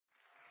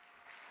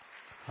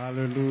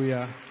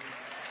Hallelujah.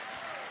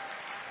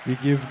 We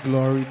give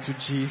glory to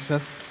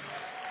Jesus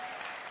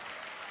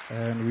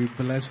and we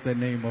bless the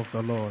name of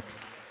the Lord.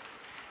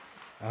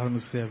 I want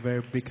to say a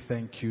very big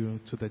thank you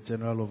to the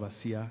General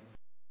Overseer,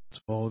 to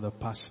all the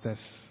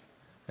pastors,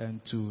 and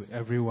to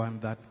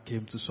everyone that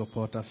came to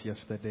support us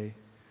yesterday.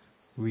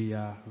 We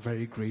are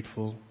very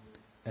grateful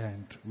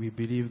and we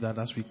believe that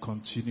as we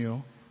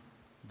continue,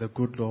 the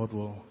good Lord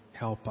will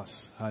help us.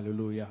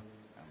 Hallelujah.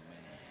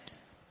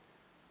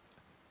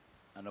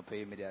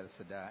 Anope media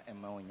sada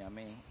emma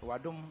onyame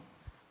wadom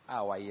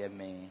a waye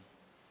me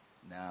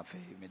na fe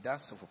meda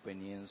so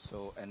fopanin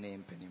so ene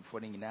mpanimfo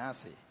ne nyina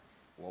ase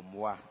wo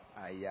moa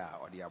aya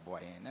ode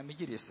aboye na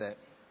megide se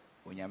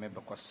onyame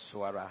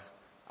bekosowara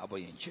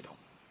aboye nchidom.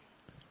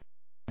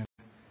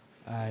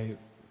 I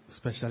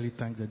especially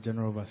thank the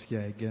General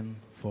Overseer again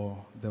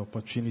for the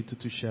opportunity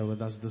to share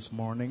with us this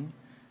morning.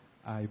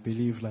 I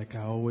believe, like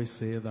I always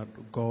say,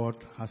 that God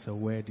has a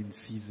word in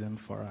season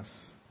for us.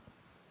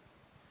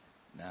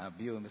 Na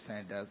bio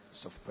msan da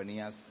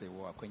sofpania se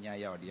wo akwanya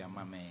ya ode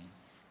amame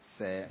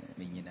se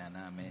menyina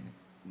na me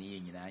ni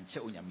nyina nche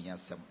onyame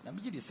asem na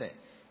megidi se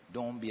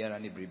don biara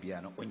ne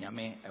brebia no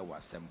onyame e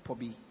wasem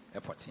pobi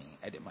epotin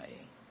edemaye.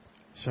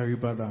 Shall we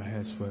bow our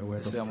heads for a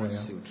word of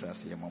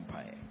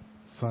prayer?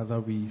 Father,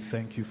 we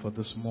thank you for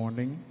this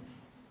morning.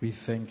 We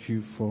thank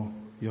you for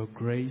your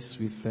grace.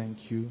 We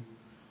thank you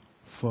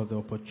for the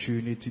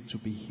opportunity to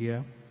be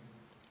here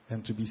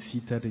and to be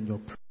seated in your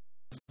presence.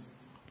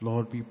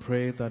 Lord, we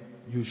pray that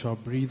you shall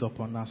breathe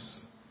upon us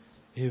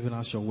even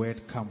as your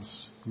word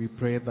comes. We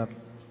pray that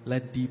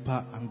let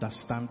deeper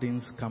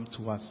understandings come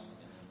to us.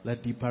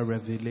 Let deeper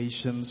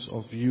revelations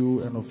of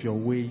you and of your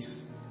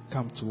ways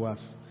come to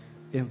us.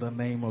 In the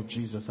name of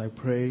Jesus, I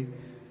pray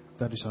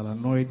that you shall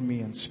anoint me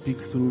and speak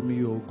through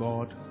me, O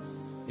God,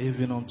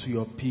 even unto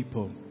your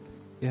people.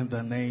 In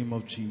the name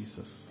of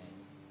Jesus.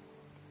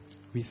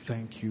 We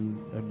thank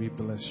you and we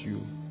bless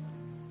you.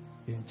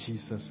 In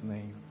Jesus'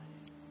 name,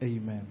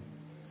 amen.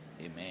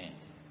 Amen.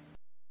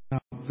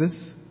 Now, this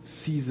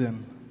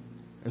season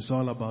is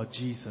all about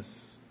Jesus.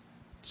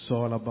 It's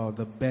all about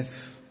the birth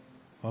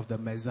of the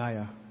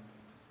Messiah.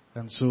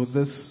 And so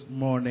this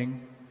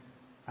morning,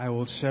 I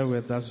will share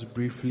with us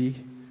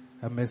briefly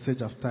a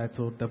message I've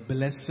titled, The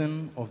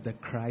Blessing of the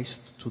Christ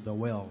to the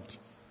World.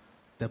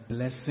 The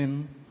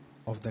Blessing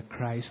of the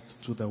Christ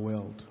to the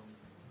World.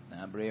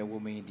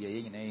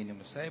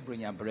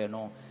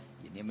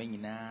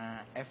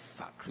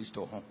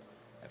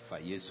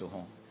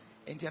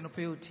 Enti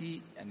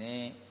anopeuti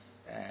ene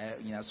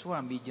nyinaso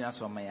ambi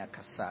ginaso amaya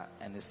kasa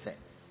ene se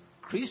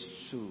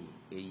Kristo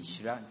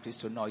enhira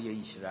Kristo na oye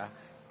enhira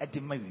ede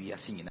ma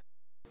wiase nyina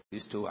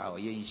Kristo a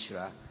oye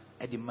enhira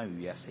ede ma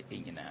wiase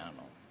enyina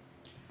no.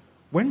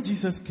 When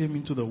Jesus came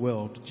into the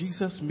world,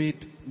 Jesus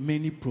made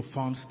many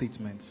profound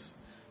statements.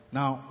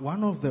 Now,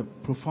 one of the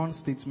profound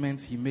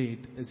statements he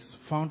made is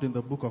found in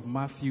the book of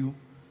Matthew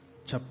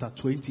chapter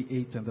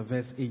 28 and the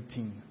verse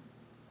 18.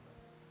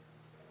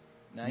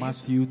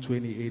 Matthew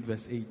 28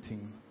 verse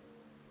 18.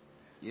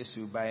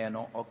 Yesu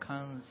bayano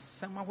okan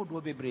sama hodo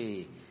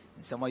bebre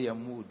sama ya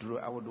mudro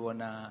awodo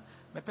na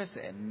mepese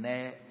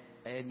enne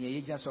ne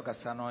yegya so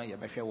kasa no ye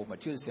behwe wo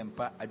Matthew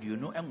sempa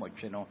aduonu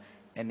enwotwe no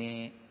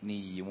ene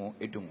ni yimu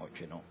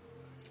edunwotwe no.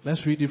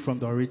 Let's read it from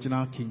the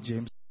original King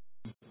James.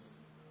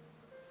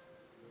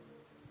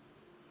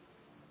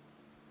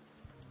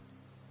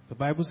 The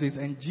Bible says,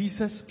 and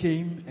Jesus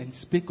came and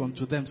spake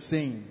unto them,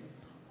 saying,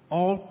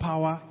 all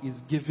power is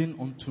given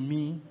unto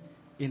me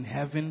in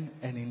heaven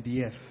and in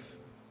the earth.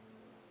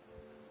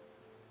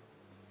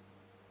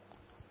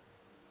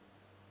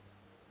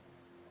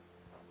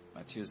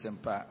 Matthew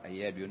sempa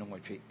ayedu no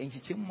nwotwe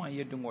enchichemu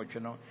ayedu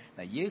nwotwe no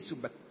na Yesu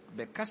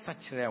bekasa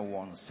kire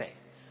won se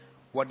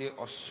wode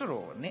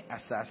osoro ne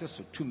asase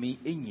so tumi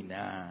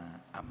enyina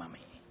amame.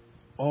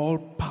 All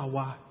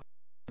power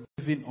is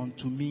given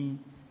unto me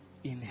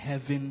in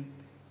heaven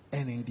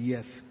and in the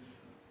earth.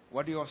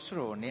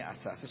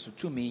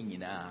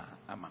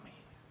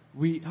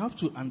 We have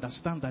to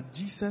understand that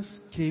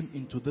Jesus came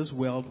into this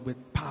world with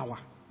power.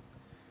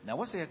 Now,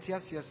 what's the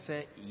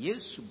say?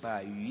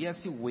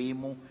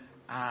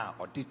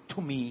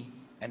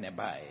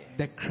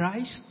 The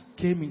Christ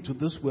came into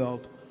this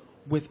world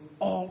with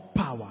all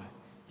power.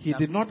 He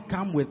did not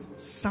come with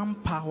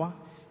some power.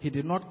 He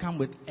did not come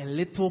with a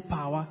little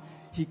power.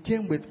 He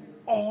came with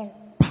all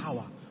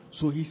power.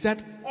 So he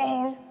said,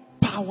 all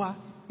power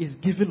is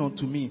given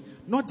unto me.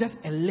 Not just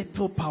a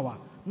little power,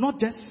 not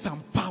just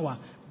some power,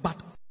 but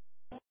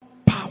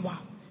power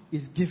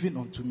is given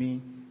unto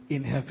me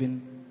in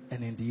heaven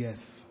and in the earth.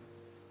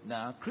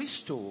 Now,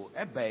 Christo,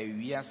 ebe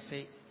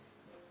wiase,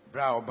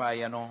 bra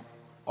obaya no,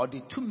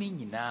 odi tumi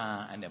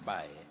nyina ane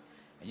bae.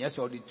 And yes,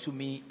 odi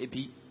tumi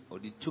ebi,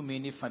 odi tumi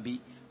ni fabi,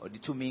 odi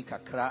tumi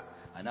kakra,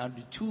 and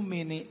odi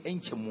tumi ni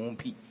enche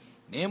mumpi.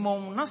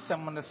 Nemo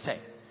nasam na se,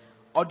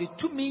 odi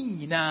tumi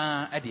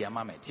nyina adi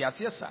amame.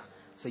 Tiasiasa.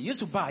 So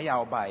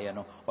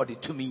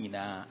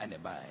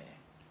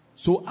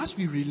as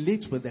we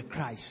relate with the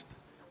Christ,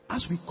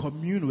 as we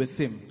commune with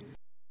him,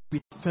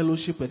 we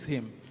fellowship with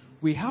him,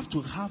 we have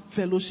to have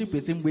fellowship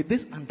with him with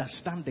this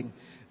understanding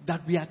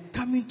that we are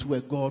coming to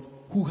a God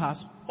who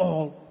has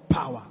all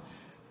power.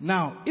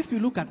 Now, if you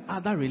look at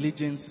other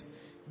religions,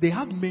 they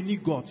have many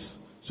gods.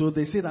 So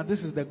they say that this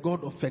is the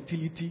God of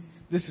fertility,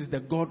 this is the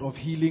God of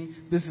healing,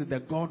 this is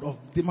the God of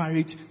the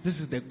marriage, this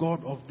is the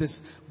God of this.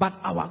 But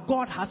our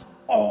God has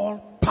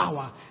all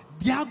power.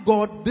 Their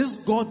God, this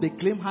God they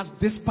claim has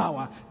this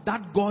power.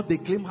 That God they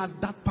claim has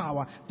that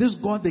power. This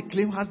God they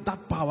claim has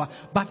that power.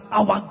 But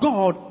our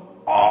God,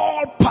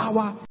 all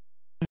power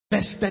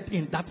invested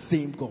in that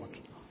same God.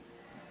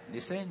 They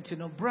say, you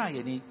know,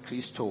 Brian,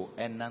 Christo,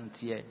 and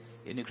Nantie,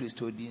 any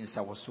Christo din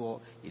Sawaso,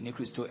 any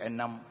Christo and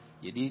Nam,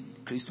 ye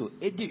did Christo,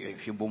 Eddie,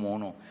 if you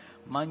bomono.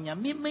 Manya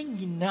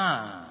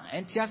Mimena,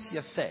 and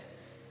Tiasia said,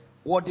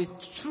 what is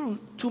true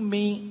to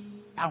me,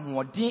 and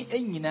what did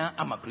Enina,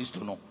 I'm a Christo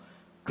no.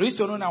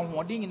 Christo no, now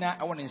what did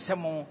I want in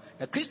Samo,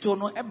 a Christo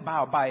no, a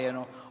bow by,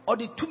 or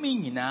the two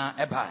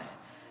meanina, a buy.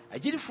 I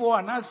did for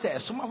an answer,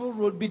 some of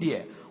road be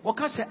there. What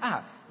can say,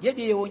 yet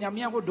ye on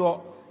Yamia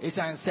door. As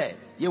I said,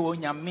 ye will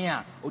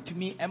Yamia, or to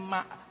me,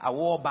 Emma, a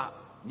war back.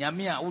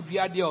 Yamia, would be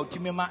idea, or to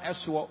me, my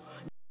eswat.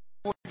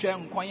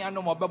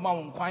 Quayano,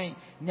 Obama, Quine,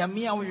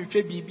 Yamia, will you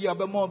be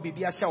Obama,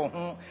 be a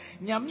show.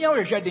 Yamia,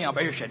 will shedding a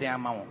very shedding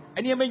amount.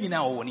 And you may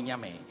now, when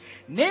Yame.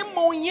 Name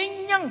more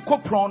young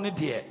copron,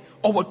 dear,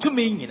 over 2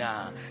 million.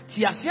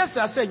 Tias,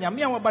 I say,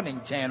 Yamia, Waban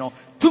in channel,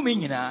 2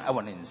 million, I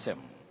want in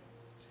some.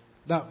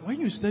 Now, when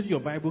you study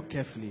your Bible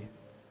carefully,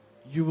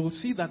 you will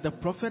see that the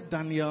prophet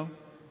Daniel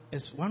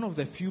is one of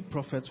the few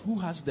prophets who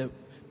has the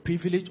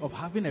privilege of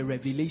having a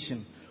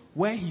revelation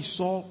where he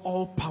saw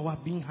all power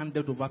being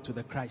handed over to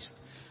the Christ.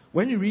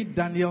 When you read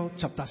Daniel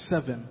chapter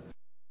 7,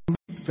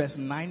 read verse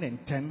 9 and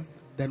 10,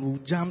 then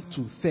we'll jump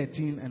to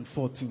 13 and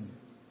 14.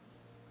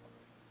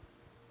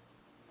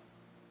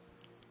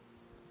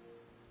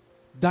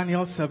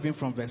 Daniel 7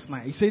 from verse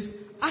 9. It says,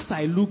 as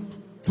I looked,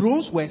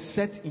 thrones were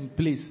set in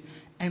place,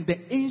 and the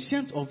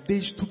Ancient of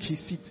Days took his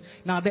seat.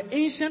 Now, the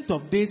Ancient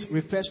of Days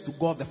refers to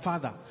God the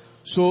Father.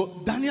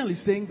 So, Daniel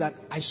is saying that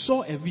I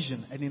saw a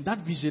vision, and in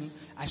that vision,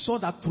 I saw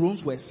that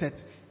thrones were set,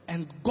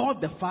 and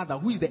God the Father,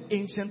 who is the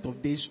Ancient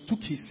of Days, took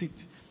his seat.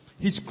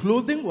 His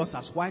clothing was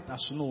as white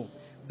as snow.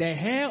 The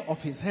hair of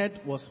his head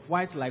was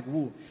white like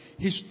wool.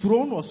 His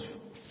throne was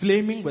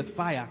flaming with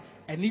fire,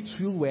 and its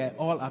wheels were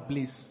all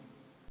ablaze.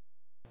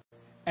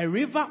 A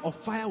river of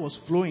fire was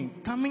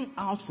flowing, coming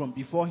out from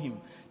before him.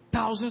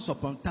 Thousands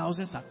upon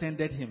thousands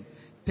attended him.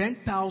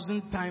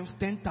 10,000 times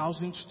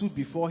 10,000 stood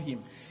before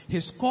him.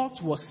 His court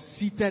was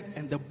seated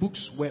and the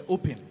books were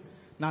open.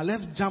 Now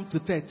let's jump to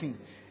 13.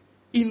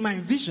 In my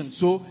vision,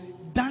 so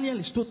Daniel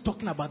is still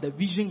talking about the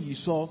vision he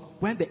saw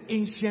when the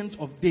Ancient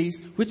of Days,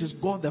 which is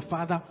God the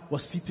Father,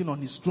 was sitting on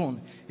his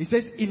throne. He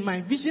says, in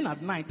my vision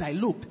at night I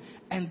looked,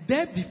 and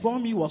there before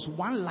me was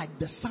one like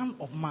the Son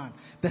of Man.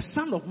 The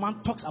Son of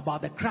Man talks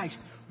about the Christ.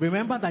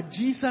 Remember that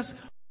Jesus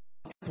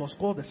was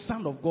called the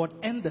Son of God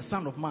and the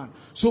Son of Man.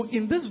 So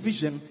in this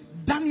vision,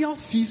 Daniel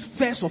sees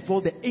first of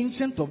all the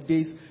Ancient of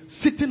Days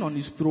sitting on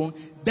his throne.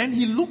 Then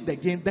he looked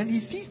again. Then he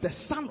sees the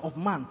Son of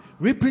Man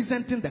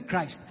representing the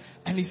Christ.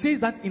 And he says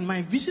that in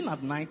my vision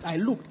at night I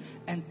looked,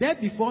 and there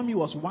before me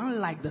was one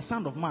like the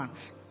Son of Man,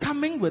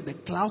 coming with the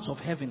clouds of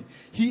heaven.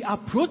 He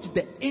approached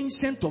the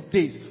Ancient of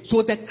Days.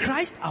 So the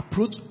Christ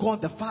approached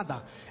God the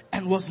Father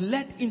and was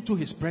led into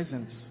his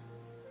presence.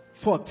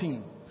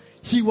 14.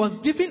 He was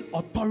given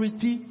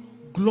authority,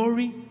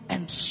 glory,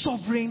 and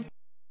sovereign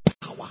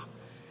power.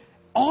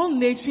 All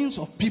nations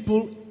of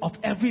people of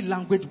every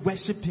language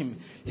worshipped him.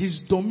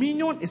 His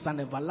dominion is an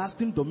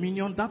everlasting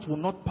dominion that will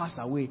not pass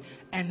away,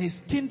 and his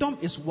kingdom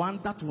is one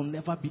that will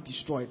never be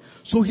destroyed.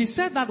 So he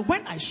said that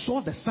when I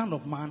saw the Son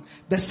of Man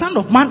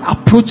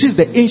approaches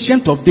the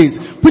Ancient of Days,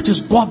 which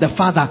is God the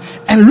Father,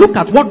 and look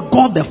at what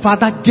God the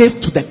Father gave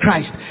to the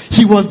Christ.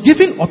 He was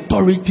given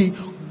authority,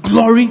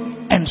 glory,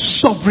 and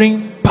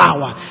sovereign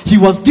power. He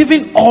was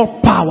given all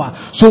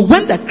power. So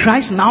when the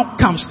Christ now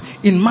comes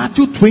in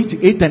Matthew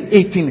 28 and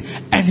 18,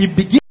 and he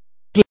begins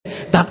to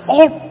declare that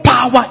all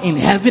power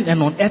in heaven and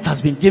on earth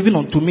has been given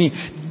unto me,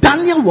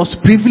 Daniel was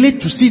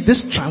privileged to see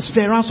this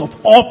transference of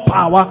all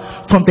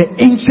power from the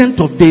Ancient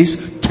of Days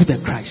to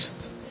the Christ.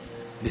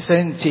 The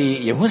same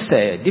thing you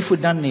say,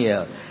 different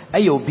Daniel,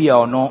 ayo be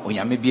or no,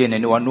 or maybe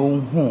anyone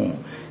know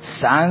whom.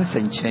 Sans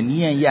and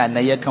Chenia, na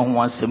yaka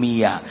once a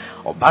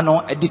mia, or Bano,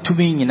 a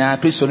detumina,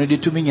 Christian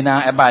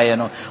detumina, a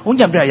bayano,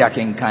 Unyabra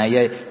can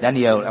kaya,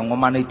 Daniel, and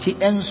womanity,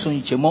 and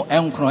soon Chemo,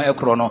 and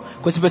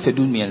Crono, Cosibus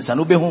Dumians, and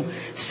Ubehu,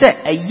 say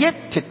a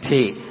yet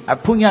te, a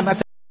punyan,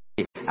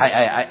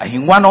 I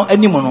hinwano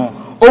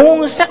animono,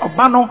 oh, set of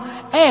Bano,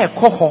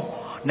 coho.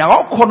 Now,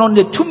 all on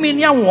the 2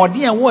 million word,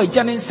 dear boy,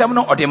 Janin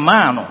Semino or the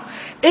Mano.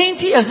 Ain't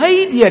he a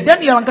hey, dear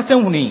Daniel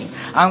Cassoni,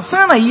 and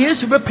Sana years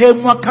to be paid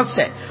more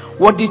cassette.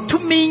 what the two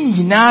mean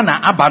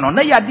yinana abano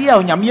na yadia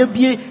onyame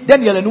bie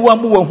Daniel no wa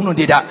mu wa hunu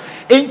deda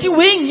enti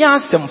we nya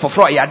asem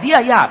foforo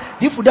yadia ya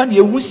difu dan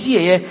ye husie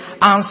ye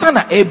ansa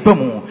na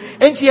ebamu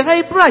enti ye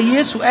ga bra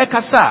Yesu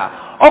ekasa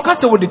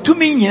okasa wo de two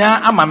mean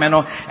yina amame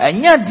no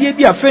nya die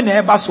bi afe na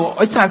eba so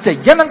osan se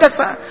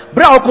janangasa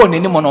bra okọ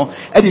nenimo no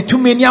e de two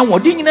mean ya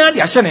wodi nyina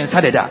de ahye ne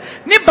nsa deda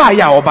ne ba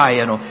ya oba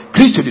ye no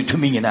Kristo de two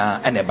mean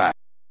yina eneba.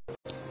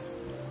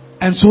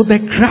 And so the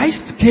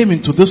Christ came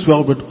into this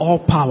world with all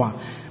power.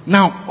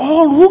 Now,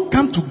 all who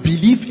come to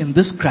believe in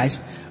this Christ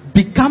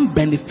become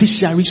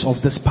beneficiaries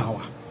of this power.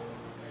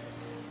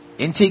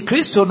 Inti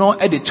Kristo no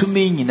e de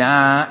tumi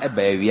nyina e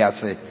ba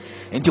wiase.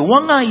 Inti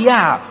wona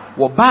ya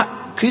wo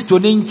ba Kristo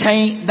ni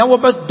nkyɛn na wo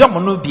ba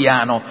dom no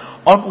bia no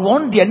on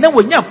one day na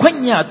wonya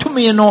kwanya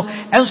tumi no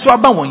enso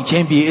aba won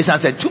nkyɛn bi esan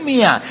sɛ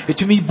tumi a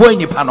etumi boy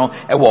nipa no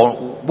e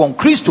won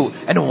Kristo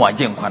e no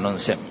wagye nkwa no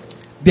nsɛm.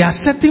 There are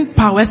certain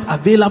powers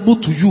available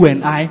to you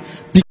and I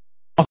because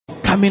of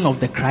the coming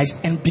of the Christ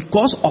and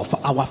because of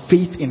our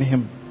faith in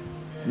Him.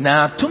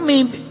 Na to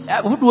me,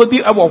 who will be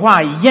our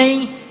why?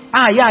 Yen,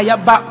 ya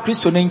ba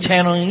Christo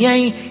nkyɛn no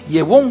yen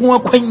ye won ho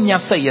akwanya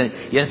sɛ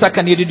yen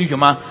saka ne de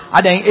dwuma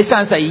adan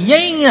esan sɛ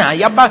yen a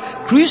ya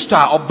ba Christo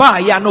a oba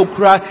ya no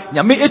kura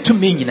nyame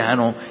etumi nyina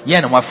no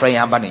yen no afra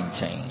yan ba ne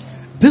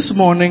nkyɛn. This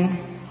morning,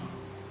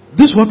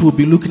 this is what we'll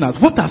be looking at.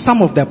 What are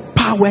some of the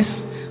powers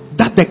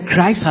that the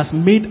Christ has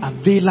made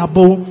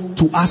available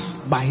to us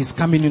by His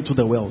coming into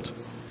the world?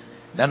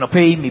 Na no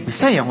pay me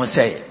bisa ye ho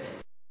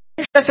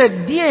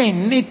sɛ die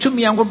ni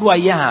tumi angodo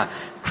aya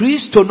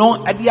Kristo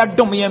no ade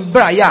adom yen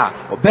bra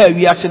ya oba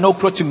wiase no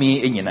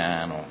krotumi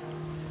enyina no.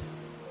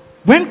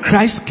 When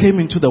Christ came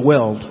into the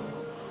world,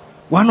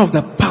 one of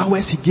the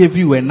powers He gave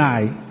you and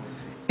I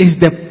is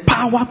the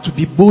power to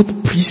be both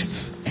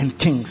priests and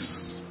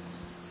kings.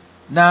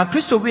 Na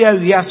Kristo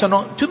wiase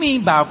no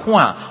tumi ba ko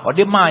a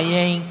ode ma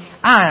yen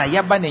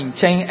yaba ne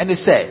nkyɛn ene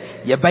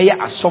sɛ yɛbɛyɛ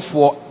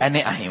asɔfo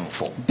ene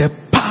ahemfo. The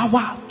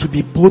power to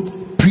be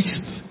both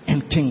priests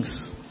and kings.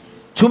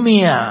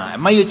 Tumi a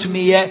maye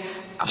tumi yɛ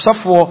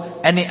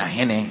asɔfo ene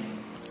ahene.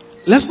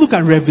 Let's look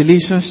at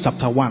Revelation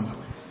chapter 1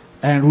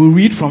 and we'll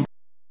read from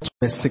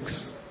verse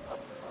 6.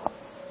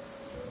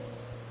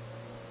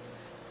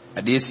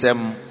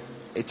 Adesem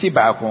eti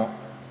baako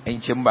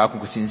enkyem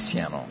baako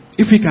kusinsia no.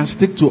 If we can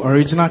stick to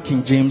original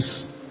King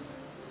James,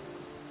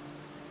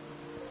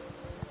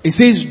 it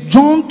says,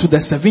 John to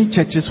the 7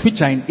 churches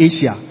which are in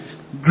Asia,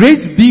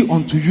 grace be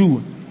unto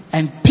you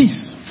and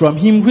peace from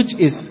Him which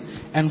is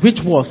and which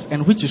was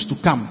and which is to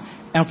come,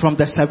 and from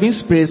the 7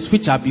 spirits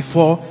which are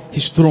before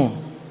His throne,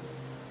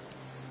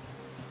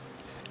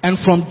 and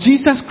from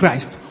Jesus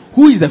Christ,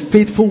 who is the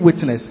faithful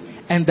witness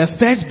and the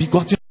first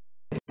begotten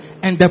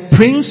and the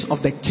prince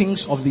of the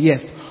kings of the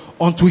earth,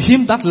 unto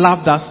Him that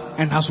loved us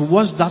and has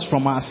washed us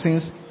from our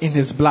sins in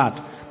His blood.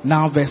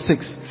 Now verse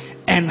 6,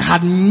 and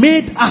had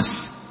made us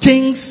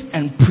kings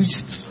and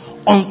priests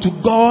unto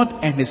God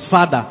and His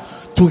Father.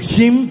 To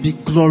Him be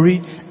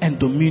glory and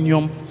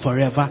dominion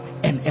forever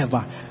and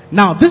ever.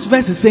 Now this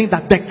verse is saying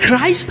that the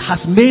Christ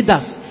has made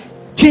us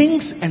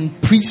kings and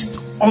priests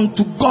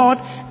unto God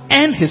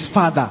and His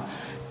Father.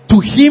 To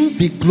Him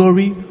be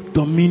glory,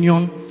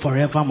 dominion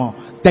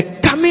forevermore.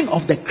 The coming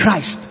of the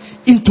Christ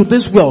into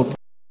this world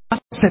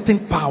has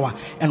certain power,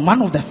 and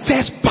one of the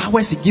first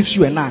powers He gives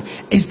you and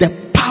I is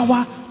the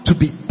power to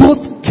be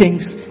both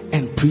kings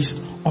and priests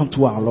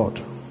unto our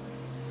Lord.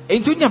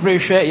 Entunya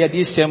brehwe ya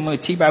di sem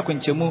ti ba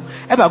kwenchemu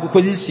e ba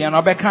kokozisia no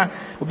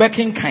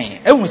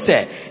obekenkan ehun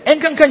se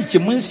enkankan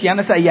nchemu nsia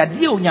na sa ya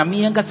di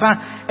onyame nkasa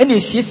ena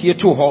esiesie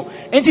to ho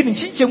enti ni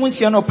nchemu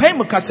nsia no pai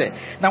mu kase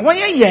na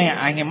woyɛ yɛn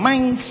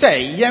aheman sɛ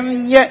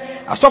yɛn yɛ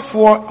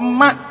asɔfo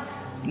ma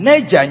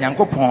naja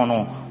nyankopɔn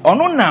no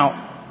ɔno na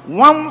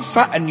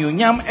wamfa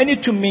anuonyam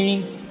ene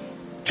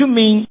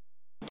tumi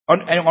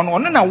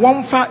ono na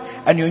wamfa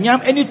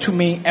anuonyam ene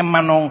tumi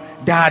emano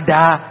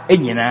dada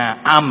enyina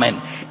amen.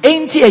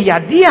 Enti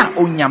eyade a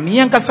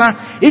onyame nkasa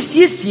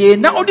esiesie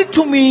na odi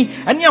tumi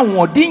ane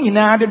awode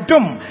nyina de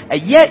dom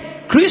eye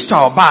Kristo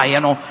oba ye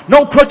no na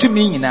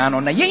oprotumi nyina no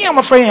na yen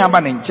amafra yen aba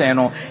ne nkyɛn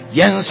no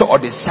yen so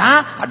ode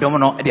saa adom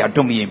no de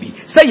adom yen bi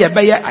sɛ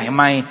yɛbɛyɛ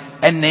aheman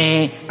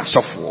ene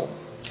asɔfo.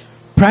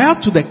 Prior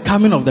to the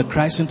coming of the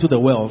Christ into the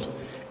world,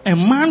 a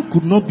man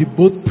could not be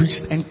both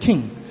priest and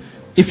king.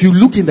 If you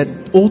look in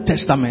the Old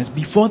Testament,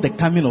 before the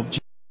coming of Jesus,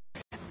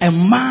 a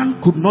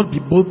man could not be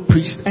both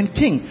priest and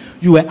king.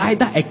 You were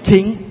either a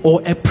king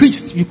or a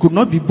priest. You could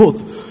not be both.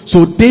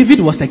 So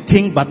David was a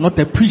king but not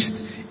a priest.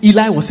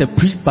 Eli was a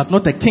priest but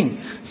not a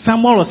king.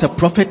 Samuel was a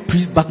prophet,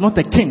 priest but not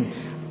a king.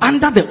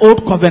 Under the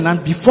Old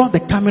Covenant, before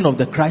the coming of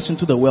the Christ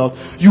into the world,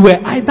 you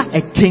were either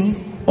a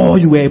king or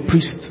you were a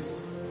priest.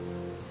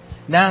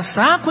 Na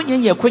saa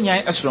kwenye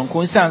kwenya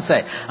esronko nsan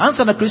sai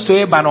ansa na Kristo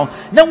eba no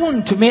na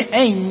wontume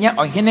enya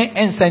ohene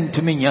ensa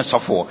ntume nya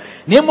sofo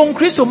na emo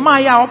Kristo ma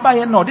ya oba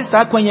ye no de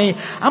saa kwenye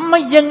ama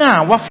yen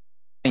a wa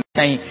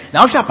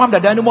Now shall pam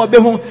that no more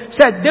behun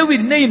said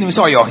David name him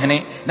so your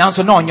henny now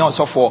so no your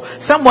so for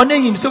someone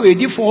name him so a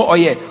for or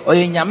ye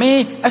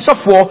nyame as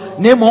for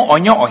name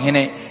on your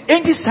henny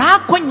ain't this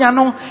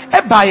quanyano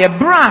e by a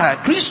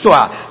bra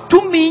Christoa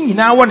to me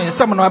now one in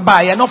some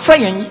by no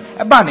frying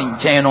a banning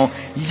channel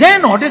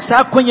yen or this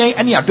quanya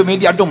any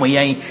atomedia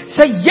domoyen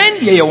say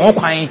yen ye won't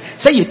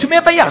say you to me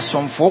by a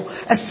son for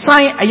a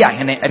sign a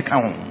yahene at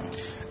count.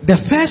 The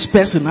first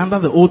person under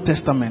the Old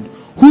Testament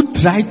who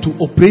tried to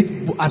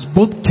operate as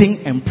both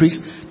king and priest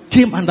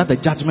came under the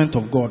judgment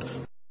of God.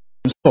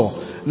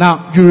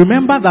 Now, you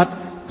remember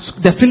that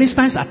the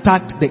Philistines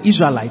attacked the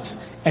Israelites,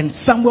 and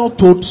Samuel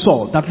told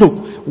Saul that, look,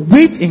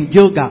 wait in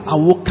Gilgal, I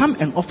will come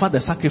and offer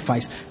the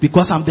sacrifice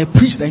because I'm the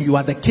priest and you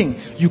are the king.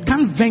 You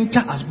can't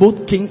venture as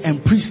both king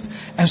and priest.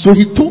 And so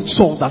he told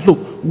Saul that,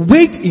 look,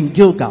 wait in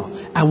Gilgal,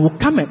 I will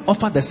come and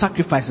offer the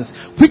sacrifices,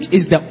 which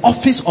is the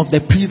office of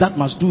the priest that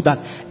must do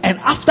that. And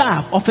after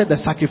I have offered the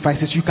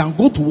sacrifices, you can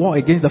go to war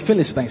against the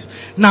Philistines.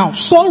 Now,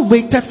 Saul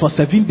waited for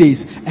 7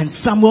 days and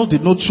Samuel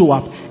did not show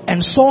up.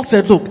 And Saul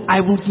said, look,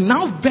 I will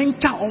now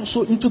venture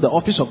also into the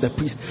office of the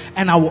priest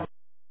and I will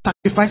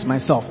sacrifice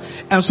myself.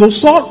 And so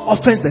Saul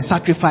offers the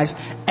sacrifice,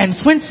 and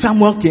when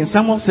Samuel came,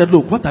 Samuel said,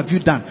 look, what have you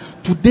done?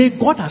 Today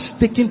God has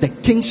taken the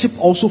kingship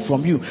also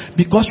from you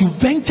because you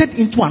ventured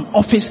into an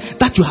office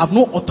that you have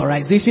no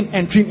authorization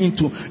entering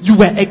into. You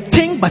were a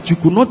king but you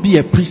could not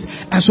be a priest.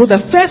 And so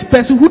the first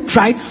person who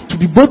tried to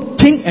be both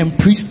king and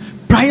priest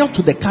prior to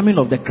the coming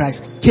of the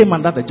Christ came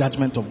under the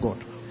judgment of God.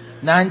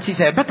 Nancy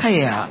said,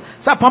 Bakaya,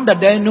 Sapam da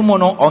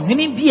Numono or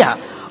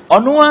Hinibia.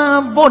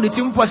 Onwa bond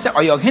team for say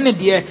oyo hene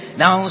de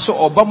na nso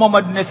obama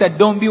madune say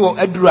don bi wo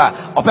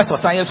adura opeso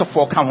science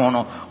for ka ho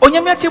no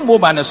onyame ate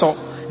mboba ne so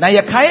na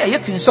ye kai ye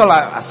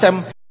kinsola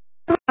asem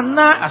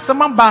na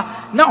asemamba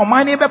na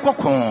oman ne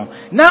bekokon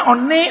na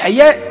onne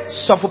eye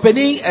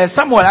sofopeni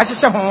Samuel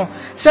ahyehye ho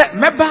se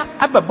meba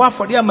abebo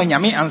afode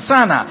amanyame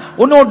ansana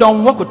wono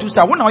don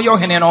wakotusa wona oyo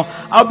hene no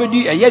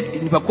abedi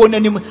eye nipako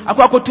nanim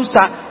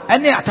akwakotusa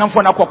ene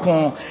atamfo na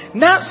kokon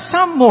na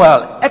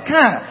Samuel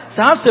eka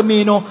sa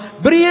asemi no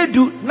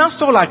briedu na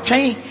sola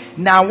twen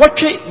na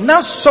watwe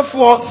na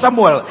sofo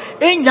Samuel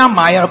enya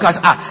maye kas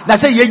na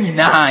say ye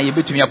nyina ye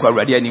betumi akwa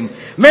awurade anim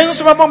men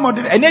so baba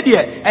model ene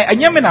de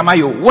enyame na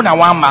mayo wo na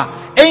wama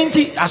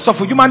enti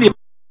asofo dwuma ne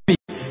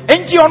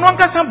enti ono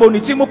ankasa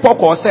boniti mu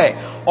poko se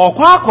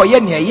okwa akoye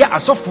ne ye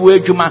asofo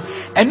adwuma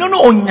eno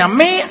no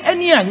onyame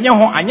ani anye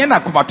ho anye na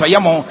komatoye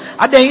mo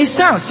adan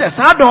isan se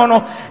sa don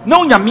no na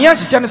onyame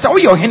asise ne se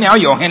oye ohene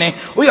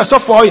oye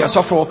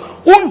sofo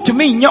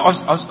untumi nya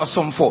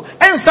osomfo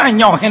ensa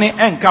nya ohene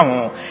enka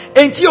ho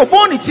enti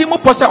oboniti mu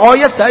pose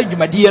oye sa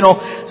adwumadie no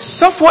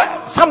sofo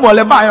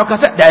Samuel ba yo ka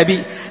se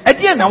dabi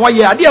ade na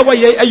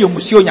waye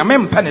ayomusi onyame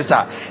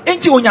mpanesa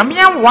enti onyame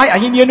anwai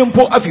ahenie no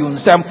mpo afi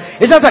unsam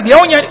esasa de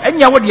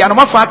enya wo de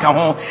anomafa aka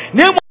ho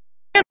na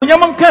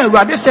onyame kan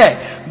awurade se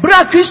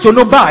bra Kristo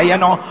no ba ye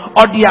no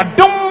ode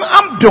adom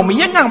amdom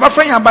yenga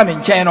bafa yan ba ne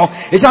nchen no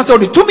esasa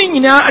ode tumi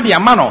nyina ade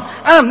ama no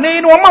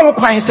ne no ma wo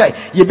kwan se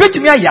ye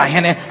betumi aya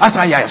hene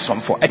asa ya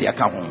somfo ade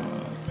aka ho.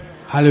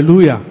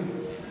 Hallelujah.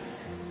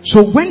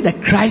 So when the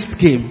Christ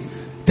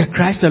came, the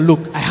Christ said, look,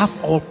 I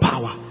have all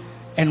power.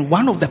 And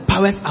one of the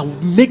powers I will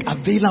make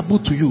available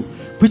to you,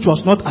 which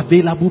was not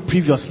available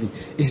previously,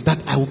 is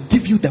that I will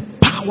give you the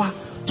power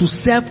to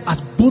serve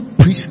as both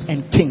priest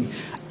and king.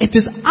 It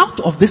is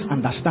out of this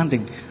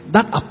understanding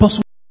that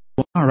Apostle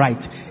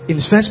writes in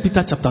 1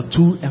 Peter chapter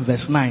 2 and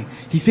verse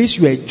 9. He says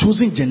you are a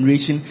chosen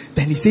generation.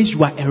 Then he says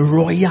you are a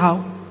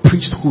royal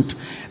priesthood.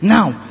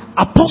 Now,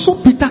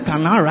 Apostle Peter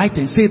can now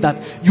write and say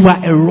that you are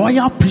a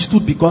royal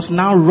priesthood because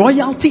now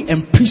royalty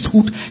and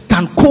priesthood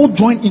can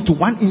co-join into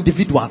one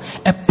individual.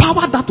 A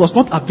power that was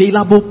not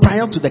available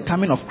prior to the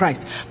coming of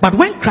Christ. But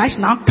when Christ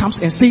now comes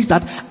and says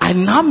that I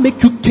now make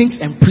you kings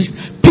and priests,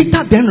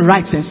 Peter then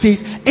writes and says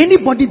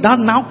anybody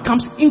that now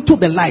comes into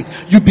the light,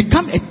 you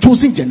become a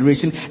chosen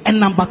generation.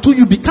 And number two,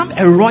 you become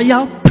a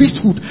royal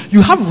priesthood.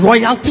 You have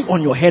royalty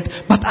on your head,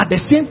 but at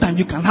the same time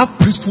you can have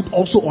priesthood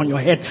also on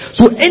your head.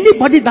 So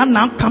anybody that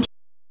now comes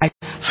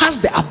has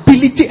the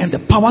ability and the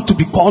power to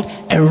be called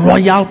a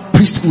royal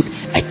priesthood,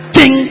 a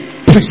king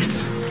priest.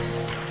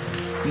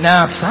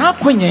 Na sa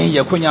kwenye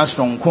ya kwenya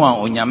sonko a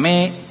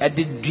onyame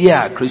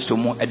ededua Kristo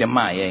mu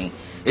edemaye.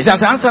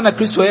 Esansa ansa na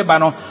Kristo eba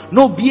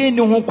no bie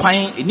ni ho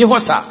kwan ni ho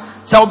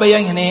sa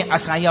obeye hene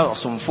asaya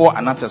osomfo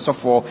anase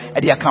sofo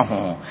ede aka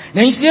ho.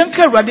 Na nsien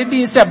ka Awurade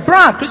din se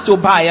bra Kristo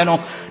baaye no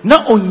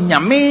na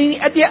onyame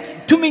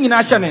ede tumi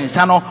nyina hye ne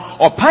nsa no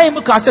opan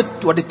mu ka se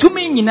de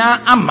tumi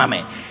nyina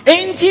amame.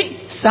 Enti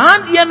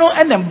saade no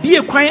enam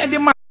bie kwan ede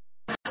ma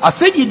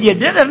afedi de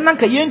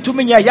nanka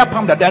yentumi nya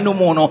yapam dada no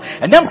mu no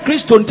enam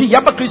Kristo nti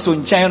yaba Kristo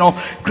nchen no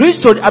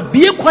Kristo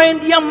abie kwan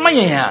de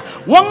amaye ha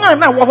won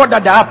na wo ho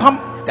dada apam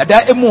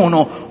dada emu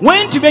no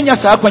wenti benya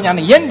saa kwanya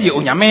no yende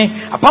onyame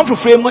apam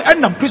fofre mu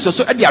enam Kristo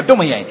so ade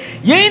adom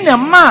yen na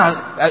ma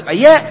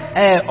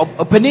ye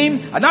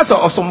opening anasa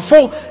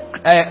osomfo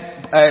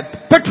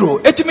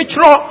Petro etimi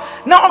chro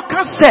na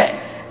okase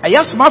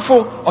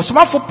ayasomafo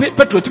osomafo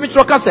Petro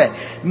timitro ka se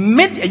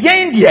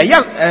yen dia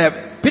ya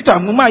Peter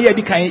nguma ya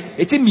di kan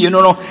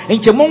etimienu no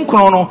enchemo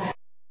nkron no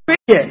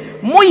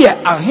moye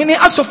ahene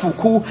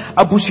asofuku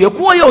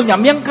abusuaku ya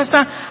onyame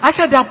nkasa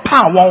asada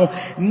pa won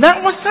na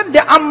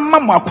wosada amma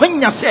mo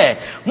akwanya se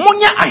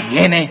monya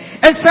ahene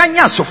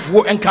ensanya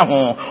asofuo enka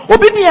ho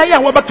obi bia ya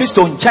wo ba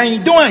Kristo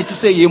nchan don ati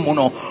se ye mu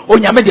no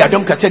onyame de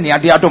adom kase ne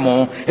ade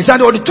adom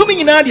esade odi tumi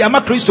nyina de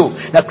ama Kristo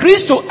na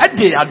Kristo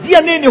ade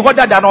ade na ni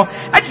hodada no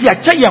ade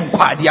acha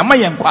yenkwa de ama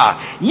yenkwa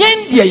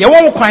yen de ye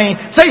won kwan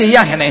se ye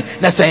ahene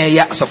na se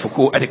ye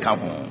asofuku ade ka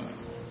ho.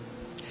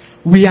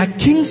 We are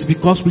kings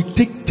because we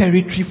take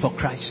territory for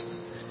Christ.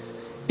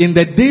 In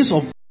the days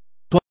of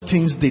what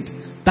kings did,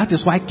 that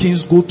is why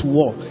kings go to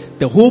war.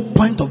 The whole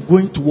point of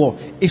going to war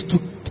is to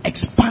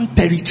expand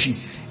territory.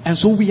 And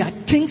so we are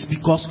kings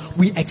because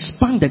we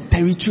expand the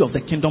territory of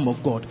the kingdom of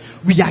God.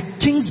 We are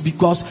kings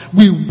because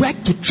we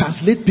work to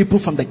translate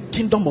people from the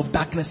kingdom of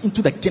darkness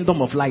into the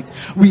kingdom of light.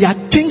 We are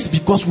kings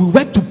because we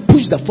work to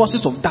push the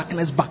forces of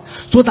darkness back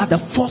so that the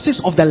forces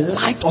of the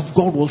light of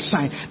God will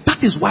shine.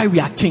 That is why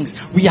we are kings.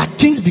 We are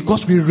kings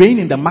because we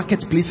reign in the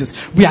marketplaces.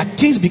 We are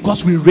kings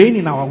because we reign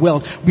in our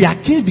world. We are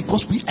kings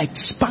because we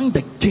expand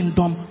the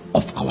kingdom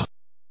of our.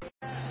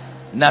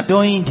 Na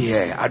doing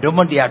there,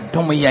 adomo dia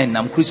domo ya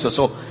nam Kristo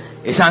so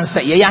esan se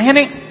ye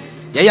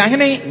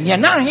yahene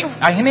nyana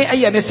ahene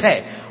ayene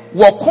se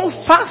wo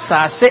konfa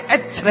sase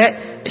etre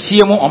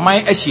hyiemu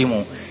oman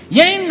ahyiemu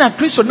yen na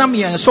Kristo nam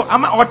yen so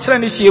ama otre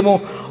ne hyiemu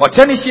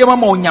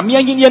ma onyame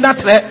anyinye na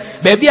tre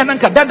ba bia na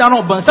nka dada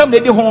no bonsam na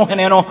di ho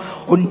hene no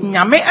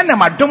onyame ena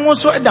madom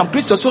so edam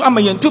Kristo so ama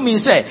yentumi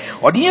se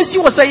ode yesi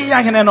wo se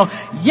yahene no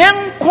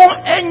yen ko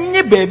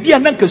enye ba bia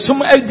na nka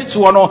sum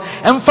adituo no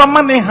emfa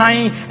ma ne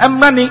han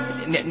emma ne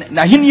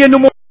na henie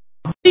no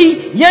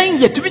yen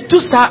yetumi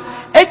tusa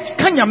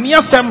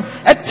kanyamiasem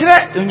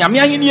etre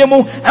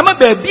nyamianyeniemu ama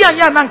baabia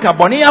ya nanka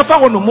bone ya fa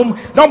wonumum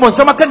na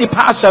obonsama ka ni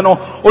paase no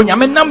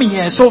onyame nam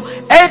yen so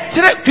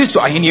etre Kristo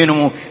ahenienu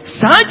mu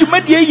saa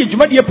dwumadie ye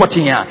dwumadie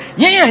potia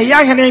yen ya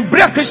hene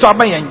bra Kristo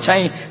aba yen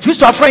nkyɛn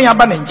Kristo afran ya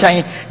aba ne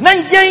nkyɛn na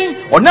yen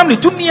onam ne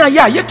tumi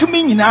ya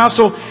yetumi nyina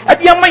so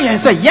ade ama yen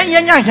sɛ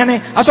yen ya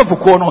hene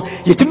asofoko no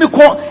yetumi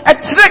ko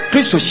etre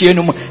Kristo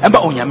hyienu mu eba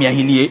onyame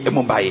ahenie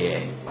emu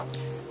baye.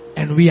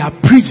 And we are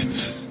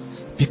priests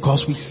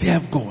because we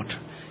serve God.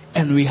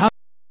 And we have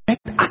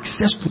direct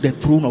access to the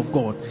throne of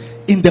God.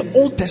 In the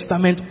Old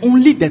Testament,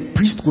 only the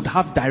priest could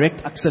have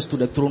direct access to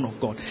the throne of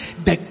God.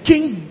 The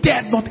king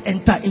dared not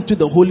enter into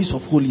the holies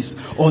of holies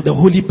or the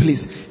holy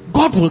place.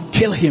 God will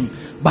kill him.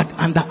 But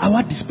under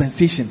our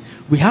dispensation,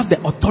 we have the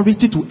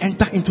authority to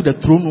enter into the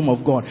throne room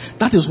of God.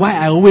 That is why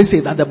I always say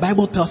that the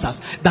Bible tells us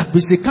that we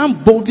should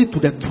come boldly to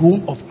the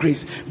throne of grace.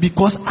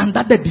 Because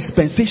under the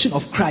dispensation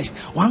of Christ,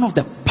 one of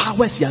the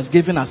powers he has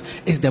given us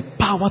is the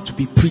power to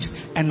be priests.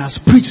 And as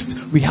priests,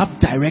 we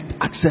have direct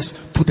access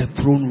to the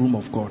throne room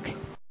of God.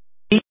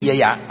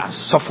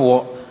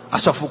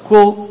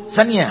 Asofuko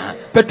sania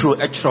Petro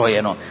etroye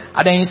no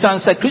adan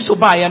sansa Kristo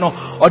baaye no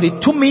odi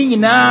tumi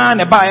nyina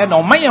ne baaye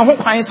no man ye ho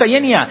kwan se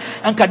yene a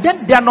anka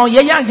dada no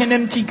ye ya hene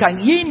ntinka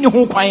ye ni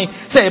ho kwan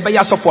se ye be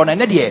ya sofo no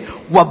ne de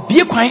wa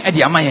bie kwan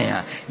ade aman ye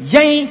a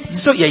yen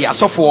so ye ya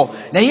sofo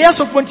na ye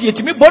sofo nti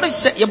yetimi body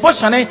se ye bo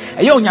hyane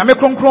ye onyame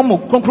kronkron mu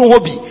kronkron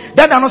hobi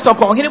dada no so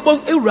ko hene bo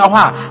ewura ho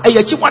a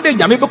ye chi kwade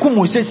nyame beku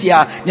mu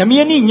sesia nyame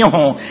ye ni nye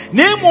ho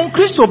na emu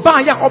Kristo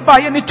baaye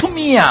obaaye ne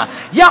tumi a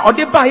ya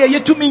ode baaye ye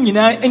tumi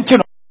nyina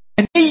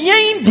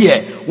yen die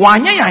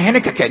wanya ya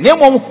hene keke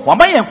nemo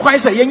wama yen kwan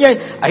se yenye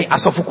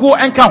asofuko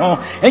enka ho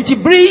enti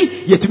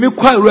bri yetumi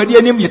kwa urade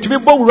anim yetumi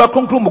bo wura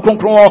konkron mu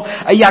konkron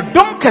ya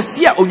dom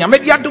kase a onyame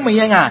dia dom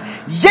yen a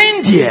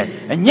yen die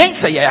enyen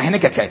se ya hene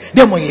keke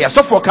nemo ye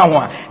asofo ka ho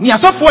a ni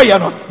asofo ye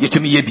no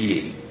yetumi ye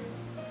bie.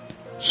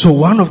 So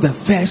one of the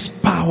first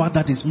power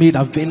that is made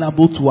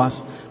available to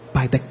us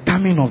by the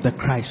coming of the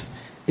Christ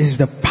is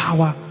the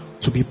power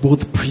to be both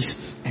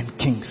priests and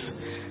kings.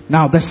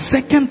 Now, the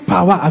second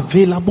power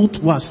available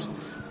to us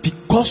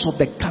because of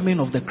the coming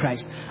of the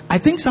Christ. I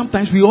think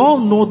sometimes we all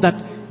know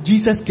that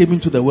Jesus came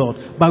into the world,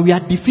 but we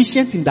are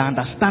deficient in the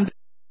understanding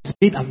it's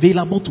made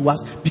available to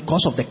us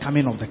because of the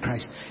coming of the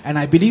Christ. And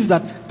I believe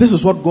that this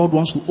is what God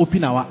wants to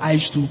open our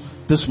eyes to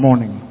this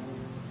morning.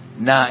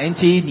 Na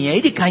enti ni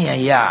edi kanya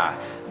ya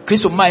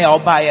Kristo maya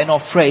obaye no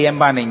frɛ yɛ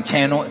mba ne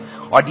nkyɛn no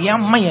ɔde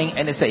ama yɛn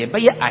ene sɛ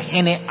yɛbɛyɛ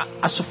ahene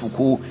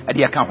asofuku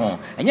ade aka ho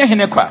ɛnyɛ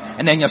hene kwa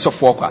ɛna ɛnyɛ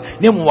sɔfoɔ kwa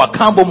na mu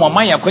waka bɔ mu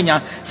ama yɛ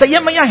akonya sɛ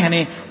yɛmɛyɛ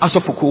ahene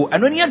asofuku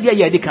ɛno ne adeɛ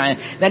yɛ adi kan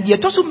na deɛ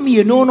ɛtɔ so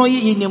mmienu no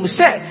yɛnim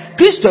sɛ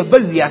Kristo ba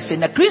wiase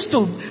na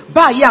Kristo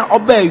ba yɛ a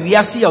ɔba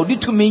wiase a ɔde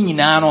tumi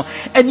nyinaa no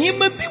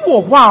ɛnneɛma bi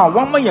wɔ hɔ a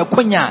wɔama yɛ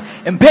akonya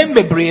mpɛn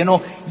bebree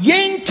no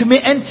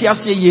yɛntumi ɛnte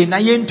ase yɛ na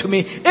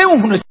yɛntumi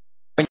ɛnhunu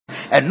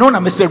ɛno na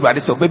Mr. Awurade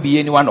sɛ ɔbɛbi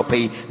yɛ ni wa nɔpɛ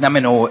yi na me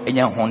no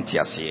ɛnyɛ ho nte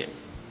aseɛ.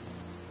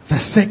 The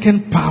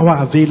second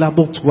power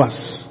available to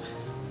us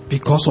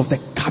because of the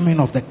coming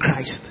of the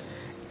Christ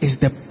is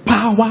the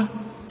power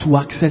to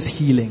access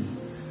healing.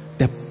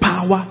 The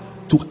power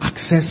to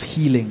access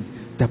healing.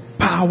 The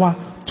power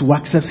to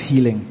access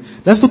healing.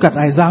 Let's look at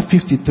Isaiah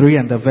 53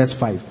 and the verse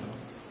 5.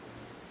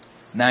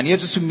 Na ne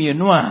yesu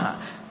mienu a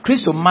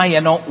Kristo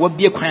maye no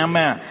wabie kwan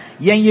ma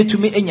yen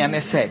yetumi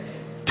enyane se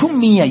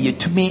tumi a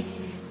yetumi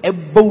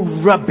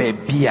ebowura ba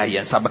bia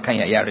yensabaka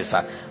ya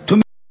yaresa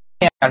tumi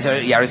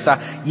yaresa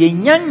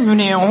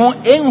yenyanwene ho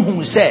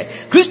enhu se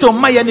Kristo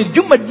maye ne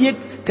dwumadie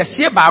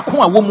kase ba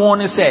ko a wo mu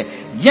ne se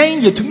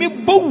yen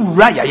yetumi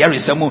bowura ya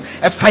yaresa mu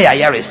efa ya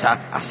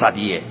yaresa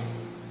asade.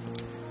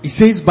 It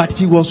says, but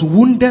he was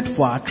wounded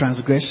for our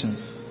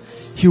transgressions,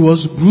 he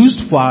was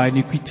bruised for our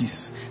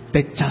iniquities.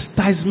 The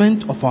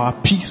chastisement of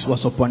our peace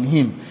was upon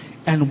him,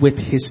 and with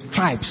his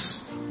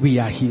stripes we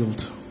are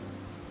healed.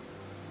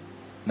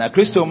 Na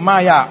Kristo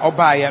maya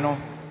obaye no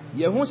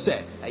ye hu se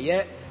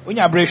aye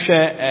onya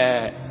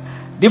brehwe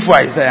defo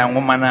Isaiah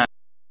ngomana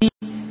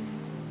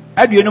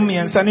aduenum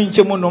yensa ne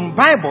nchemu no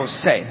Bible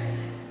say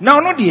na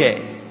ono de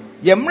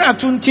ye mra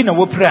tunti na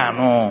wopra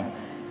no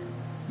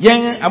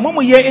yen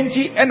amomu ye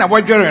enti na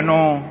wodwere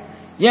no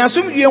yen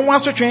asomdue ho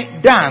asotwe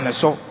dan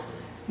so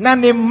na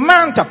ne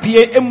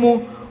mantapie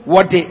emu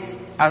wode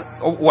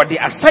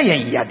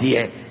asayen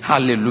yade.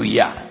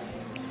 Hallelujah.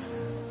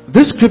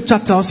 This scripture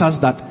tells us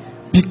that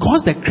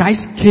because the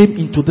Christ came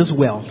into this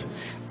world,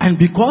 and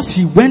because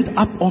he went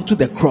up onto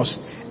the cross,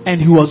 and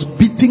he was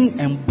beaten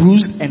and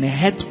bruised and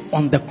hurt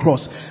on the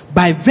cross,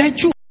 by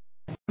virtue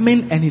of his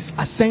coming and his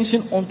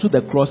ascension onto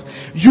the cross,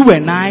 you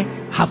and I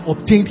have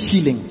obtained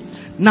healing.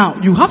 Now,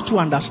 you have to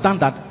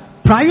understand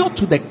that prior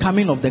to the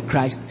coming of the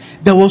Christ,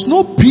 there was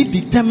no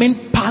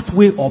predetermined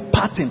pathway or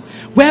pattern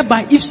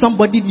whereby if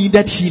somebody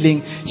needed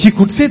healing, he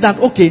could say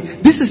that,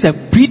 okay, this is a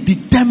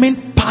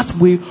predetermined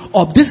pathway,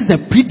 or this is a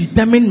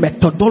predetermined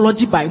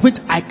methodology by which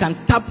I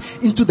can tap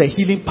into the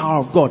healing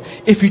power of God.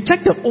 If you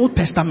check the Old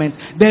Testament,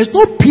 there is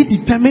no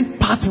predetermined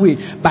pathway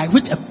by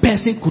which a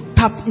person could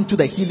tap into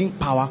the healing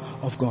power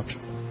of God.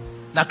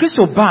 Na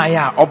Kristo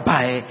baya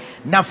obaye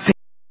na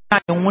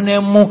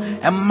wonemu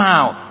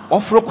emma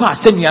ofroko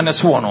asennua ne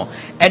so no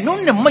eno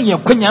ne maye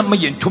kwanya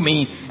maye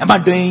ntumi ema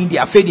don di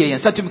afedie yen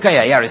satumika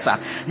ya yaresa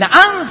na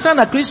ansa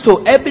na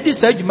Kristo ebedi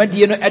sa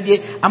adwumadie no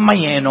ede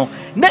amayen no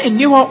na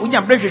enni ho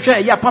unyambre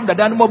hwehwe ya pam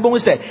dada no mobon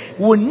se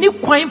woni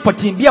kwan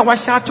potin bia wa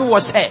hyato wo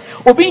se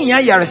obi nya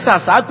yaresa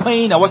sa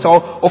kwan na wo se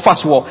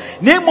ofaso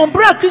na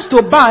mombra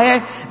Kristo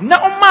bae na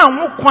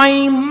oma wo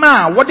kwan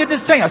ma wode de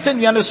sen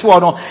asennua ne so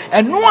no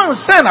eno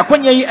ansa na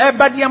kwanya yi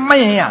ebade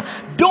amayen a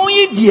don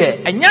yi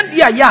die enya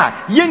dia ya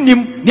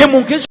yenim ne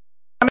munke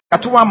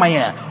atowa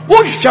maya wo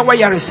hwa wa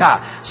yaresa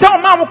se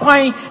o ma mo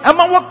kwan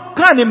ama wo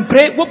ka ne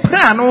mpre wo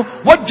pra no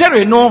wo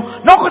dwere no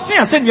na okosen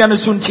asennua no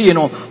so ntie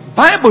no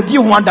Bible di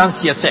ho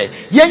adanse se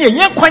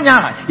yen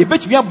kwanya ye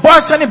betumi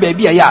aboasa ne ba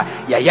bia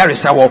ya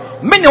yaresa wo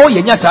me ne wo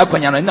yenya sa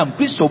kwanya no na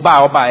Kristo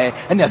ba oba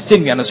na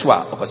asennua no so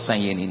a okosan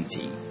yen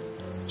nti.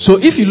 So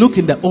if you look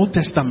in the Old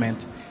Testament,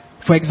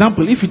 for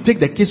example, if you take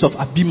the case of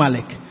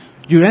Abimelech,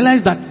 you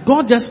realize that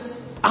God just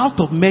out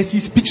of mercy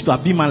speaks to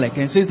Abimelech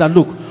and says that,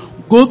 look,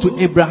 go to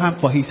Abraham,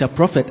 for he's a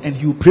prophet and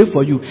he will pray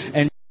for you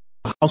and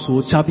your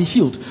household shall be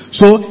healed.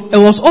 So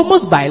it was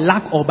almost by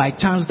luck or by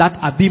chance that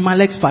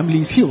Abimelech's family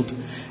is healed.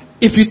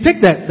 If you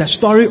take the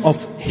story of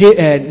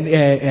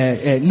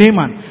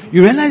Naaman,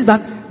 you realize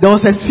that there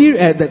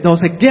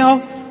was a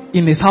girl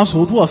in his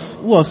household who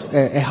was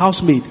a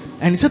housemaid,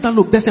 and he said that,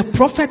 look, there's a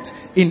prophet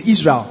in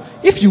Israel.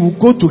 If you will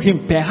go to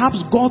him,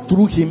 perhaps God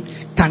through him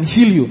can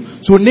heal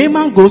you. So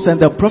Naaman goes, and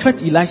the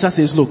prophet Elisha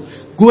says, look,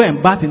 go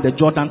and bathe in the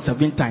Jordan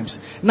 7 times.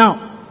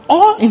 Now,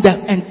 all in the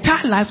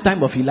entire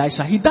lifetime of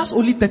Elisha, he does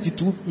only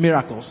 32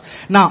 miracles.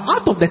 Now,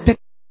 out of the 30,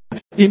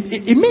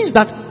 it means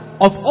that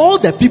of all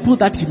the people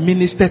that he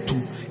ministered to,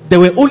 there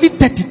were only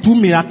 32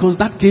 miracles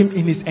that came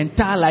in his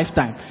entire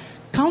lifetime.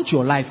 Count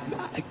your life.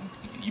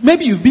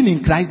 Maybe you've been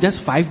in Christ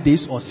just 5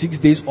 days or 6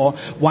 days or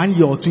 1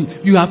 year or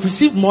 2. You have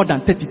received more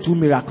than 32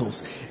 miracles.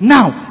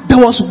 Now, there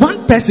was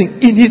one person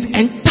in his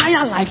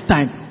entire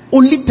lifetime,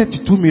 only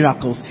 32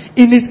 miracles.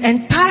 In his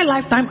entire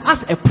lifetime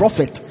as a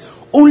prophet,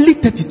 only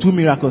 32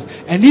 miracles.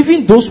 And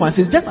even those ones,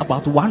 it's just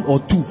about 1 or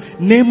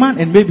 2. Naaman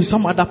and maybe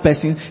some other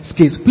person's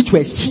case, which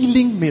were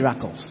healing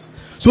miracles.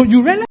 So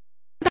you realize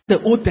that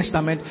the Old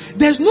Testament,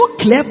 there's no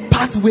clear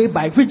pathway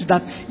by which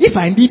that if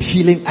I need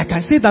healing, I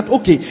can say that,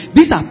 okay,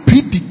 these are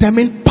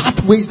predetermined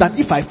pathways that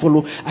if I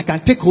follow, I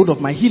can take hold of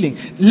my healing.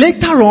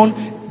 Later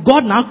on,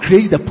 God now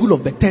creates the pool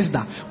of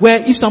Bethesda,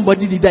 where if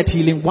somebody needed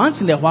healing,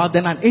 once in a while,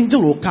 then an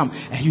angel will come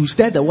and he will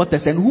stir the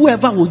waters, and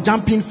whoever will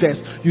jump in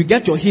first, you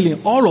get your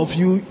healing. All of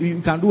you,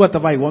 you can do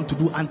whatever you want to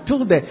do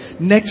until the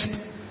next.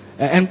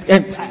 And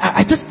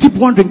I just keep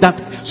wondering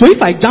that. So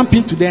if I jump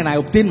in today and I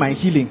obtain my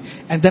healing,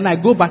 and then I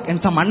go back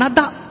and some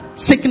another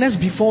sickness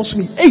befalls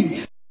me,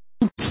 hey,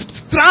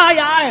 try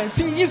and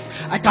see if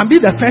I can be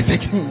the first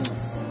again.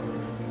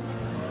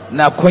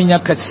 Na kwenya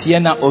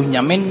kasiena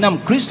onyame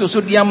nam Kristo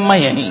so dia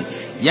maye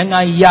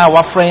yanga ya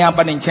wafra ya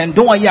ba ne nchen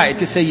don ya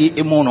ete se yi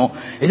emu no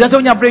ejanse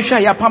onya bresha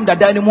ya pam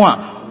dada ni mu a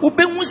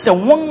ubenwu se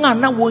won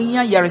na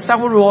wonya yaresa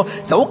horo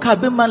se wo ka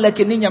be man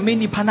like ni nyame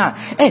nipa na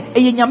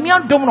eye nyame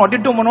adom no de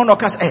dom no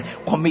ka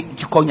komi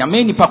ko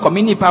nyame nipa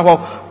komi nipa ho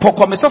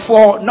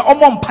pokomesofo na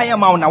omo mpaye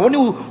ma na woni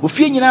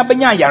ofie nyina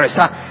benya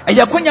yaresa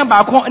eye kwanya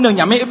ba ko na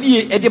nyame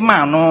ebie ede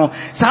ma no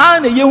saa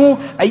na yehu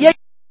eye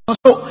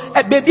so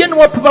baby no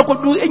pipa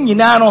kodu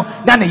enyina no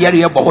na ne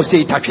yare bo ho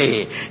sei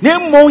tatwe na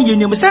mmon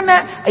yenim se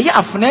na eye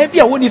afena bi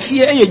a woni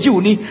fie eye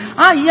giwuni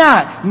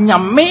aya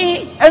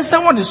nyame ensa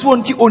woni so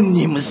nti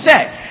onim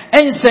se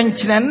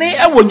ensenkyerene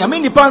ewo nyame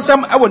nipa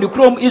nsam ewo ne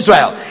krom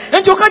Israel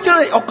enti o ka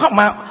kire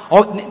okama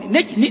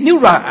ni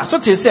ra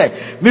asote se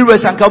mirwe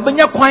sanka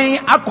obenya kwan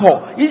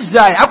akọ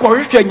Israel akọ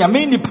hwehwe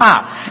nyame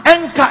nipa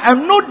enka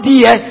eno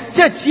die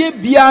se tie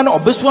bia na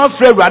obeso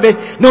afra awurade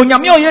na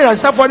onyame oyere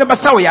safo ne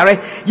basa wo yare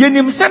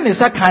yenim se ne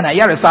saka na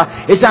yare sa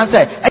esan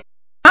se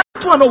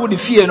ato na wo de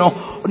fie no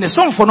ne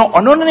somfo no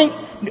ono ne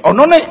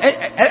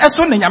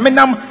eso ne nyame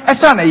nam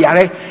esa na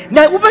yare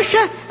na wo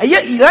behwe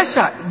eye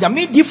irasha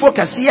nyame di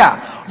focus ya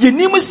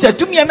yenim se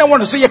tumi na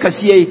won so ye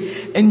kasie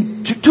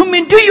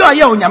tumi do yo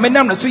ya onyame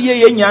nam na so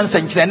ye nyansa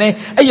nkyerene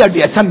eya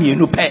duasa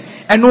mienu pe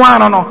eno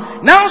ano no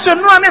nanso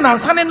no ane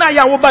nansa ne na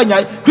ya wo ba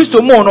nya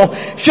Kristo mo no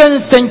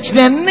hwensa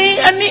nkyerene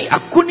ani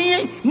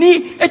akuni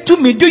ni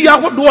etumi do yo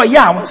ahodo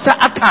ya sa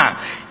aka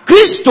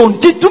Kristo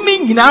ntitumi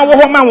nyina wo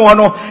ho ma wo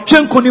no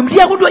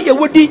hwenkonimdi ahodo ya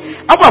wodi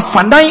aba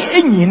fandan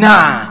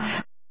enyina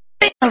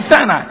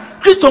ansana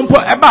Kristo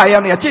mpo eba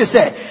ya no ya tie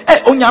se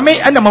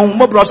onyame ana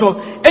mahummo bro so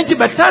enti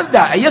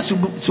Bethesda ayesu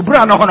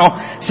subura no ho no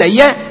se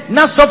ye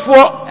na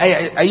sofo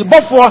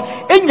ayibofo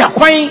enya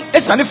kwan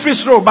esane free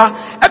soro ba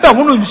eba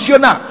hono nsuo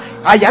na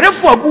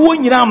ayarefo abuwo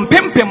nyina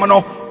mpempem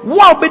no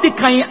wo obedi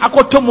kan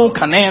akotomu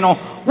kanen no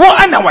wo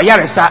ana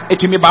wayaresa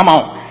etumi ba ma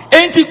wo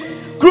enti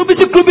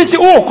krubisi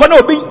o kono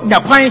obi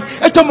nyakwan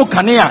etomu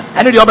kanea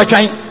ene de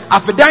obetwan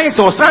afedan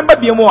se osan ba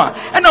biemu a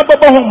ene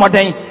obobo ho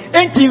moden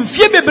enti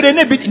mfie bebre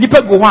ne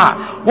nipa go ho a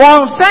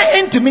won san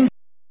entumi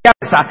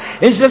yaresa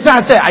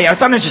enhyesa se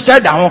ayaresa no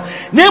hyehyɛ da ho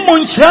na emu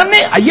nhyira ne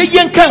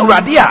ayeye nkan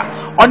awurade a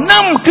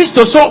onam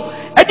Kristo so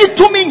edi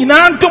tumi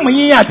nyina ntom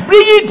yin a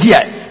bri die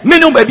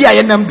menu ba bia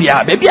ye nam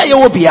bia ba bia ye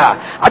wo bia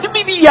ade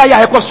bia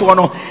ya ekoso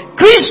no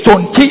Kristo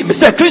nti me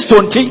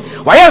Kristo nti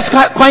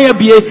wayaska kwanya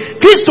bie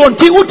Kristo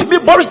nti utbi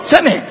boris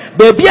sene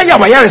ba bia ya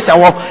wayaresa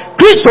wo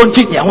Kristo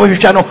nti ya wo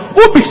hwehwa no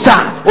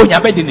ubisa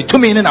onyame de ne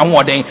tumi ne na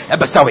hoden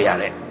ebesa wo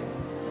yare.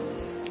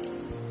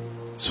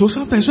 So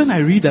sometimes when I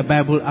read the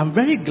Bible, I'm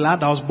very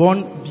glad I was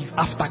born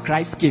after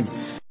Christ came.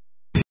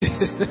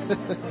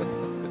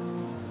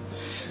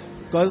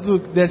 Because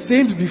look, the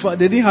saints before,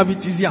 they didn't have it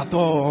easy at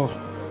all.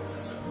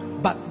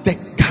 But the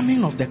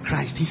coming of the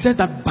Christ, he said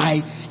that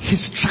by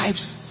his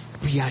stripes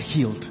we are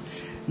healed.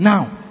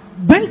 Now,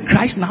 when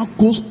Christ now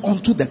goes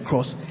onto the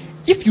cross,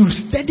 if you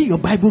study your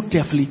Bible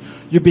carefully,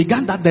 you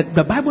began that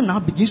the Bible now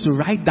begins to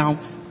write down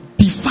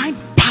defined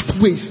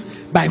pathways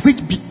by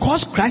which,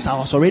 because Christ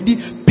has already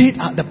paid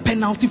the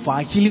penalty for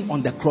our healing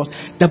on the cross,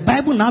 the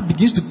Bible now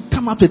begins to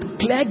come up with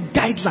clear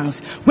guidelines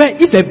where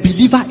if a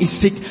believer is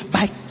sick,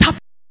 by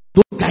tapping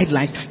those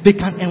guidelines, they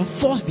can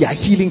enforce their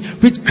healing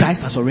which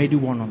Christ has already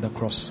won on the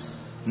cross.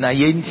 Na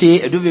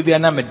yenti edu bibia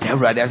na me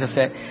dawrade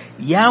asese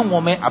ya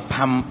nwome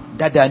apam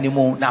dada ni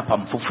mu na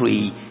apam foforo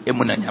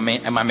emu na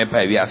nyame ema me pa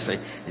wi ase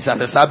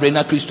isa sabre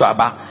na Kristo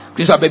aba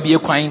bie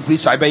kwan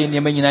Kristo aba ye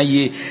nyama nyina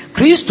ye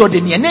Kristo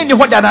de ne ne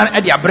ho dada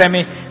e de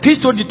abreme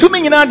Kristo de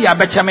tumi nyina de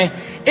abechame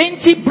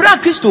enti bra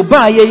Kristo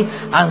ba ye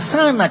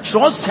ansa na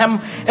trosem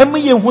emu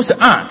ye hu se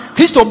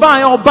Kristo ba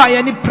ye oba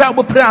ye ni pra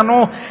bo pra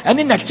no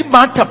ene na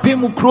chiba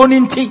tapemu kro ni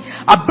nti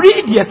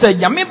abre de se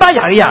nyame ba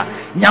yare a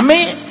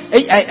nyame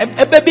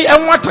ebebi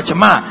enwa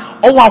tochema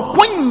owa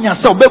kwanya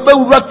se obebe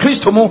wura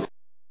Kristo mu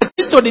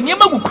Kristo de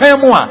niema gukwan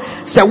mu a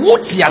se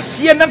wuti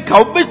ase na ka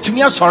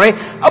obetumi asore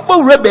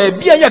abawura ba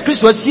bia ya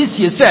Kristo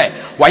asiesie se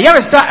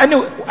wayaresa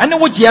ane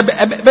wogie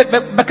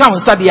beka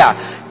wonsa de a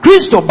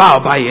Kristo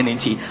ba ye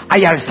nti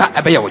ayaresa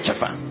ebe ya wo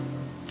chefa.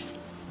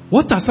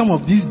 What are some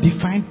of these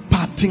defined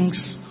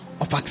patterns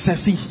of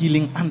accessing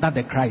healing under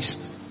the Christ?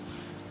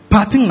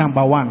 Pattern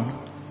number 1,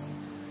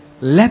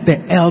 let the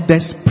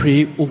elders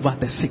pray over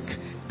the sick.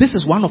 This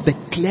is one of the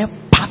clear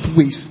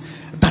pathways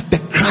that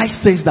the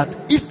Christ says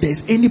that if there's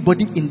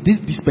anybody in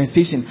this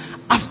dispensation,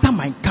 after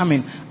my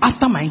coming,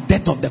 after my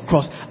death of the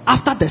cross,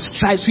 after the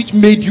stripes which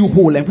made you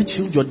whole and which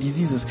healed your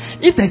diseases,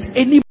 if there's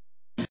anybody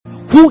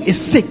who is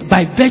sick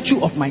by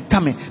virtue of my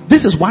coming,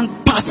 this is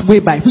one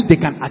pathway by which they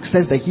can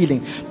access the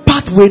healing.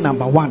 Pathway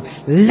number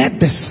 1, let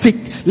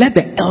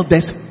the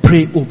elders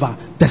pray over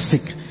the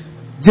sick.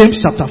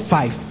 James chapter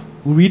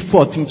 5, we read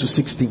 14 to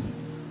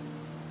 16.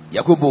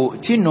 Yakobo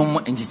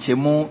tinum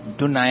enjichemu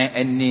dunai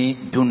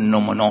eni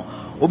dunnom no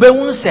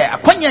obehun se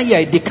akwanya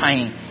ye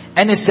dikan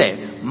ene se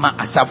ma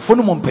asafo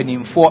no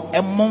mpanimfo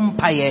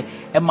emompaye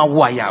ema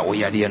wo aya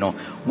oyare no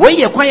we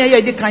ye kwanya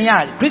ye dikan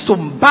ya Kristo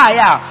mba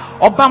ya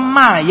oba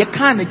ma ye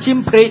kan na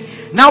chimpre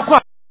na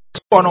kwa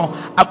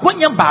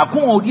akonya baako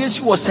a odi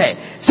esi wo se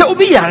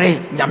obi yare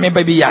nyame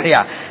ba bi yare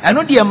a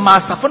eno de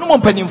masafo no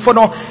mpanimfo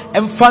no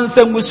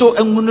emfansa nguso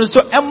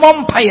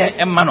emompaye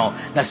emma no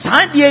na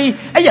saade yi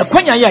eye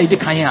kwanya ya ide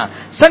kan a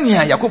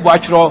sania yakobo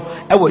atwero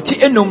ewo ti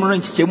enum no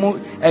nchichemu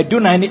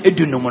edunan ne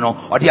edunum no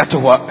ode ato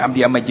ho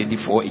amde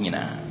amagedifo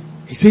nyina.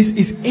 He says,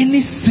 is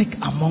any sick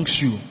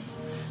amongst you?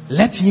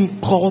 Let him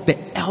call the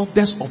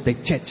elders of the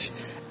church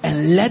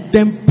and let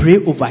them pray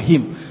over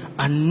him,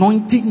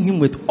 anointing him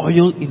with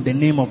oil in the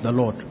name of the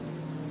Lord.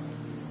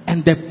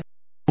 And the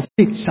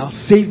prophet shall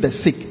save the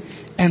sick,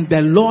 and the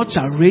Lord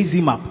shall raise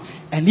him up.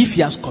 And if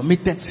he has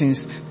committed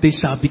sins, they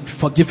shall be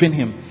forgiven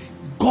him.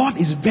 God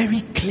is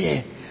very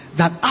clear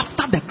that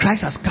after the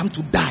Christ has come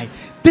to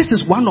die, this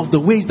is one of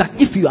the ways that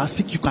if you are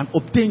sick, you can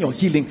obtain your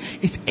healing.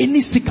 Is any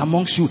sick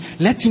amongst you?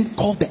 Let him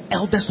call the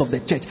elders of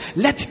the church.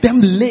 Let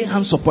them lay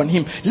hands upon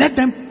him. Let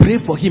them pray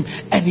for him,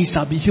 and he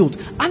shall be healed.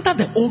 Under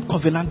the old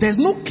covenant, there's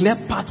no clear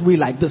pathway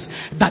like this.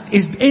 That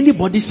is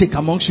anybody sick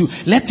amongst you,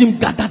 let him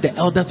gather the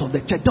elders of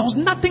the church. There was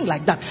nothing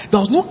like that.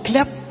 There was no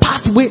clear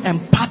pathway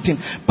and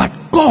pattern.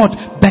 But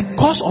God,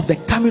 because of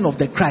the coming of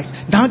the Christ,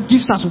 now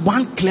gives us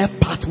one clear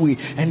pathway.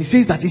 And he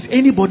says that is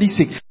anybody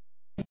sick,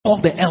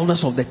 all the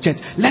elders of the church,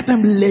 let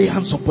them lay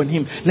hands upon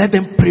him, let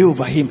them pray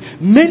over him.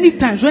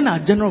 Many times when our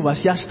general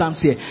overseer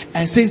stands here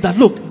and says that,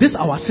 look, this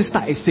our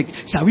sister is sick,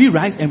 shall we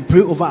rise and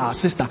pray over our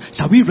sister?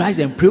 Shall we rise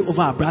and pray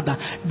over our brother?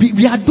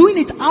 We are doing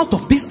it out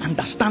of this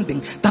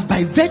understanding that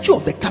by virtue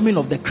of the coming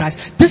of the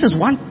Christ, this is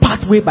one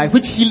pathway by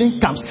which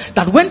healing comes.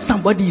 That when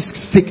somebody is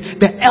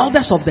sick, the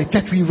elders of the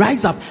church, we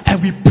rise up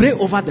and we pray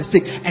over the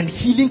sick, and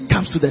healing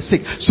comes to the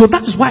sick. So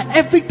that is why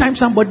every time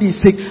somebody is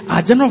sick,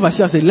 our general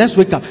overseer says, let's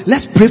wake up,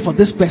 let's pray for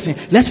this person,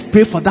 let's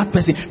pray for that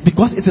person,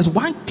 because it is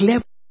one clear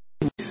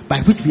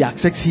by which we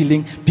access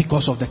healing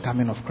because of the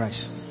coming of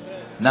Christ.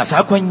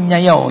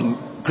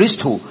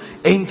 Christo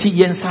enti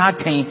yensa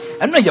kan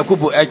eno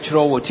Yakobo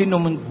etwero wo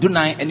tinum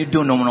dunan ene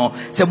dunum no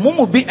se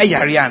momo bi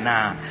ayare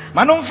ana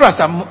manom fra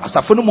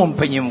asafo no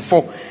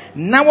mpanyimfo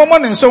na wo mo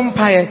ne nso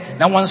mpae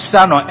na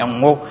wonsa no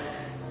enwo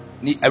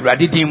ni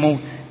awurade din mu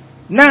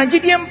na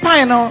gidie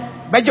mpae no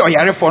beje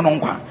oyarefo no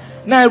nkwa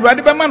na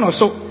awurade be ma no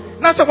so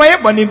na se kwaye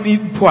bone bi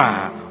po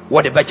a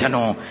wo de beche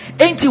no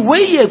enti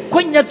weye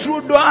kwanya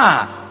trudo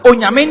a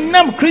onyame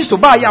nam Kristo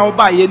ba ya wo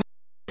ba ye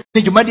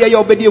ni jumadi ya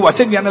obedi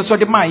wasenia na so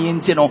de ma ye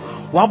nti no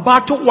wa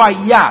ba to wa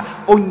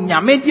ya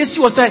onyame de si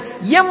wo se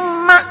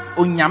yemma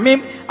onyame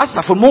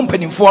asafo mo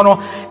mpanimfo no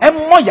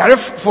emmo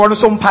yarefo no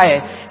so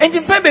mpae enti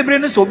mpa bebre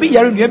no so bi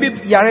yare nua bi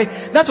yare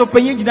na so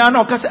panyin gina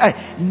na okase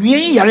nua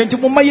yi yare enti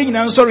mo ma ye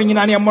nyina nso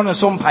nyina na emmo no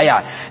so mpae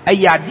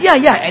ayade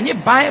aya enye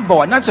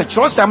bible na so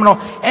kyerosam no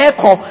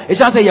eko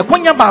esa se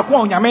yekonya ba ko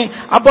onyame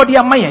abode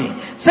amaye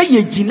se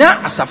ye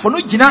gina asafo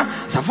no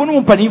gina asafo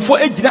no mpanimfo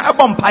egina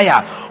abo mpae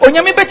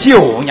onyame betie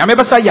o onyame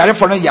besa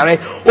yarefo no yare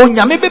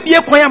onyame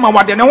bebie kwan ama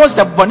wade ne ho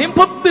se bone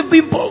mpo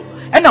bibimpo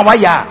ena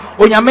waya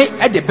onyame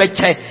ede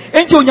beche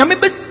enti onyame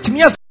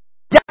betimi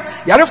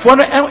yarefo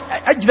no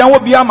agina wo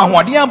bia ma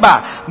hoade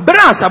aba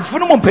bra asafo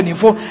no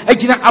mpanimfo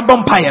agina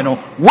abompaye no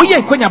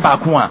woye konya ba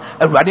ko a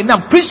awurade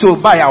nam Kristo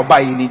ba ya oba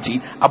yi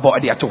niti abo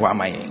ade ato ho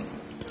amaye.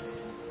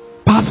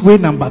 Pathway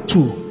number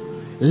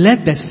 2,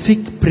 let the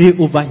sick pray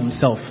over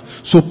himself.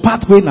 So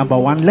pathway number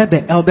 1, let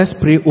the elders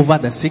pray over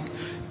the sick.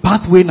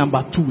 Pathway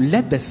number 2,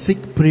 let the sick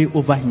pray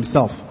over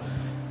himself.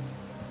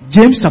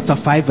 James chapter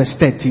 5 verse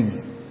 13.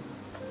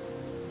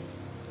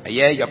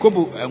 Yeah,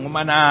 Yakobo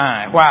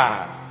ngumana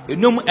wa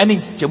enum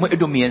eni chemu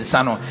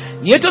edomiensa no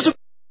ye to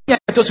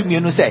so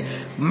mienu se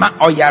ma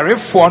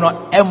oyarefo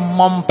no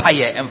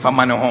emmompaye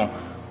emfama ne ho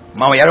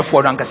ma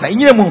oyarefo no ankasa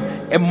nyiremu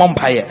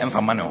emmompaye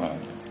emfama ne ho.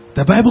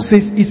 The Bible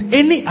says, is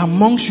any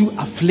amongst you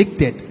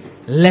afflicted,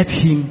 let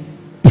him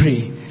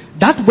pray.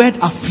 That word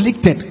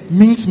afflicted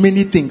means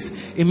many things.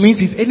 It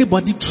means is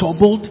anybody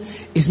troubled,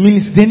 it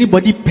means is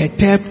anybody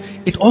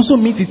perturbed, it also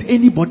means is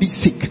anybody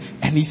sick.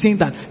 And he's saying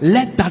that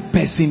let that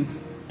person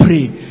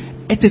pray.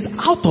 It is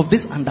out of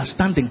this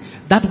understanding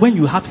that when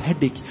you have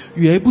headache,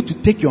 you are able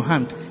to take your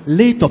hand,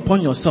 lay it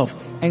upon yourself,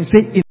 and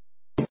say, in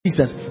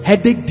Jesus,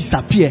 headache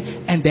disappear,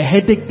 and the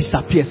headache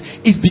disappears.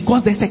 It's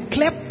because there's a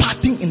clear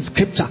pattern in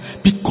scripture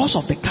because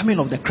of the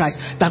coming of the Christ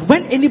that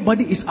when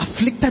anybody is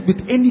afflicted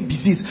with any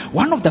disease,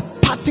 one of the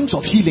patterns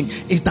of healing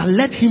is that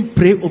let him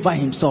pray over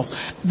himself.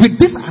 With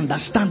this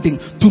understanding,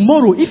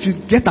 tomorrow if you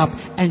get up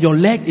and your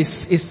leg is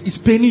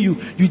paining you,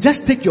 you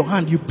just take your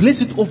hand, you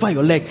place it over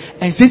your leg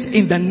and says,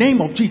 in the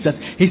name of Jesus.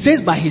 He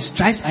says, by his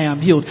stripes I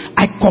am healed.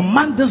 I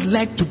command this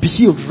leg to be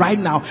healed right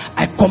now.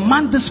 I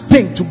command this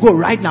pain to go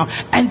right now,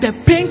 and the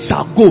pain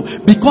shall go,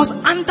 because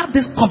under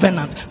this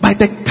covenant, by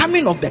the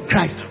coming of the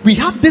Christ, we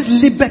have this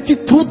liberty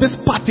through this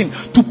pattern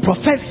to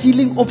profess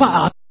healing over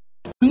our.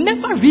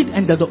 Never read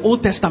in the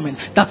Old Testament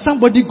that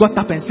somebody got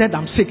up and said,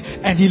 I'm sick,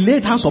 and he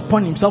laid hands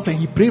upon himself and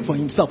he prayed for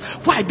himself.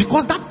 Why?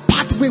 Because that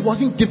pathway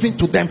wasn't given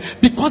to them,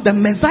 because the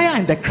Messiah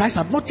and the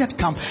Christ have not yet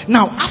come.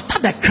 Now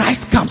after the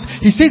Christ comes,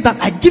 he says that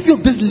I give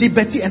you this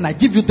liberty and I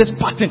give you this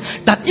pattern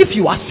that if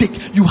you are sick,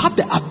 you have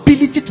the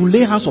ability to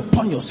lay hands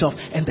upon yourself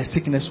and the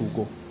sickness will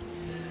go.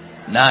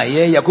 Na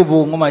ye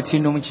Yakobo ngoma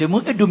tinum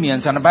chemu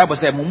edumiansa na Bible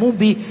say mumu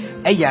bi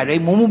eyare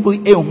mumu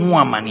bi ehu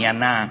amane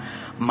na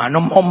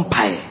manom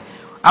ompae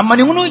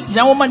amane hunu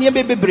gina wo mane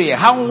bebebre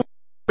ha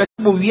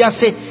wo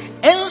wiase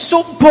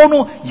enso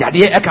pono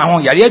yade eka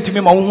ho yade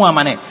atumi ma wo hu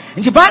amane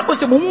nti Bible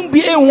say mumu bi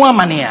ehu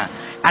amane a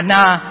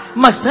ana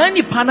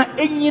masani pana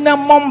enyina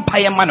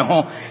mompae mane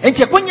ho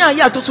nti akonya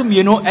ya to so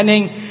mienu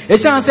enen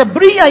esan se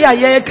bria ya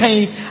ye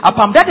kan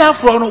apam dada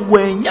afro no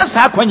wanya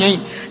sa akonya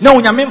na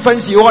onyame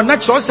mfansi ho na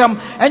kyerosam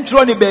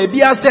entro ne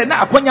baabi ase na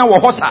akonya wo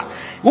hosa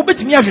wo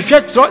betumi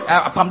ahwehwe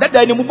apam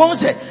dada ne mu bon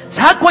se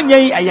sa akonya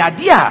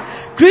ayade a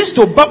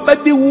Kristo baba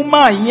bi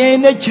wuma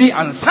yen na kiri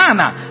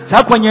ansana sa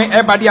akonya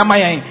ebade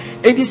amayen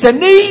enti se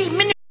nei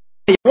mini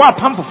wa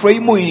pam foforo yi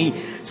mo yi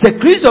se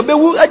Kristo be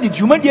wu adi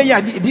dwumadi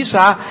ya di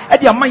sa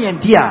adi amayen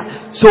dia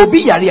so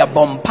obi yare a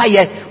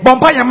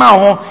bompaye ma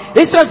ho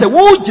esa se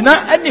wo gina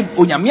ani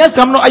onyame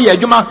asam no aye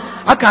adwuma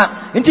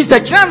aka nti se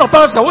kira no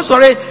pa sa wo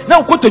sore na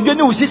ukotodwe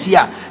ne usisi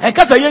a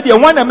enkasa ye de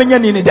wan na menya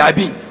ni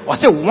dabi o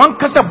se wan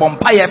kasa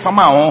bompaye fa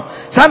ma ho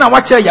sa na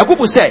wa kire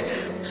Yakobo se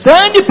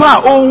sani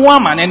pa o hu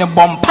amane ne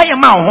bompaye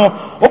ma ho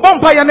o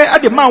bompaye ne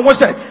ade ma wo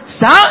se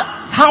sa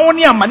how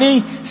near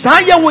money,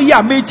 Saya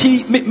ya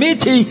meti,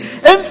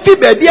 emfi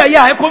baby,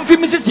 I confirm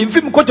Mrs.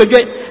 Infim Cotoge,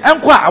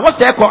 and qua, I was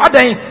there called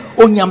Aday,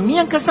 on your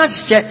mean Cassan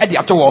shed at the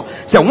atoll.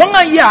 So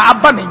 1 year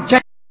abandoning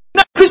check.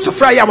 Not Christo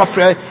Fry our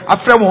friend, a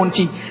friend won't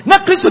he?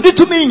 Not Christo did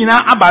to me in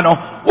our abano,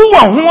 who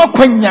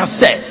Quenya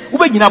said,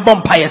 who in a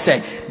bompire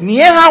said,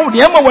 near how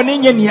the Emma one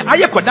in near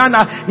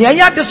Ayakodana,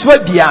 near the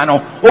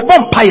Swebiano, or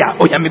bompire,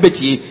 or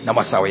Yamibeti,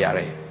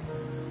 Namasawayare.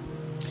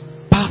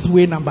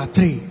 Pathway number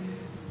 3.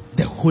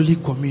 The Holy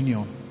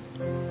Communion.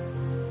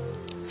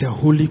 The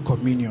Holy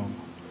Communion.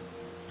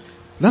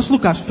 Let's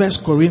look at 1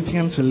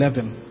 Corinthians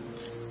 11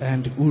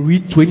 and we'll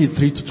read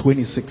 23 to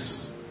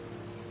 26.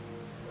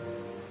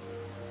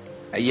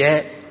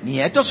 Yeah,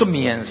 nieto so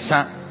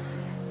miensa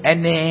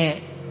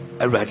ene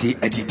awrade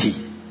adidi.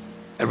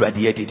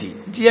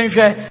 Nti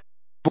yenhwe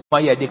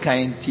boma ye de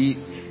kan ti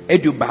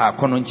edu ba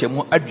kono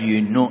nchemu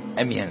aduenu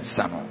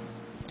emiensa no.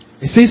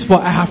 It says, for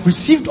I have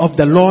received of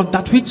the Lord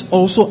that which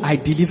also I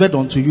delivered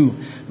unto you,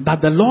 that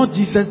the Lord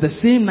Jesus, the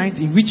same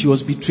night in which he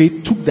was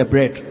betrayed, took the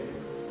bread.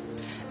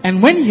 And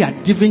when he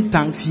had given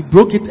thanks, he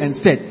broke it and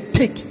said,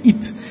 take,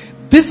 eat.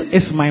 This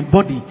is my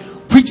body,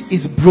 which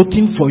is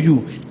broken for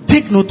you.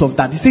 Take note of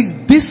that. He says,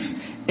 this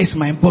is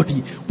my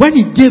body. When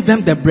he gave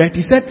them the bread,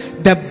 he said,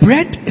 the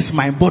bread is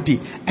my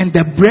body, and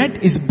the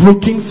bread is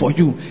broken for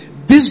you.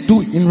 This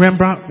do in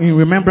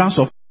remembrance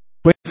of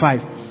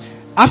 25.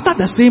 After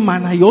the same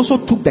manner, he also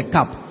took the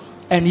cup,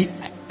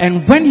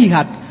 and when he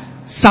had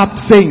supped,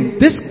 saying,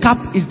 this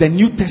cup is the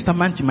New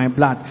Testament in my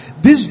blood.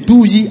 This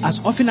do ye as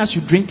often as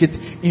you drink it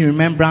in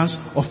remembrance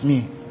of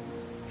me.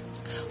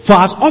 For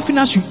as often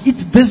as you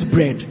eat this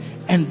bread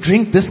and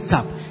drink this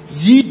cup,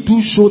 ye do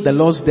show the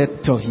Lord's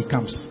death till he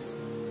comes.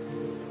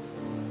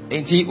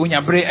 Enti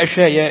unyabre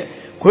ehweye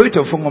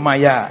korito fungoma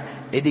ya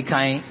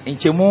edikan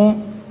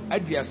enchemu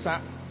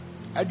aduasa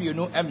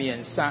aduonu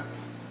emiensa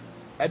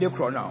ade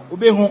kro now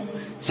obehu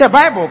se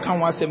Bible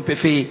kan wasem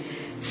pefe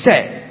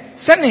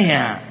se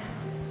nea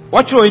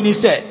watro ni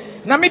se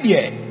na me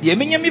de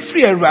menya me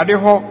free awurade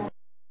ho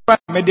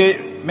me de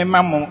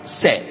memamo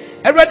se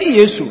awurade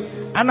Yesu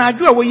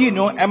anadwo a woyi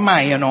no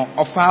emaye no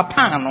ofa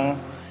pan no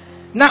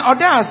na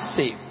oda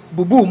ase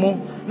bubu mu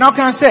na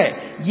okan se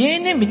ye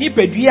ne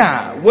minipadua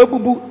a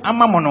wabubu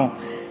amamo no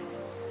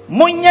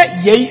monya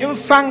ye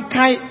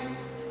mfankai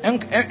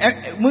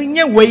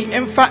monya wei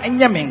mfa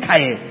enya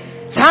menkae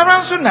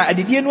Saranso na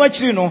adidie no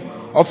akiri no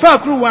ofa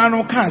kruwa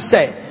no kan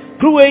se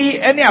kruwa yi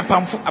ene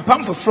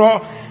apam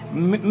foforo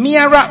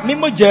miara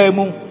mimoja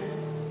mu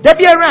da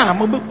biara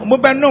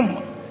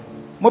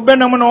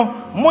mobenom no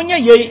monya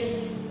ye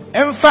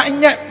emfa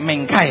nya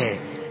menkae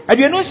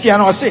aduano sia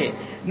no se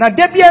na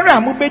da biara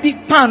mobedi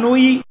pano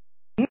yi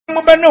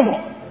mobenom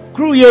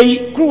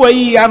kruwa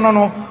yi ano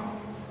no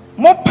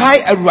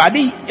mopai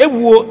awurade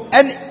ewuo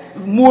en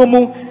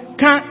muomu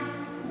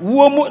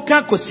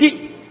ka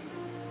kosi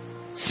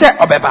se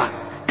obeba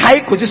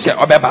kai kosi se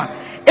obeba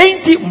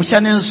enti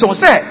muhyane nso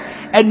se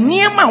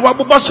eniema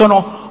wabobo so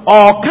no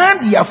o kan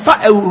dia fa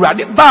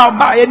awurade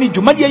ba ye ni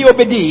dwumade ye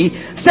obedi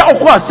se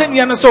okọ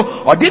asenia no so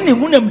ode ne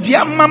hunam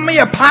dua mama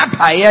ye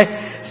paapaye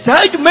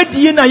sa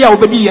dwumade na ya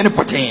obedi ye ne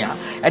poten ya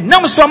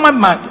enam so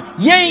mama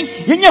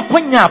yenya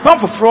kwanya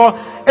pamfoforo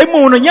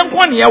emu no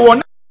yenko ne ye wo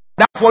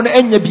dafo no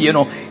enya bie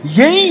no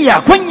yen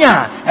ya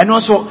kwanya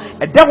eno so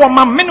edawo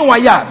ma menwa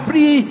ya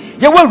bri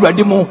ye wa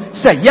awurade mu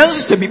se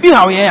yenso se bibi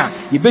hawo yen a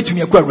ye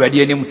betumi akwa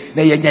awurade anim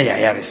na yenya ya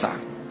yaresa.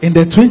 In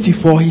the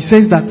 24 he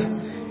says that,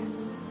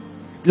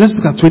 let's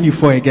look at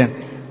 24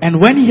 again. And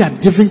when he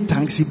had given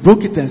thanks, he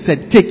broke it and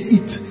said, take,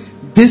 eat.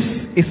 This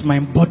is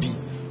my body,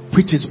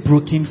 which is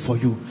broken for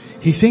you.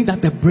 He's saying that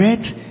the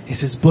bread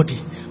is his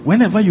body.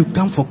 Whenever you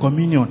come for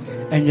communion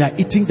and you are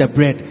eating the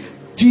bread,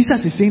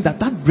 Jesus is saying that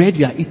bread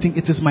you are eating,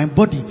 it is my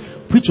body,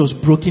 which was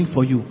broken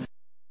for you.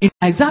 In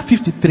Isaiah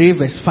 53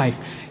 verse 5,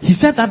 he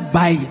said that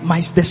by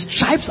the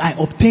stripes I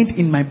obtained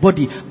in my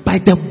body, by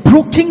the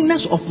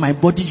brokenness of my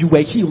body you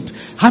were healed.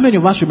 How many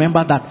of us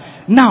remember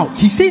that? Now,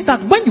 he says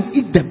that when you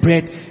eat the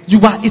bread,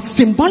 it's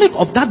symbolic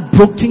of that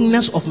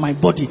brokenness of my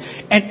body.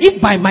 And if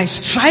by my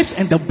stripes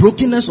and the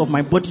brokenness of my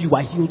body you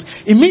are healed,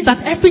 it means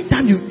that every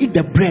time you eat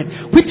the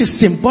bread, which is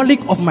symbolic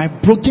of my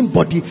broken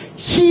body,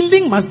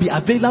 healing must be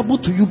available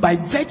to you by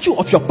virtue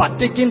of your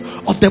partaking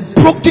of the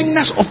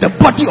brokenness of the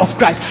body of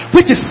Christ,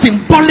 which is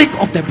symbolic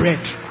of the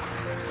bread.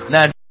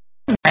 Now,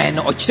 and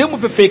ochemu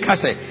pefe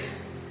kase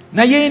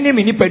na ye ne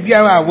me nipa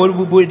duara a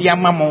worubu di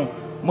amamo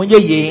monye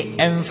ye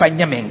emfa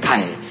nyame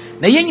nkae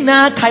na ye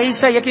nyina kae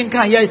se ye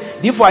kenkan ye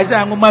difo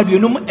Isaiah ngoma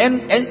duonum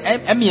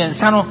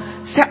emiensa no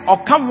se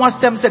okam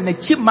wasem se na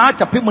chi ma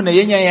tapemu na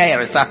ye nya ya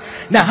yeresa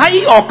na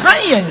hayi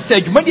okan ye nse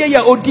adwumade ye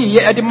odi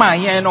ye ede ma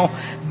ye no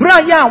bra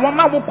ya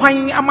wama wo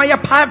kwan amaya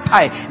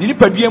pai ni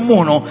nipa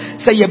duamu no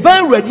se ye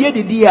ban awrade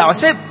edidi a o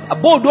se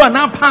abodo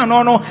na pa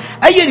no no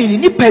aye ni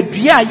nipa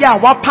dua ya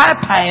wa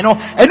pai no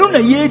enu na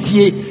ye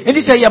die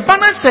enti se ye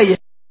bana se ye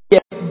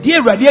die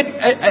awrade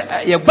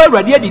ye ba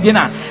awrade edidi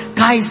na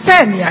kai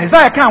se ni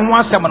Isaiah kan ho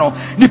asem no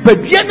nipa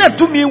dua na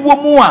tumi wo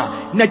mu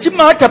a na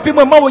chima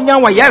tapemu ma wonya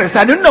wa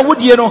yaresa no na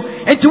wodie no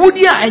enti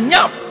wodie a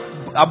anya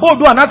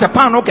abodo anase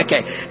pan no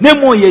keke na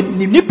mo ye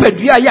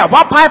nipadua ya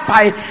wa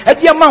pai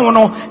ade ama wo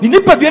no ni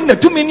nipadua na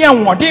tumi ni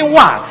anwoden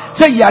wa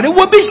se yare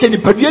wo bi hye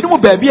nipadua no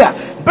ba bia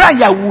bra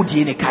ya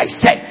wudie ne kai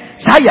se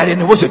sa yare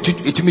ne wo se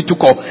etumi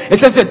tukọ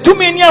se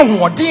tumi ni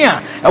anwoden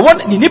a wo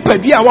ni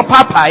nipadua wa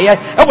pai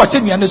e wo se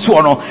nua ne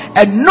so no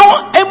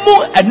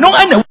eno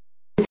ana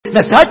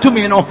na sa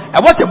tumi no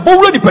e wo se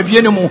bowro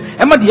nipadua ne mu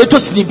e ma de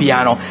etosini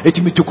bia no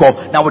etumi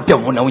tukọ na wo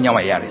dem ho na wonya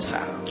wa yare sa.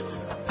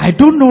 I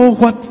don't know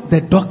what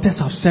the doctors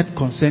have said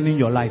concerning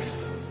your life,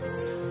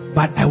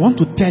 but I want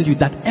to tell you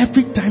that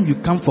every time you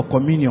come for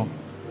communion,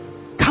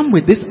 come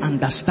with this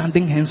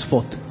understanding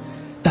henceforth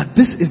that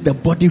this is the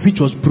body which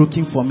was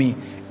broken for me,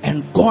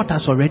 and God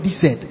has already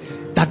said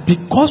that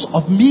because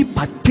of me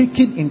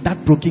partaking in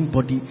that broken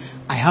body,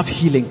 I have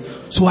healing.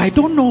 So I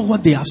don't know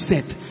what they have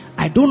said.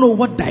 I don't know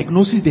what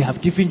diagnosis they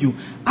have given you.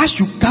 As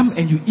you come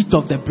and you eat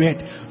of the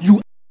bread, you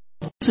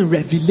a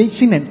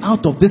revelation, and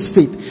out of this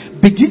faith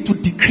begin to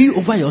decree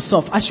over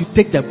yourself as you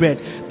take the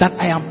bread that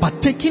I am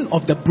partaking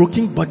of the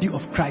broken body of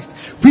Christ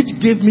which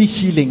gave me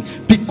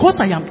healing. Because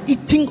I am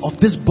eating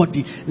of this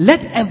body,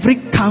 let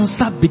every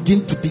cancer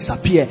begin to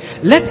disappear,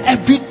 let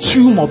every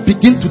tumor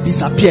begin to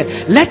disappear,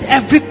 let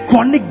every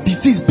chronic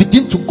disease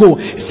begin to go,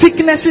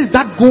 sicknesses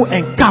that go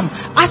and come.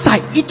 As I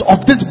eat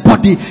of this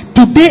body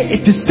today,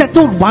 it is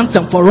settled once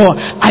and for all.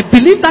 I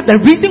believe that the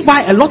reason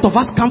why a lot of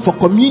us come for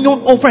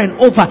communion over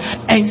and over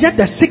and yet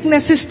the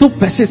sicknesses still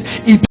persist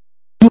is to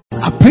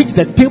approach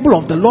the table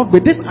of the Lord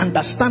with this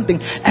understanding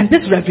and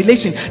this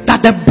revelation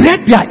that the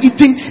bread we are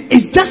eating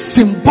is just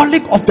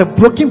symbolic of the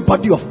broken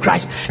body of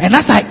Christ. And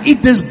as I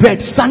eat this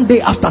bread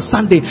Sunday after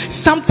Sunday,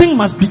 something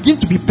must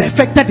begin to be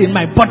perfected in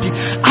my body.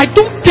 I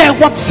don't care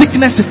what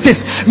sickness it is.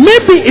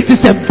 Maybe it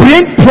is a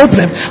brain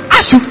problem.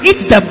 As you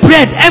eat the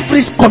bread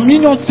every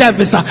communion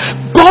service,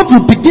 God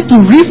will begin to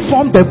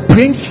reform the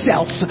brain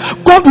cells.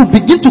 God will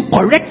begin to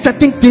correct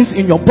certain things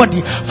in your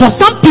body. For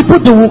some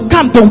people, they will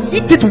come, they will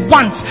eat it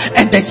once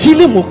and the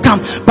healing will come.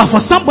 But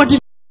for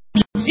somebody,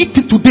 you eat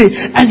it today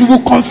and you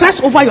will confess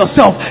over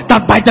yourself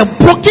that by the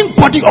broken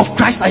body of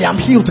Christ I am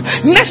healed.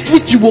 Next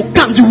week you will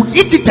come, you will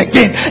eat it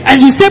again and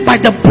you say by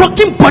the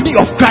broken body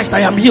of Christ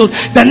I am healed.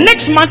 The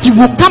next month you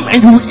will come and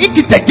you will eat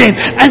it again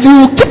and you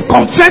will keep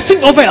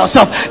confessing over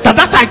yourself that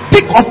as I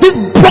take of this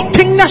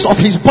brokenness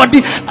of his body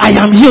I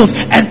am healed,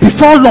 and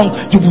before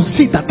long you will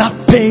see that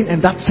that pain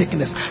and that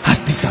sickness has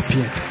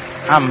disappeared.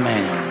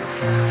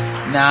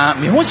 Amen. Na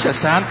me ho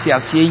hyesanti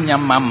ase nya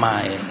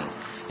mama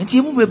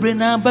nti mu bebre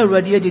na ba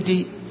awrade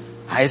adidi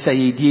ayesa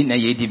yedi na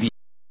yedi bi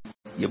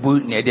yebu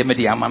na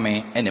edemede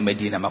amame ene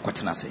medi na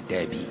makotena se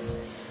da bi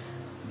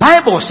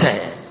Bible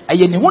say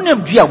aye ne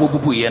honam dua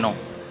wobubu ye no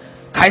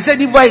kai say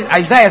device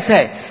Isaiah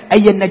say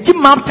aye na ji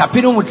map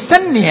tapino mu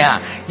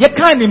sennea ye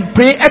kan ni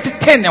mpre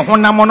etete ne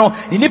honam no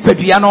ni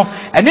nipadua no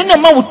ene na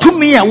ma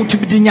wotumi a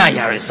wotumi nya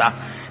yaresa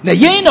na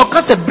yen no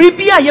kasa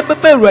bribia ye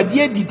beba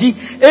awrade adidi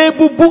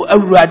ebubu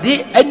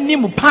awrade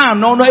anim pa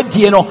no no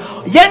adie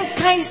no yen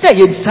kan say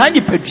ye san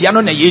nipadua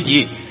no na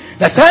yedie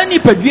na san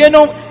nipadua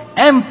no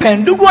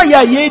empendugo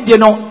ya yedie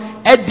no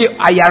ede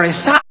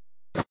ayaresa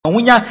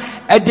onya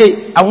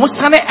ede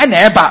awosane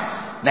ena eba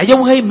na ye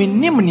wo ha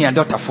minim ne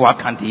adotafo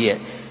akante ye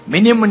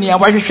minim ne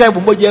awahwehwe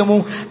bomboja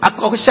mu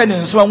akokosha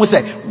ne nso anwo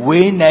say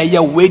we na ye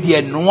we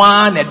de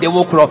noa na de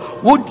wo kro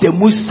wo de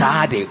mu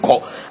saa de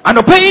ko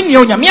anopai ni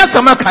onyame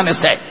asama ka ne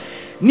say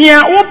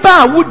nia wo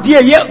ba wo de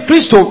ye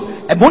Kristo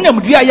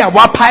ebonam dua ya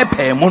wa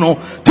paipai mu no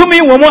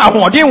tumi wo mu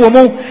ahoden wo mu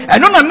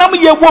eno na nam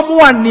ye wo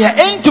mu ania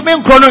entumi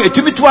nkro no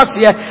etumi to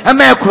ase e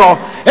ma ekro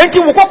enti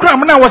wo kokra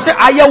mu na wo se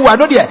ayewo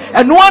ano de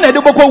eno na de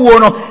bokọ wo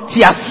no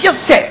ti ase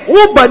se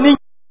wo ba ni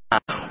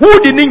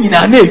wudi ni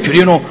nyina na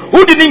etwire no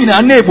wudi ni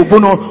nyina na ebubu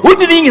no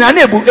wudi ni nyina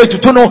na ebu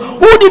etuto no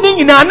wudi ni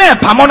nyina na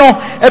epamo no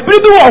ebiri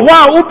bi wo ho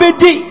a wo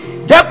bedi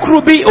that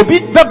could be obi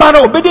bebano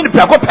obedient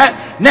prakope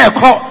na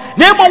ekọ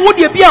na emo wo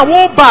de bi a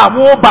wo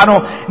ba no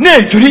na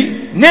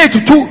adwuri na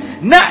etutu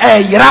na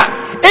eyira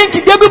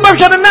enti de bi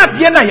bahwe na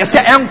de na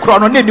yese enkro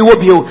no na ni wo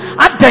bio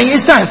adan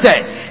isan se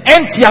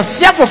enti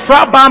asia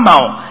fofra ba ma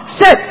o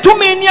se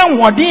tumi ni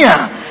anwode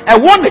a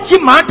ewo na chi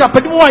mata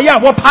pedimu a ya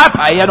wo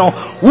papa ye no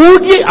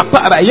wudi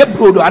apa ye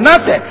brodo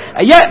anase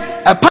ye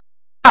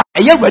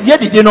aye wadi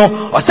adidi no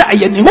o se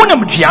aye ni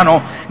honam dua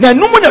no na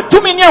num na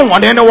tumi ni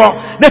anwode no wo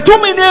na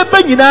tumi ni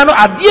ba nyina no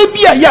ade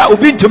bi a ya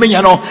obi ntumi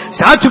nya no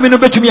saa tumi no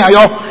betumi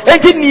ayo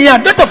enti ni a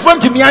data from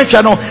tumi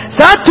anhwe no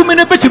saa tumi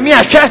no betumi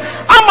ahwe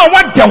ama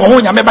wada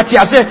wo nyame bate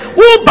ase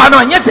wo ba no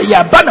anye se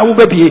ya ba na wo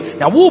babie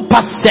na wo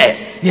passe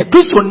ye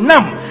Kristo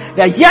nam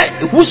ya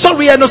ye wo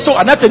sorry no so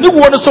anata ni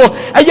wo no so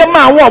aye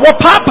ma wo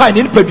papa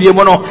ni padue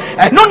mo no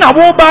no na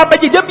wo ba ba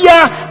gye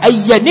bia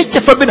aye ni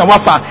chefa bi na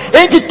wafa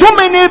enti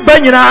tumi ni ba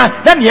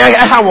nyina na ne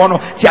ha wo no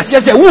ti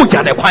ase se wo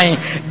gya ne kwan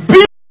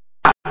bi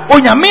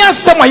onyame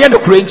asem aye no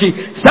kurenti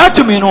saa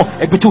tumi no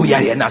ebitu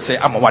yare na se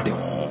ama wade.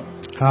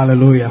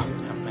 Hallelujah.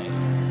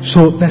 Amen.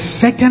 So the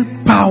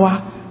second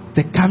power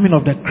the coming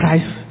of the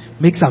Christ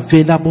makes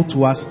available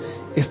to us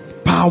is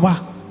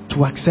power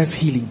to access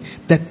healing.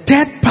 The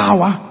third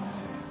power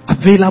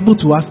available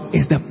to us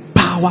is the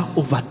power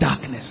over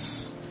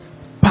darkness.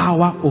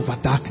 Power over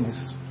darkness.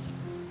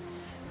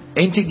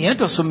 Enti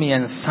niento so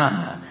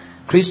miensa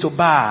Kristo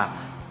ba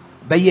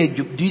ye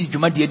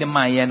dwumadie de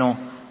maye no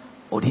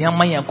odi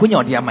amaye konya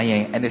odi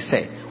amaye ene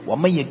se wo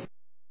maye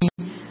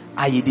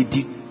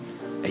ayedidi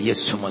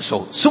yesumo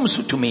so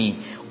sumsu tumi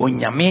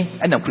onyame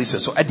ana Kristo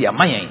so ade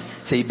amaye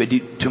se ibedi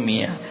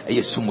tumi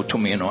yesumo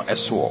tumi no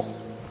eso.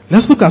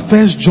 Let's look at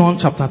 1 John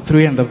chapter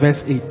 3 and the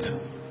verse 8.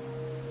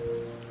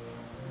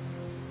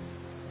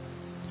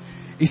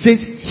 It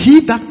says,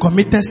 he that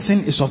committed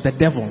sin is of the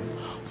devil,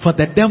 for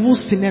the devil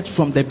sinned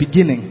from the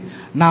beginning.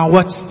 Now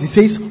what? It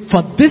says,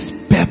 for this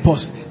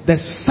purpose the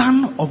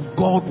Son of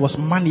God was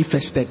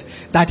manifested,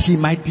 that he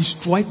might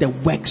destroy the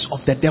works of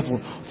the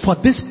devil. For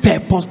this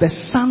purpose the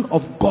Son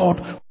of God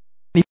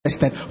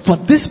manifested. For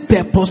this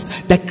purpose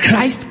the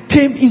Christ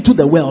came into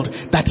the world,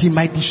 that he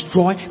might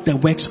destroy the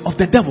works of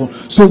the devil.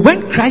 So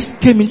when Christ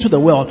came into the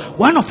world,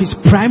 one of his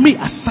primary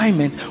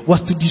assignments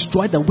was to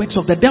destroy the works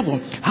of the devil.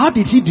 How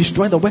did he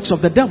destroy the works of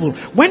the devil?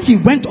 When he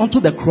went onto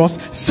the cross,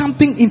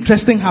 something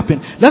interesting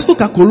happened. Let's look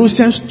at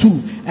Colossians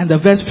 2 and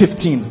the verse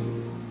 15.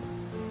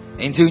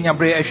 Enti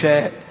unyabre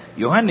ehwe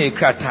Yohane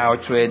krata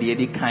otre de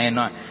edi kan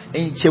no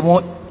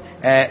enchemu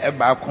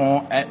ba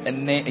kon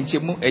ne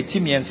enchemu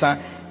etimiensa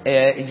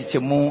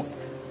enchemu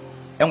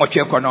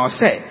enwotwe ko no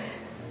se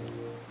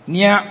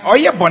nia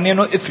oye bone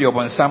no efiri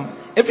obonsam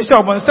efise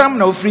obonsam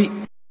na ofiri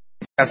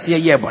ase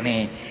ye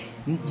bone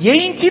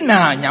ye nti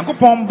na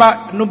Nyankopon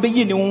ba no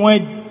beyi ne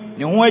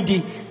ho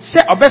adi se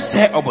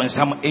obese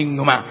obonsam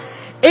enwuma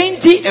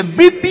enti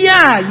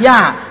ebribia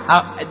ya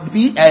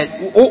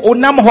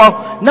onam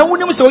ho na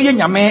wonim se oye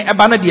nyame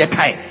eba no de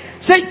kai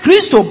se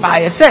Kristo ba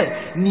ye se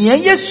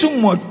ne Yesu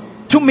mo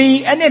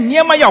tumi ene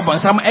niema ya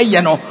obonsam eye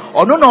no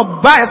ono no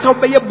ba ye se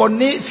obeye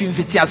bone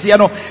fimfiti ase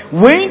no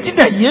wenti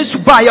da Yesu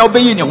ba ya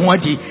obeyi ne ho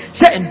adi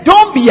se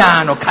ndom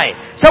bia no kai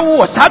se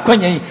wo sa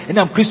kwanyen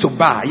enam Kristo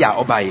ba ya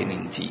obaye ne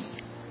nti.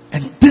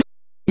 And this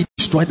he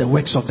destroyed the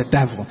works of the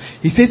devil.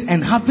 He says,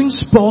 and having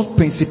spoiled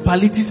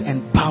principalities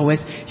and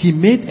powers, he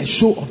made a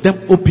show of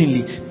them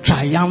openly,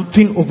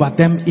 triumphing over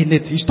them in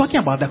it. He's talking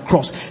about the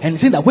cross, and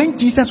he's saying that when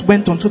Jesus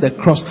went onto the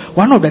cross,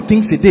 one of the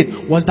things he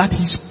did was that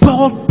he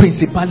spoiled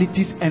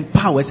principalities and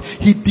powers.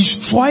 He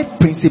destroyed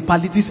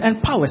principalities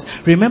and powers.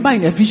 Remember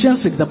in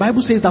Ephesians 6, the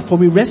Bible says that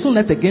for we wrestle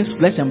not against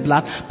flesh and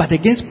blood, but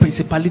against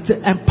principalities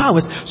and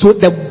powers. So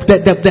the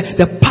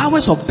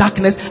powers of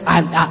darkness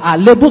are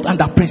labeled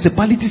under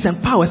principalities and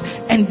powers.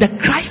 And the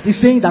Christ is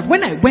saying that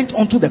when I went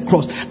onto the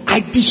cross, I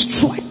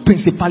destroyed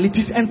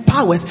principalities and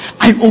powers.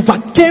 I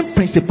overcame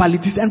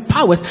principalities and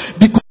powers,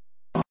 because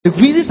the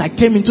reasons I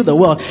came into the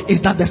world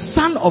is that the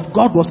Son of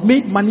God was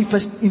made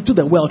manifest into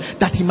the world,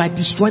 that he might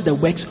destroy the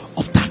works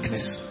of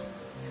darkness.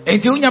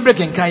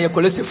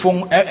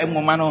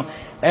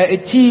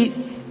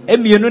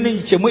 Emienu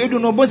ne chemu edu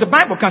no bo se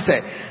Bible ka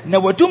se na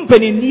watum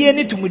panindie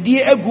ne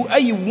tumudie agu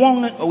ayi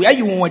won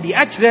wadi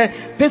akire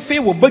pefe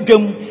wo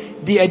badwam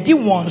de adi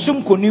won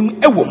sum konim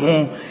ewo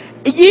mu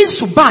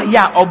Yesu ba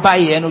ya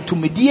obaye no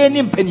tumudie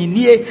ne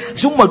panindie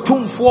sum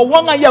watumfo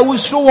won aya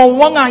wusuro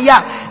won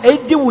aya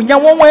edi wunya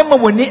won ema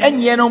woni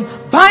anye no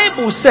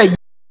Bible say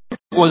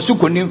won su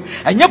konim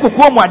anya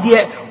kokko mu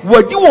ade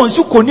wadi won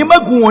su konim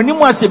agu woni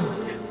mu ase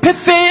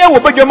pefe wo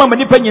badwama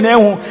mani panyina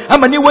ehu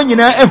amani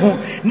wanyina ehu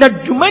na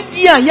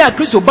dwumadi a ya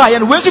Kristo ba ya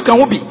no wensu kan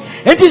wo bi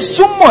enti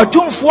summo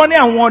atumfo ne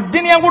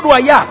awodene agodo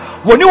aya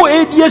woni wo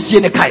edi asie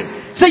ne kai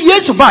se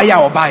Yesu ba ya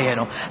oba ya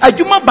no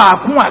adwuma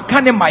ba ko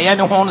aka ne maye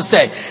ne ho no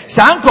se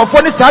sa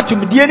nkrofo ne sa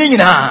tumdie ne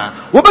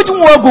nyina wo betu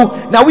wo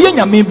agu na wo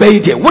nyame ba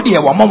ide wo de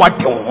wo ma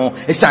wate ho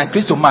e san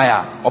Kristo ma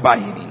ya oba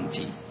ya ni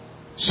nti.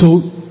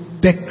 So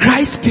the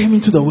Christ came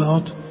into the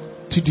world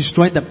to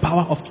destroy the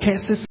power of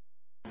curses,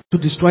 to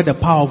destroy the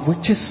power of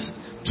witches,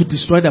 to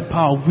destroy the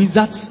power of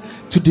wizards,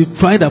 to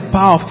destroy the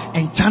power of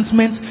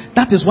enchantments.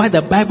 That is why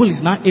the Bible is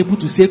now able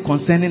to say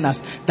concerning us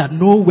that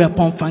no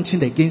weapon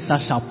functioned against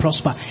us shall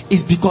prosper.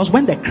 It's because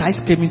when the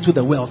Christ came into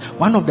the world,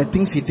 one of the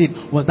things he did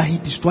was that he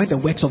destroyed the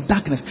works of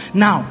darkness.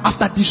 Now,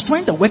 after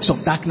destroying the works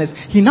of darkness,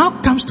 he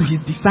now comes to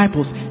his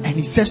disciples and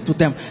he says to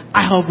them,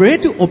 I have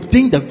already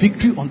obtained the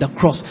victory on the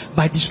cross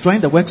by destroying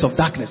the works of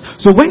darkness.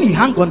 So when he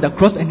hung on the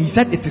cross and he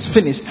said it is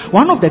finished,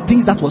 one of the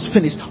things that was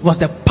finished was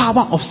the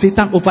power of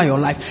Satan over your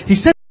life. He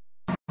said,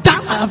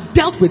 I have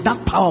dealt with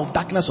that power of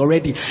darkness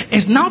already.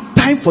 It's now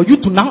time for you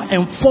to now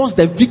enforce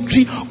the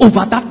victory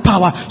over that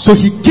power. So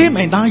he came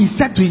and now he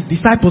said to his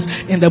disciples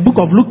in the book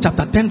of Luke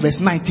chapter 10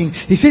 verse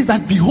 19, he says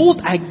that,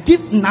 behold, I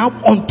give now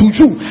unto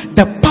you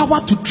the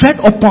power to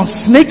tread upon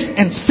snakes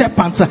and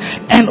serpents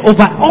and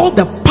over all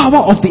the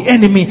power of the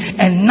enemy,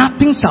 and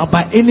nothing shall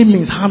by any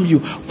means harm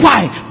you.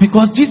 Why?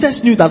 Because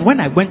Jesus knew that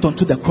when I went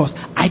onto the cross,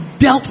 I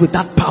dealt with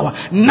that power.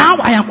 Now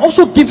I am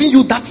also giving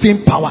you that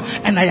same power,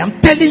 and I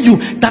am telling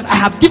you that I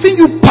have given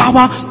you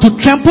power to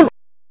trample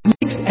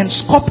snakes and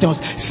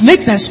scorpions.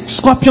 Snakes and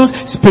scorpions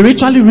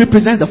spiritually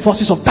represent the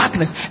forces of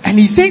darkness.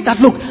 And he's saying that,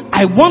 look,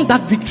 I won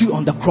that victory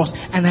on the cross,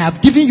 and I have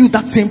given you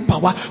that same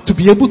power to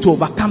be able to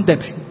overcome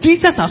them.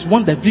 Jesus has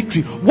won the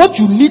victory. What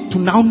you need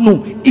to now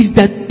know is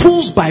the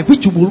tools by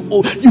which you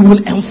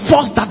will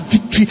enforce that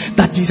victory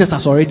that Jesus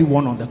has already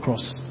won on the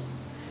cross.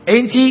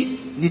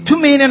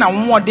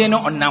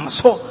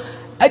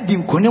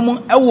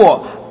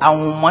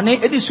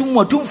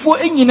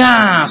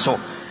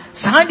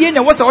 Sahadi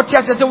na wasa wote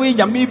asese we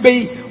nyame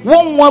bei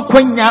wonwa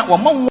kwanya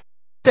wo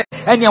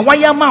ene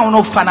waya ma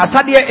no fana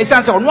sade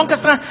esanse ono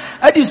nkasa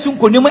adi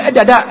sunkonim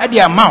edada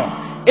adi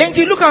ama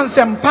enti look and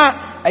sempa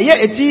eye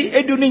eti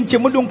edu ni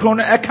nchemudu nkron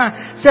no eka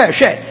se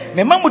hwe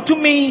me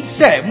mamutumi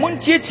se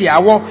muntietia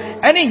wo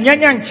ene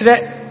nyanya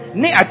nkire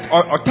ne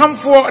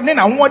otamfo ne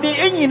na nwode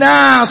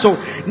enyina so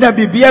na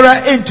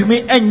bibiara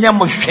entumi enya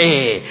mo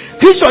hwe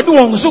Kristo di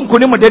won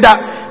sunkonim deda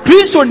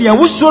Kristo ne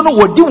awuso no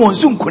wodi won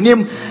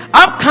sunkonim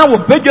aka wo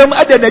badwam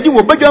adadadi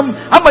wo badwam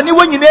amani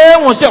wonyine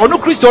won se ono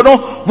Kristo no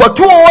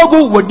watu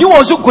wogu wodi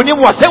won sunkonim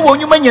wo se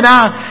wonyuma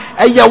nyina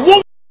eya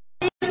wo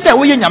se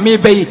wo nyame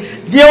bei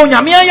de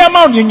onyame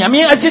ayama no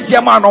nyame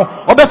asiesia ma no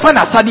obefa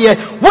na sade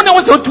wona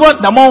wo se otu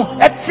na mo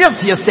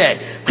etiesie se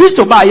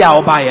Kristo ba ya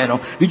obaye no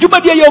ijuma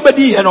de ya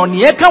obadi no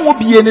ne eka wo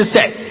bie ne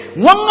se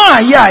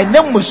won ya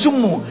na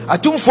musumu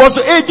atumfo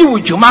so edi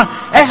wujuma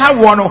eha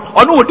wo no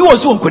ono wodi wo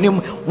so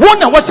nkonim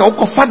wona wo se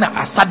okofa na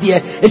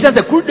asade ese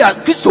se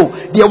Kristo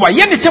de wa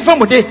ye ne chefa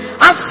mu de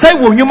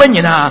asai wo nyuma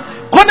nyina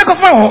kone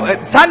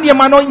kofa sande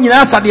ma no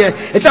nyina asade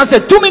ese se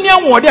tumi ni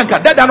anwo de nka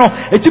dada no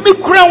etumi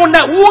kura wo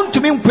na wo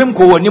ntumi mpem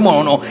ko woni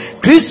mo no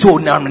Kristo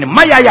na ne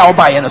maya ya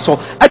obaye no so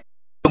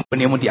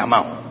nkonim di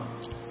ama.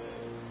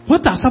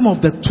 What are some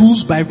of the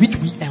tools by which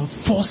we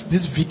enforce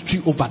this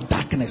victory over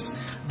darkness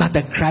that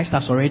the Christ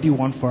has already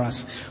won for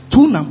us?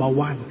 Tool number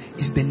one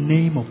is the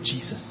name of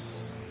Jesus.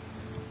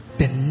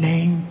 The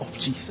name of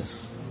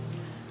Jesus.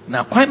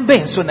 Na kwan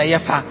ben so na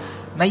yefa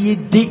na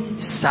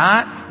yedi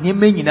sa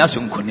nyeme nyina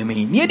so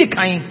nkonimi ne de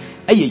kan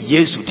eye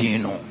Yesu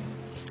din no.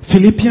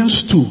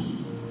 Philippians 2,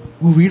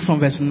 we read from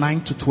verse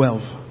 9 to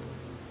 12.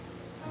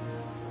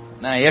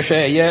 Na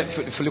yehwe ye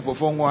Philippo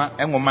fonwa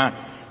enwoma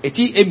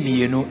eti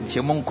emienu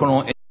nchemu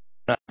nkono.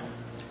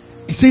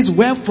 It says,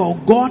 wherefore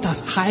God has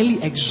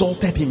highly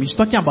exalted him. He's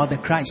talking about the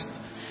Christ.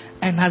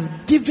 And has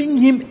given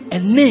him a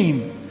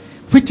name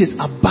which is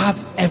above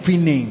every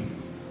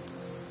name.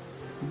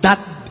 That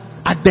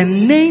at the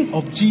name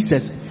of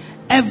Jesus,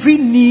 every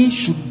knee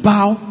should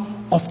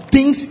bow of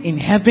things in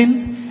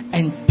heaven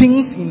and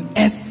things in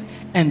earth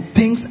and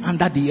things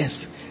under the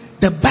earth.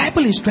 The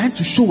Bible is trying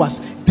to show us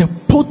the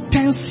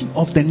potency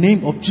of the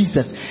name of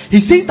Jesus. He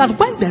says that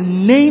when the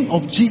name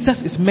of Jesus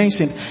is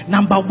mentioned,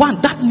 number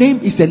one, that name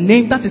is a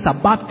name that is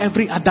above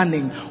every other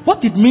name.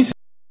 What it means,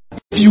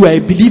 if you are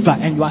a believer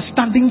and you are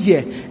standing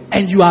here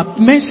and you are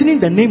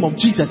mentioning the name of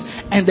Jesus,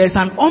 and there's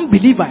an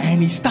unbeliever and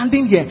he's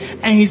standing here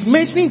and he's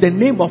mentioning the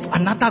name of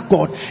another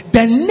God,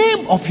 the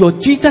name of your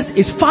Jesus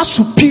is far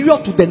superior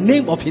to the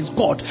name of his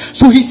God.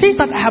 So he says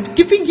that I have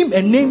given him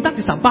a name that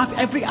is above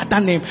every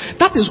other name.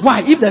 That is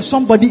why if there's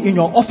somebody in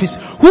your office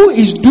who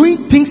is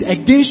doing things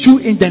against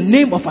you in the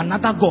name of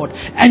another God,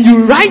 and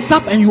you rise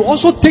up and you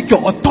also take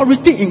your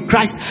authority in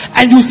Christ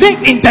and you say,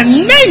 in the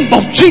name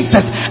of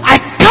Jesus, I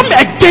come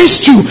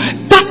against you,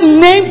 that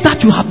name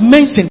that you have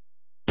mentioned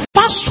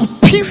far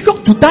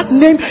superior to that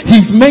name he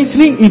is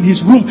mentioning in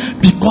his room,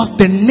 because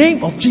the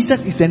name of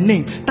Jesus is a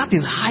name that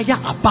is higher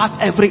above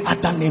every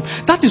other name.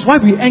 That is why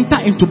we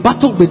enter into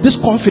battle with this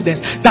confidence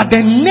that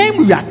the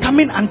name we are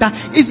coming under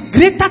is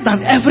greater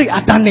than every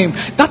other name.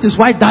 That is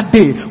why that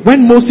day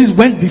when Moses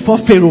went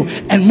before Pharaoh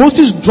and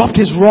Moses dropped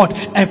his rod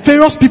and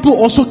Pharaoh's people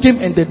also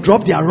came and they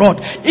dropped their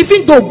rod,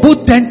 even though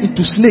both turned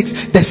into snakes,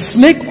 the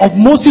snake of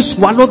Moses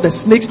swallowed the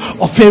snakes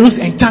of Pharaoh's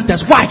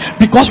enchanters. Why?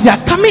 Because we are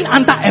coming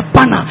under a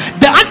banner.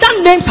 The other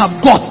names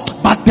have got,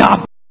 but there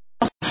are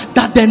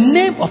that the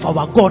name of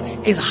our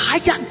God is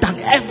higher than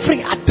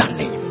every other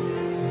name.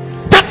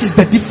 That is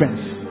the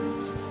difference.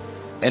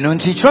 And when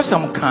she trusts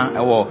some can,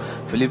 or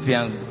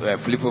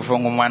Philippians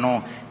from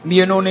one,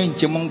 me no name,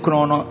 Jimon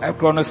Chrono, a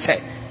chrono set.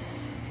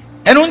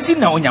 And when she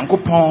now, Uncle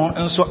Pong,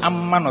 and so a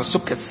man of so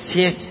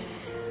say.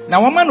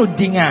 Now, a man who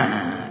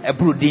dinga, a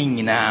brooding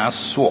in a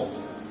swore.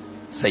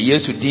 Say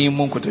yes to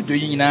Demon Coto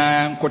doing in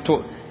a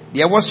Coto.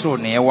 There was so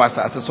near was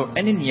as so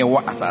any near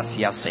what as I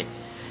say.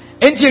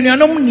 And you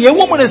know, near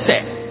woman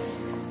say.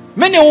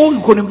 Many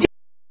old couldn't be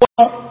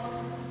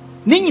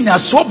Nina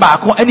so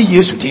back or any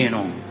years to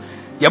dinner.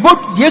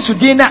 Yabot yes to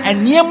dinner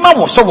and near ma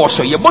was so.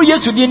 Yabot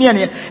yes to dinner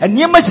and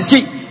near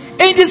Mississippi.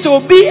 Ain't this so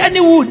be any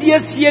wood,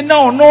 yes,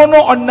 no,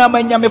 on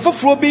Namanya for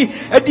Froby,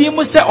 a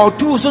demusa or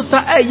two, so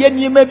say,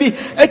 ye maybe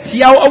a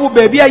tia or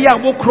baby, a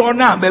young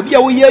crona, baby,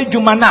 a year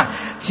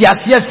Jumana,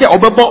 Tiasia or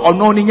Babo or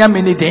no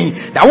Yamini day.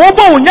 That won't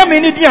go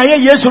Yamini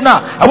day, yes or now.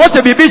 I was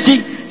a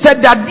BBC.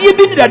 Said that dear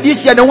bit that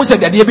this year, no one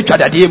said that dear bit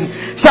that him.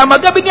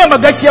 Samagabina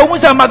Magasia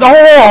was a mother,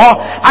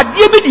 a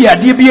dear bit, a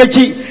dear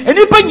BH, and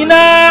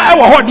Nipana,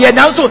 our hot dear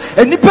now, so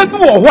and Nipan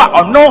or what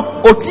or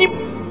no, or deep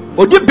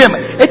or deep bem,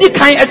 any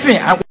kind of thing.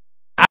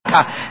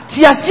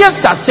 Tiasia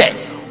said,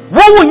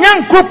 what will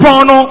young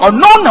Cropono or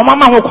no,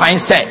 Mamma will quite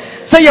say,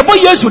 say your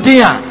boy yes to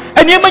dear,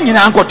 and your man in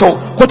Uncle,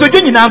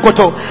 Cotogen in Uncle,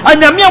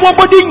 and Yamia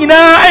body in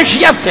and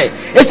she said,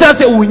 it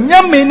says,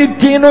 Unyamini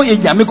Tino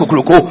in Yamiko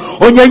Croco,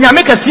 on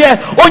Yamika say,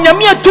 on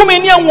Yamia 2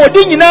 million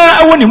wording in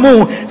a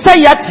moon, say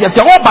yet, yes,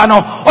 your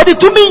Obano, or the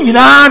 2 million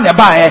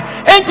nearby,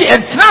 and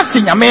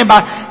trusting a member,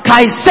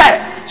 Kai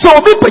said. So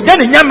be put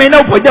down in Yamena,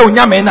 put down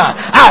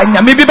Yamena. Ah,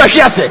 maybe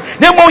Bashiase.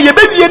 No more your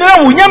baby, you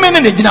know, Yamen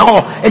and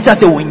Jinaho. It's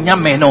just a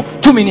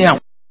Yameno, 2 million.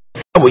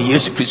 Our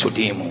years Christo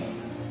demo.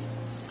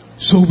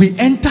 So we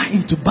enter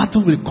into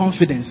battle with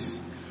confidence,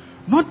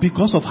 not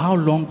because of how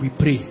long we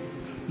pray,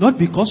 not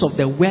because of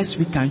the words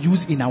we can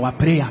use in our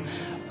prayer,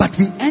 but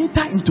we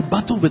enter into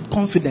battle with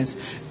confidence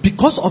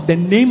because of the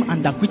name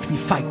under which we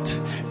fight,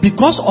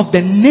 because of the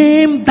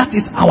name that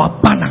is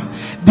our banner,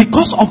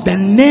 because of the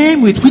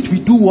name with which we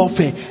do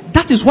warfare.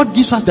 That is what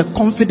gives us the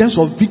confidence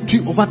of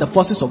victory over the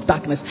forces of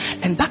darkness.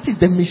 And that is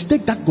the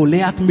mistake that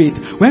Goliath made.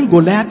 When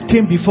Goliath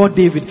came before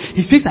David,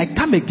 he says, I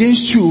come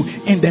against you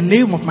in the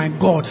name of my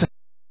God.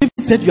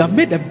 David said, you have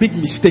made a big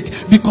mistake,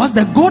 because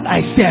the God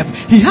I serve,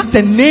 he has a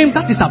name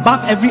that is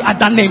above every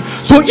other name.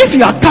 So if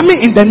you are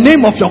coming in the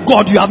name of your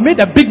God, you have made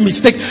a big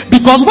mistake,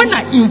 because when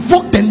I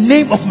invoke the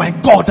name of my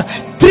God,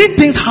 3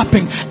 things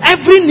happen.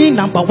 Every knee,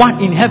 number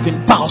 1, in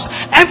heaven bows,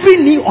 every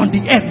knee on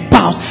the earth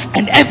bows,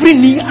 and every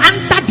knee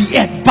under the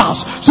earth bows.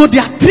 So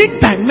there are 3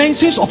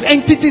 dimensions of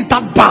entities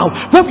that bow.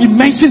 When we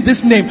mention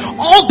this name,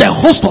 all the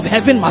host of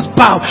heaven must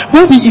bow.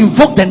 When we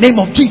invoke the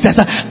name of Jesus,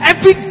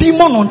 every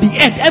demon on the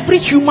earth, every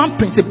human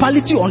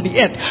principality on the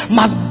earth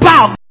must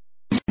bow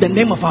the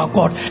name of our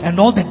God, and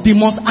all the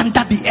demons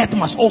under the earth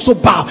must also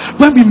bow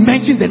when we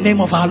mention the name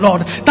of our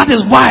Lord. That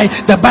is why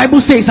the Bible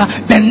says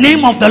the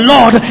name of the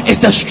Lord is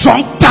the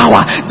strong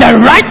tower.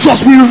 The righteous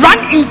will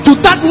run into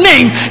that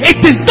name. It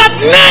is that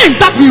name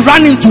that we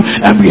run into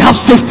and we have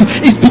safety.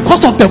 It's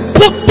because of the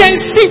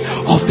potency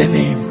of the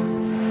name.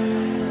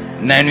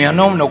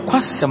 No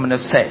question to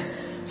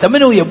say. Some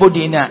of your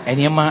body na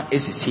anyama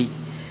is see.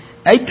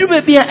 I do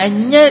be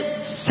and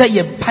yet say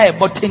a pie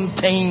button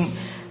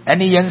time.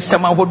 Any young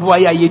summer would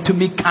wire you to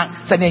me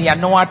can't send a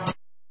no what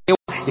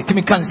it to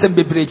me can't send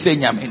be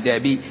breaking yam in there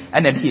be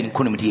and then he in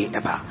Kunumdi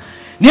about.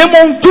 Near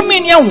Mount 2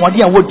 million, what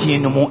dear would you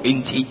no more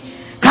in tea.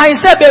 Kai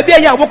said, baby,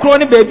 I walk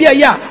on baby,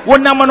 ya,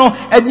 one namano,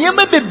 and you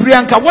may be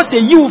Brianka, what's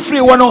a you free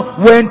one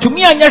when to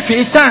me and your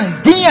face, son,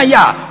 dear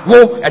ya,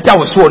 wo at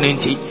our sworn in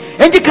tea.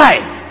 And the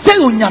Kai. Say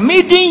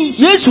unyamidi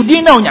Yesu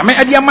dina unyame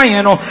adia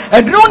mayeno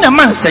edro na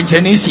man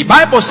senjenisi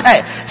Bible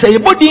say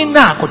body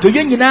na koto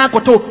yenyina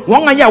koto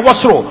won aya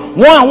wosoro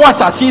won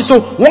awasasi so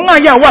won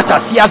aya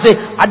awasasi ase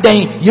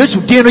adan Yesu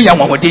dino ya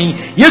wonwodin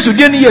Yesu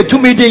dino ye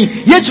tumi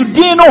din Yesu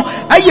dino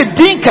aye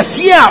din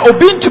kase a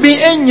obintumi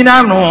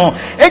enyina no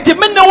enti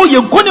menna wo ye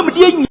nkonim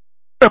de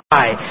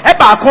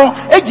Ebako,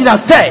 Ejina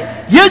say,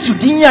 Yesu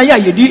dinya ya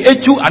yedi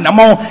etu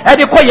anamo,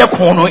 Edekoye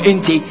kono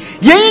enti.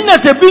 Ye na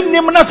se bin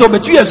nimna so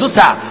betu yesu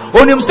sa,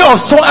 onim se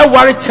so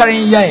aware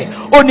charen ye,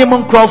 onim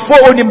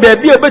nkrofo onim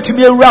baby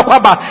obetumi ewura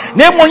kwaba.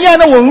 Na emonye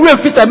na won wura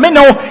fisa me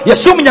no,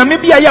 yesum nyame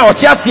bia ya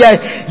ote ase.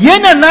 Ye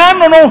na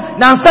nano no,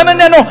 na nsane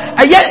ne no,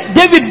 aye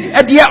David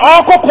ede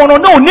okokono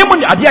no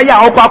onim ade ya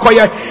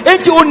okokoye.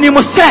 Enti onim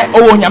se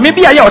o nyame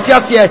bia ya ote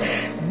ase.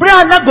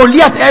 Brana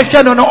Goliath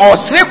no no or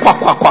sre kwa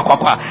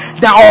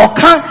da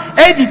oka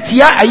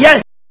editia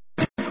aya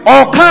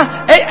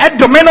oka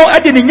domino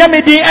edini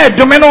nyamedi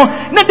domino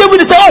na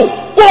David say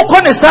oh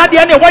kone sade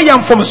na why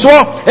am from so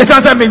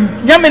esansa me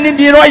nyamedi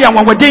din no yan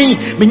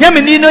wawodin me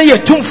nyamedi no ye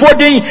tumfo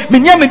din me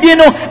nyamedi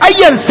no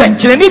aye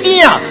nsankyere ni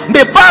din a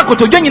me ba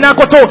koto nyina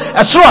koto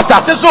esoro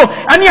asase so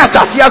ani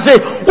asase ase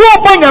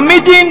wo ba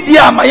nyamedi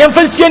dia ma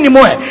yemfansie ni mo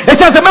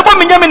esansa me ba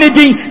me nyamedi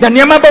din na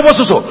niam ba wo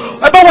so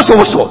eba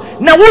wo so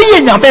na wo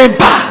ye nyame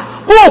ba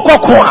wo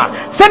kokwa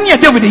senya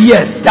David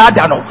yes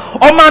dada no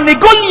o ma ne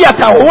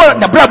Goliath o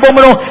na brabo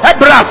mo no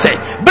ebrase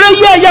bre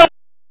ye ya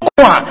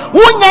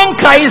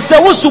Wunyanka is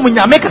a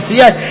Wusumunya make us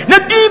here.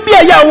 Not be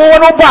a young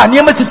one by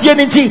near Mrs.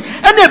 Yenity,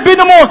 and a bit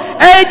more,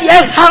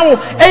 how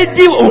a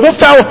deal who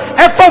fell,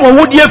 a former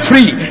would be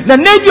free. The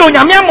Navy on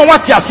Yamama,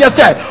 what you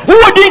said, who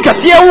would think a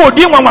sea would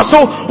do one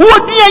so, who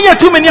would be a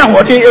too many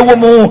hours a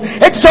woman.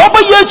 It's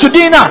over years to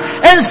dinner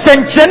and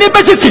sent Jenny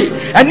Betty,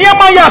 and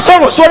Yamaya saw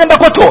so in the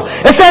photo.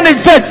 And then it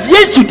says,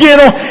 yes, to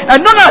dinner,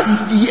 and not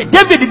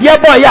David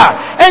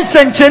Diaboya, and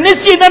sent Jenny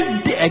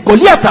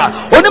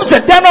Goliata, or them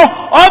said, Dano,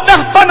 all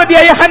that fun of the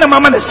Ayahana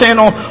Mamma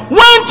Seno,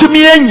 went to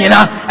me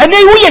and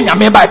they win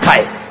Yame by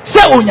Kai.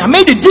 Say, oh, you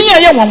made the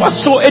dinner one was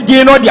so a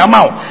dinner the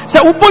amount.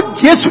 Say, who put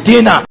yes to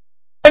dinner?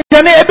 And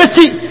can I ever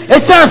see a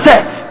son say,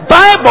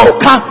 Bible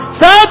can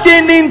say,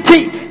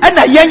 tea, and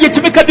a young to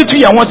make a to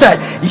you one say,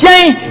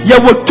 yea, you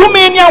were 2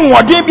 million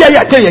or debia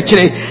tell you,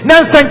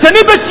 Nansan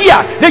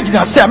Nebesia, they did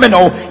not say,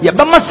 no, you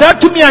must say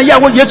to me, I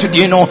will yes to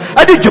dinner,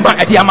 I did you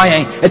at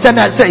Yamayan, as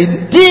I say,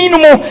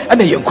 Dino, and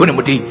the young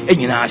Kunimudi, and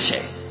in our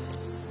share.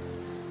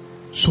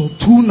 So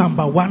tool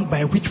number 1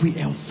 by which we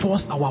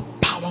enforce our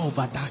power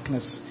over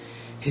darkness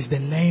is the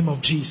name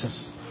of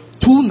Jesus.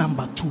 Tool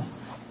number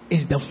 2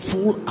 is the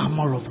full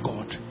armor of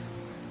God.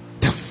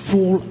 The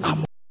full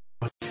armor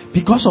of God.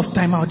 Because of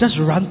time, I'll just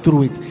run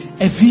through it.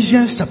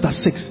 Ephesians chapter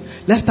 6.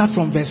 Let's start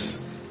from verse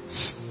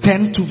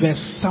 10 to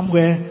verse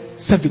somewhere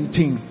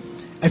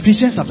 17.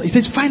 Ephesians chapter, it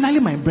says, finally,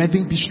 my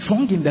brethren, be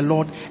strong in the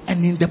Lord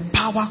and in the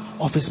power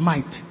of his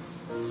might.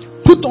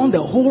 Put on the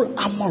whole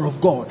armor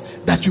of God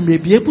that you may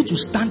be able to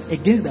stand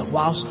against the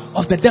wiles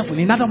of the devil.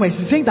 In other words,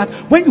 he's saying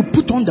that when you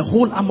put on the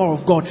whole armor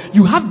of God,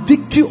 you have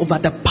victory over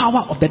the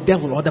power of the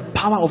devil or the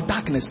power of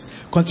darkness.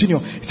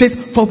 Continue. It says,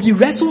 for we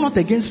wrestle not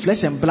against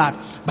flesh and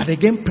blood, but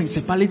against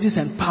principalities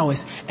and powers,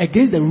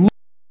 against the rulers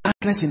of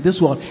darkness in this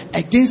world,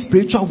 against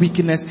spiritual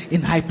wickedness in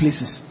high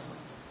places.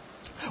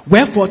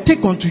 Wherefore,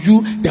 take unto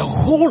you the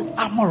whole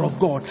armor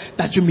of God,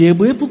 that you may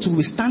be able to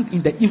withstand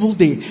in the evil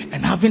day,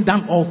 and having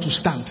done all to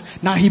stand.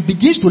 Now he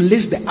begins to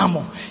list the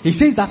armor. He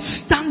says that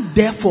stand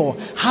therefore,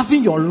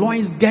 having your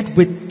loins girt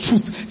with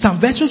truth. Some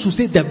versions will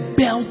say the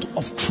belt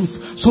of truth.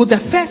 So the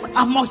first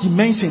armor he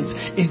mentions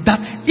is that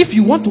if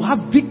you want to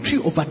have victory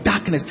over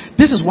darkness,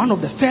 this is one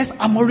of the first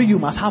armory you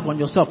must have on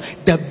yourself.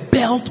 The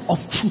belt of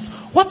truth.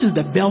 What is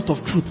the belt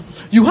of truth?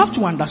 You have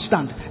to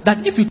understand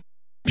that if you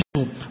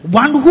people,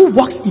 one who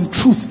walks in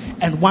truth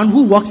and one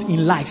who walks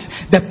in lies.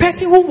 The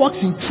person who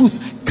walks in truth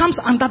comes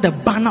under the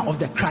banner of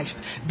the Christ,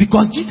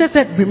 because Jesus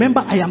said, remember,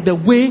 I am the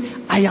way,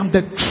 I am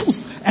the truth,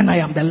 and I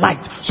am the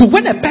light. So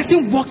when a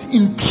person walks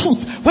in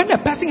truth, when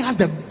a person has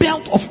the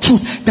belt of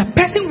truth, the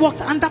person walks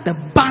under the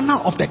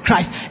banner of the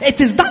Christ. It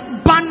is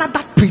that banner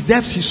that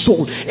preserves his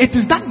soul. It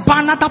is that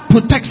banner that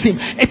protects him.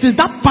 It is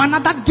that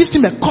banner that gives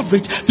him a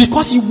coverage,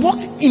 because he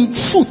walks in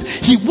truth.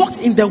 He walks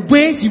in the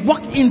way, he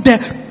walks in the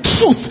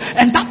truth,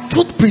 and that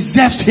truth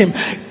preserves him.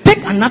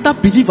 Take another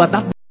believer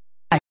that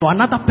or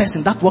another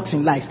person that walks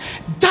in lies.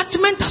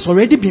 Judgment has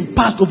already been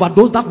passed over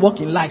those that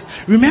walk in lies.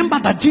 Remember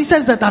that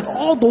Jesus said that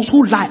all those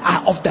who lie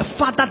are of the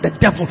father, the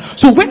devil.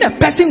 So when a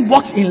person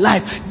walks in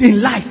lies,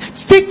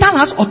 Satan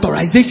has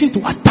authorization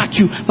to attack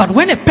you. But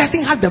when a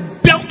person has the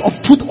belt of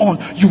truth on,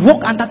 you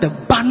walk under the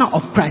banner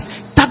of Christ.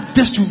 That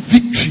gives you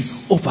victory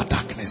over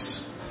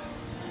darkness.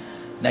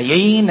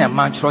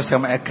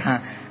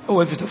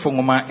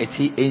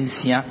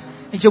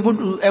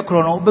 Ejobudu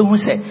ekrono obehu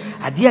se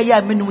ade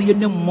ya menu ye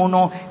nemu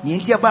no ne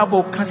ntia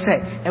Bible ka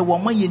se e wo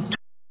ma ye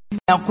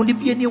akode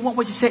bia ne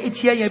wo se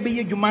etia ya be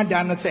ye dwuma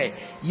da no se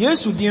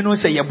Yesu din no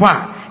se ye bo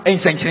a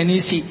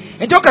ensankyerene si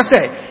enti o ka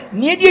se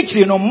ne die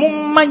kire no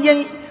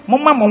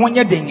momma mo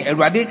wonye den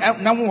Awurade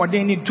na wo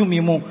den ni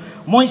tumi mu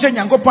mo nhyɛ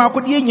Nyankopɔn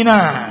akode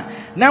nyina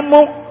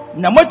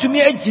na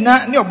matumi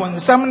agina ne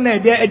obonsam na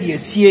ede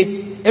asie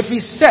efi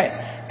se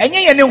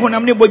enye ye ne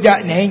honam ne boja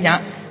na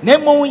enya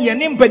Nemo ye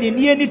ne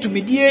mpadie ni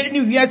tumidie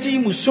ni wiase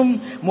musum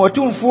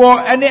motumfo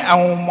ene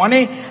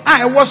ahomone a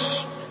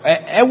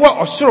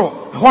ewo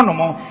osoro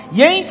honomo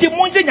ye nti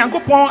monje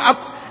Nyankopɔn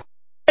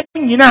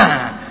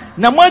nyina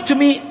na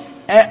moatumi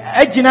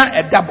agina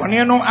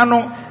edabone no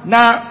ano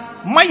na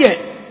maye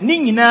ni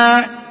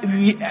nyina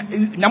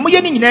na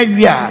moye ni nyina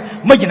wi a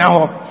magina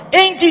ho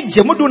enti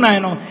jemudu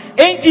nan no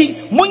enti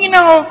munyina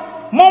ho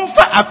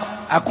momfa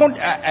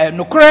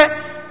nokore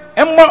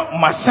emmo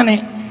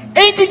masane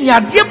enti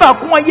nyade ba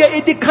ko aye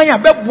edi kan ya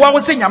beboa wo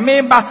se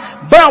nyame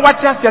ba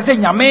wate ase se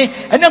nyame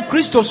ene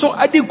Kristo so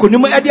adi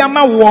konim adi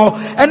ama wo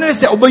ene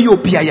se obaye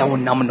opia ya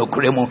wonam no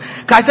kore mu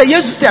ka se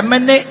Yesu se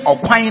mene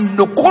okwan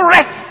no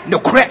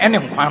kore ene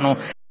nkwan no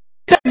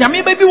se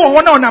nyame ba bi wo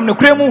ho na onam no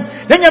kore mu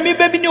na nyame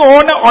ba bi ni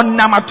wo na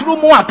onam aturu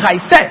mu akai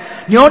se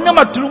ne onam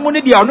aturu mu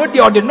ne dia ono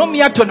dia ode no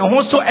mi ato ne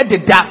ho so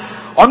ededa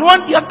ono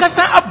andi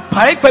akasa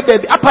apae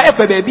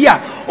fa baby a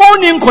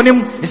oni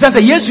nkonim isa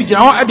say Yesu gina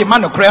ho ade ma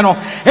no kre no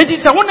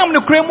enti sa wonam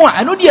no kre mu a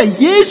ano dia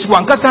Yesu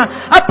ankasa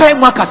apae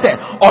mu akase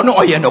ono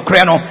oye no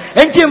kre no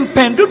enti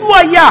mpendudu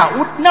aya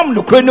wonam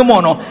no kre no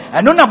mu no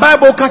ano na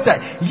Bible kasa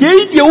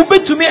ye dia wo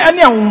betumi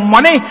ane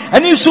ahomone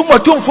ane su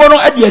motomfo no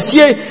ade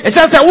asie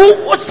isa say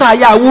wo sa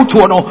ya wo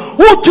tuo no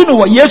wo tu no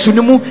wo Yesu ni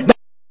mu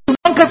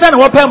ankasa na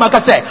wopa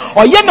makase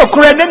oye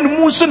nokore na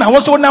numu so na wo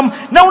so nam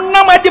na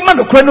wonam ade ma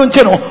nokore no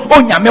nche no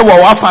onyame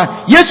wo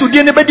wafa Yesu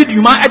die ne bedi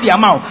dwuma ade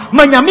ama wo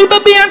ma nyame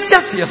bebe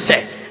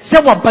antiase se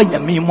waba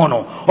nyame mu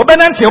no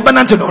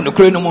obenante no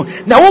nokore no mu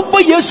na wo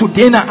Yesu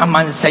die na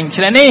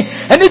amansankyerene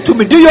ene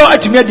tumidu yo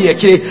atumi ade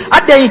akire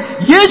adan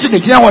Yesu ne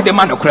gina wo de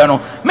ma nokore no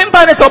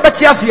memba ne se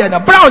obeti ase na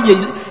brown ye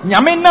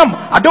nyame nam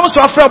adom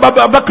so afra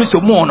baba Kristo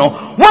mu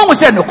no won wo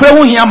se nokore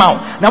wo hia ma wo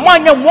na mo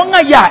anya won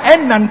aya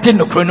enante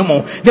nokore no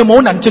mu na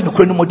mo nante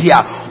nokore no mu dia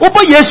wo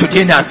Yesu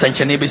die na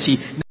ansankyerene besi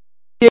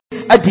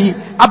adi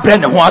abre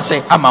ne ho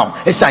ase ama wo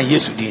esan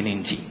Yesu die ne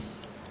nti.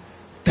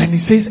 Then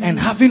he says, and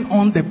having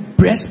on the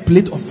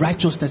breastplate of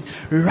righteousness.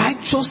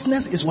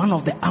 Righteousness is one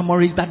of the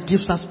armories that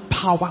gives us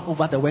power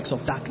over the works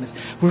of darkness.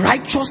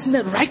 Righteous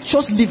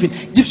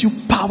living gives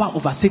you power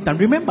over Satan.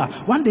 Remember,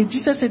 one day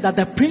Jesus said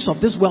that the prince of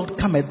this world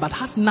cometh, but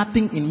has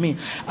nothing in me.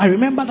 I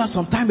remember that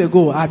some time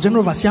ago, our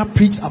General Overseer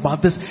preached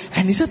about this,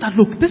 and he said that,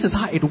 look, this is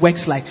how it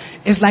works like.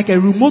 It's like a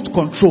remote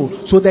control.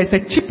 So there's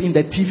a chip in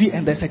the TV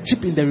and there's a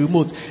chip in the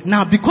remote.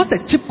 Now, because the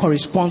chip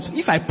corresponds,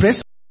 if I press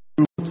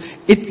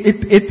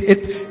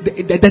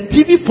the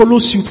TV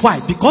follows suit. Why?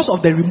 Because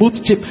of the remote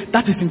chip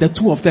that is in the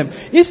two of them.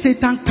 If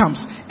Satan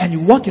comes and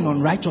you're walking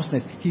on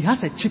righteousness, he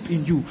has a chip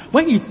in you.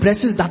 When he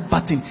presses that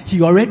button,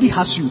 he already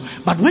has you.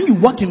 But when you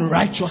walk in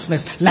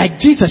righteousness, like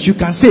Jesus, you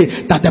can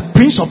say that the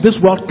prince of this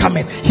world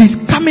cometh. He's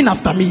coming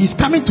after me. He's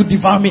coming to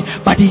devour me.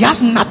 But he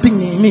has nothing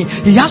in me.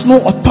 He has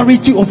no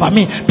authority over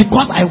me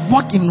because I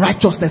walk in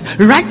righteousness.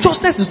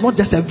 Righteousness is not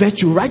just a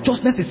virtue.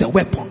 Righteousness is a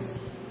weapon.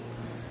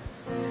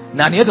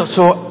 Na nieto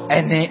so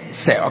ene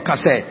se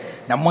okase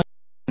na mo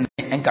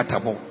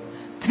enkatabo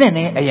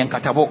tinene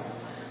eyenkatabo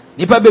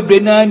nipa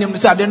bebre na nim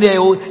sa de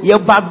ye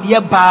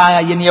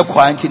ba ye ne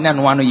kwa nti na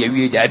no ano ye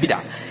wie da bida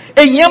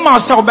enyema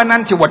so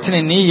obenante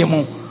wotenene ye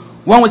mu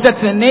won se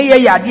tenene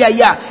ye yade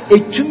aya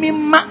etumi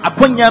ma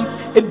akonyam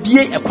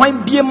ebie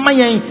ekwan bie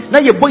mayen na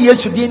ye bo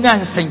Yesu din na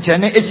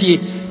nsenkyene esie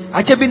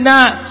achebi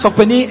na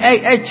sofani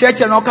church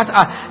na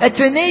okasa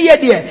etene ye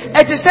de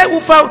eti se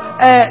ufa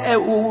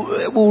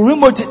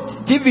remote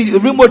TV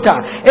remote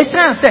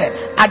esan se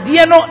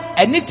ade no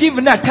eni TV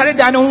na tare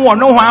da no ho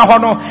no ho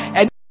no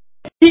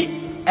eni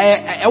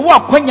ewo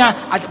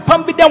akonya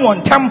apam bi da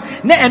wontam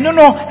na eno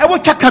no ewo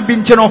twaka bi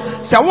nti no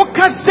se wo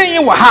ka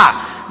sen wo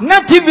ha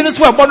na TV no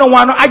so ebo no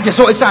wa no agye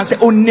so esan se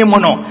onnim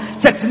no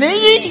se tene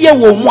ye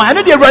wo mu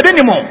ane de awurade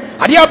ni mo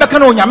ade ya obeka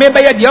na onyame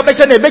be ye de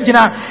obehye na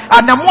ebegina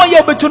anamo ye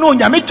obetu no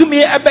onyame tumi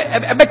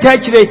ebeta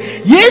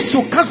akire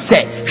Yesu ka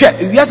se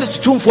hwe wiase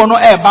tutumfo no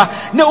eba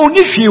na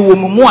oni hwie wo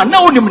mu a na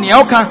onim ne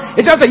oka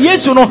esan se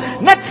Yesu no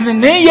na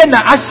tene ye na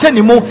ahye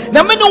ni mu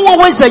na me no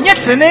wo se nye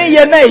tene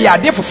ye na ya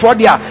de foforo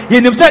de a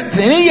ye nim se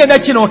tene ye na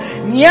chi no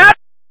nya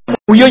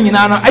uyo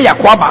nyina no aya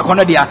kwa ba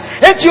kono dia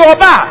enti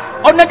oba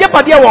onaje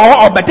pade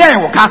wo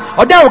obedan wo ka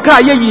odan wo ka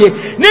ayeye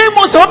ne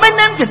mu so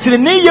menam tetere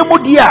ne ye mu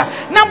dia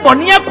na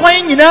bone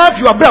akwan nyina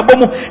fi obrabo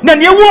mu na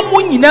ne wo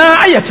mu nyina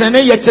ayetene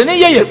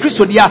ye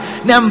Kristo dia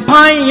na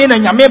mpan ye na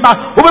nyame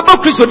ba obebo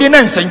Kristo dia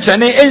na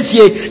nsenkyene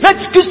ensie na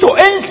Kristo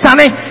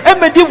ensane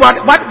emedi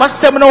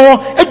wasem no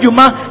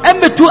adwuma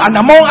embetu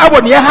anamon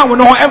abo ne ha wo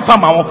no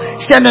emfama wo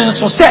hye ne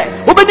nso se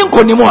obedi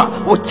nkonimu a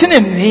wo tene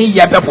ne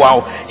ye beboa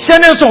wo hye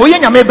ne nso wo ye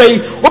nyame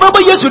bai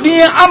obebo Yesu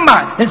din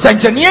ama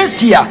nsenkyene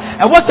ensia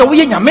ewo se wo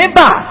ye nyame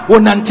ba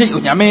wonante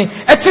onyame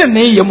etene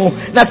ne ye mu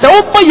na se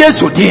wo ba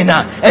Yesu din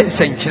na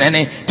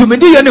ensenkyene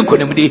tumidi ye ne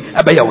nkonimdi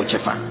abaya wo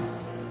chefa.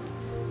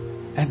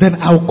 And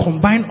then I'll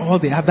combine all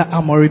the other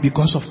armory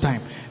because of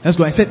time. Let's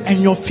go. I said,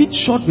 and your feet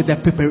shod with the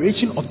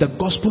preparation of the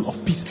gospel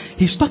of peace.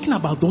 He's talking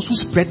about those who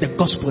spread the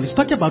gospel. He's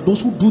talking about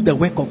those who do the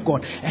work of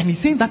God. And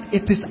he's saying that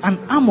it is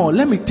an armor.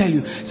 Let me tell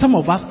you, some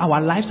of us,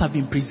 our lives have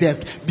been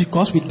preserved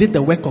because we did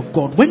the work of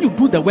God. When you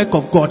do the work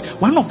of God,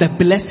 one of the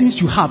blessings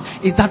you have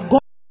is that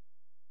God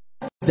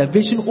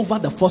preservation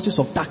over the forces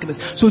of darkness.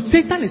 So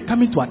Satan is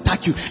coming to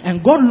attack you,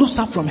 and God looks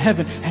up from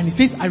heaven and he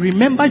says, I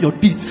remember your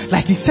deeds,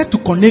 like he said to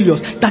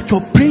Cornelius, that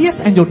your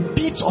prayers and your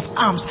deeds of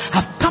arms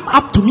have come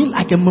up to me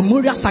like a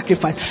memorial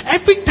sacrifice.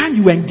 Every time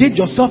you engage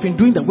yourself in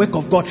doing the work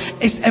of God,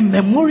 it's a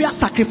memorial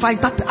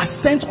sacrifice that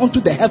ascends onto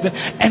the heaven.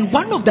 And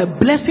one of the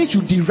blessings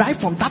you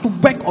derive from that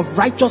work of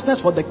righteousness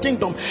for the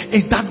kingdom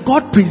is that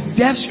God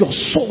preserves your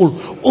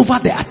soul over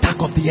the attack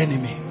of the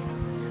enemy.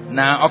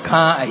 Now,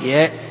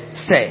 okay,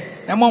 say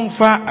na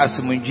monfa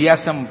asumdua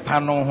sampa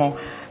no ho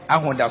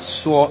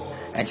ahodaso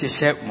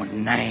enhyehye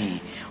monnan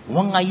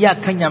won aya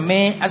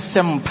kanyame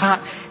asempa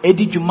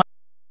edi dwuma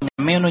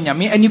nyame no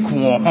nyame aniku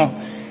won ho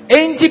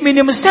enti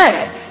minim se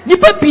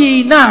nipa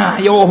bi na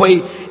ye wo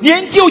hoi ni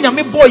enti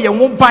onyame boye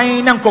wo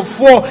ban na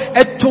nkofo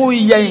eto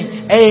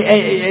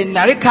yen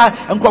nareka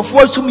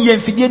nkofo sum yen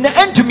fidie na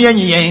antumi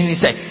anyen ni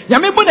se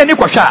nyame bo na ni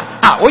kwhwa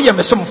oye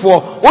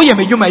mesomfo oye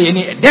medwuma ye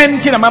ni den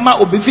ti na mama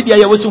obefidie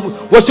ye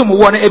wosum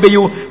wo na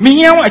ebeyu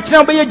miyen wo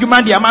akina be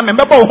yedwuma de ama me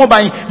beba wo ho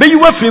ban beyi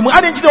wo afiri mu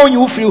ade ti na onyi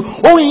wo firi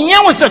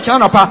onyen wo se akina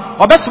na pa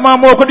obesoma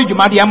mo ko de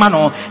dwuma de ama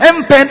no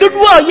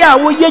empendodo a ye a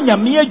wo ye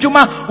nyame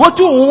adwuma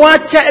wotu wo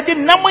acha de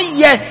nam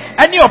ye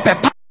ani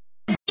opepa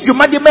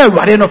Jumadi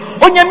Merano,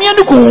 Onyamian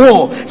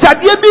Kuho,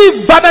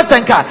 Sadiabi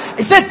Banatanka,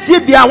 it said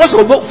Sibia was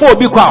over 4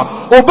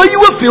 Bikwa, or you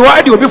will feel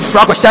I will be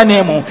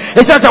Fracosanemo.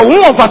 It says a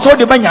woman for so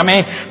the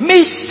Banyame,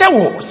 may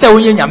so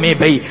Yame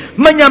Bay,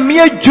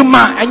 Manyamia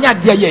Juma, and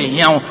Yadia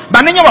Yan,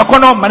 Banana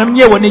Wakono,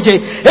 Manamia Wanije.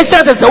 It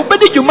says as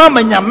obedi Juma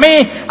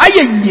Manyame,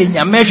 Ayen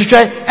Yame,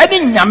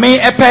 Edding Yame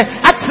Epe,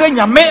 Atren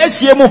Yame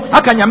Esiemu,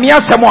 Akanyamia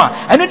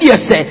Samoa, and Udia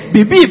say,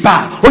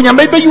 Bibiba,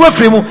 Onyame, you were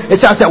free, it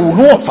says a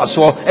woman for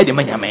so Eddie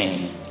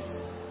Manyame.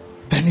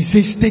 Then he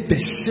says, take the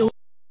shield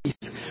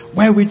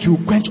wherewith you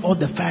quench all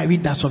the fiery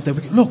darts of the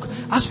wicked. Look,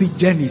 as we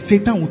journey,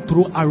 Satan will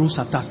throw arrows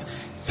at us.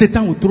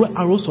 Satan will throw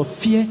arrows of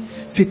fear.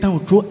 Satan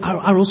will throw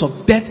arrows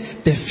of death,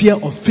 the fear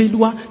of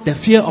failure, the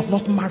fear of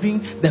not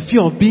marrying, the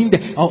fear of being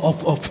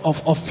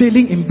of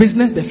failing in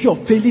business, the fear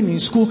of failing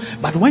in school.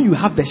 But when you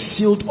have the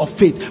shield of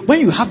faith, when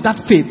you have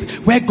that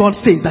faith where God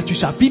says that you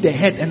shall be the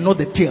head and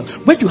not the tail,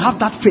 when you have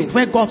that faith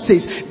where God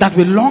says that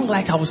with long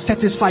life I will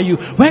satisfy you,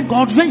 when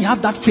you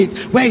have that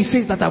faith where He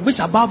says that I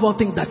wish above all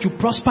things that you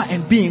prosper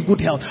and be in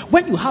good health,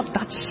 when you have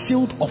that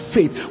shield of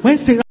faith, when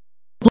Satan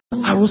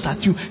throws arrows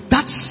at you,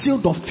 that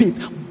shield of faith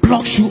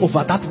blocks you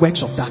over that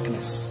works of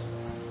darkness.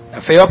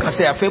 Feoka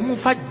say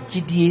afemufa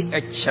gidie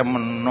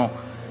echem no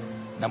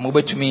na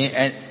mobetumi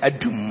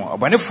adum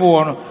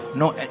obanefo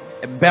no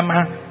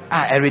bema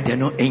a erede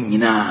no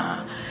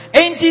enyina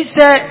enti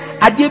se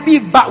ade bi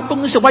ba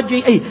obomu se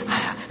wadwen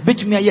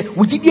betumi aye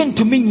wugidie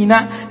ntumi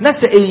nyina na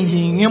se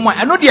ehinwem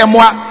a no de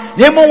moa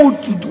yemo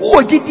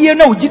wugidie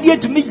na wugidie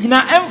ntumi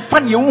nyina emfa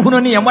ne ehunu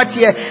ne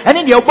yemate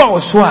ene de obo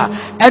so a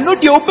eno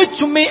de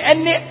obetumi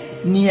ene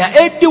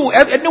nia edu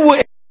ene wo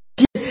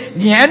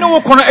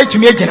Niano kono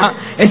etumi agina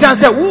esan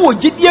se wo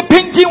gidie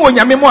pentin wo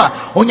nyame mu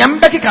a onyame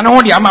bekeka na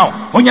ho de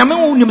ama onyame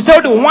wo nim se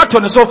wo de wo ato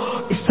ne so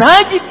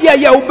saa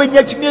gidie ya wo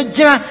benya tumi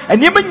agina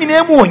enema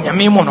nyina mu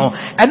onyame mu no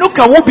eno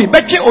ka wo bi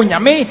betwe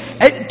onyame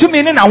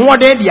tumi ne na ho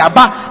de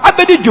aba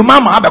abedi dwuma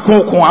ma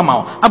abekon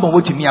ama aba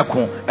wo tumi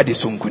akon ade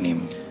so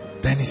nkunim.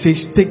 Then he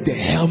says, take the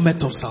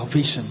helmet of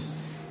salvation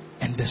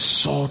and the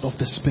sword of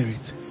the Spirit,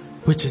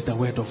 which is the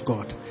word of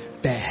God.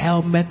 The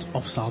helmet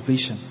of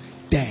salvation.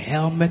 The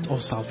helmet of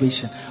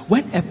salvation.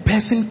 When a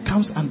person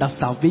comes under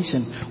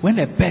salvation, when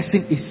a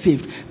person is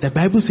saved, the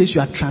Bible says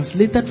you are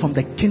translated from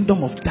the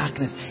kingdom of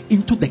darkness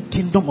into the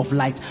kingdom of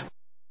light.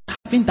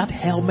 Having that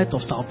helmet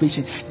of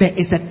salvation, there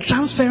is a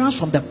transference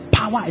from the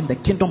power in the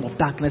kingdom of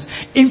darkness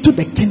into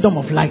the kingdom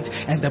of light.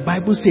 And the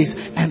Bible says,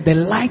 and the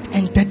light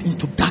entered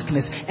into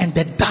darkness, and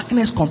the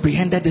darkness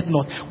comprehended it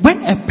not.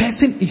 When a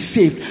person is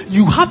saved,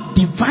 you have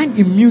divine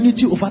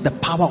immunity over the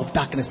power of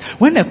darkness.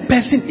 When a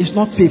person is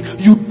not saved,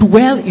 you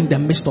dwell in the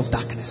midst of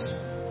darkness.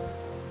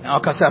 Now,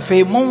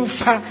 Kasafe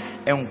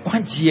Monfa and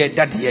Quanjie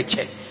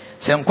Dadieche.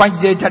 Some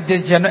Quanjie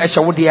Dadieche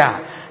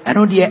Eshawodia.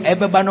 Ano de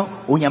ebeba no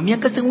onyame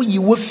akase wo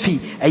yiwo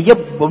fi eye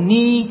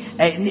boni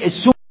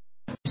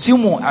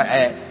sumu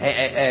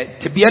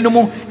tebia no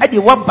mu ade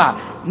waba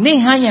ne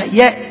han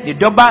ye de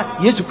doba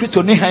Yesu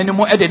Kristo ne han no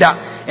mu ededa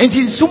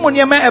enti sumu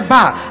ne ma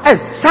eba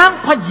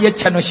san kwaje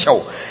che no hyew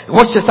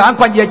wo hye san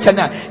kwaje che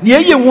na ne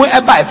eye hu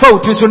eba efa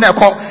otu so na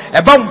ekọ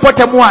eba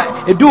mpotemu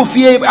a edu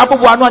fie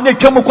abobo ano na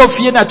twam kọ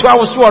fie na to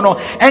awoso no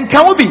enka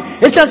wo bi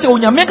esanse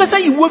onyame akase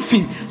yiwo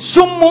fi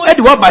sumu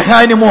ade waba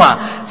han no mu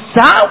a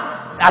sa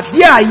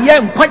adia ye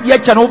nkwaje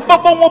acha no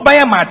bobon wo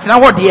ban ma tena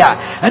ho de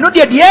a eno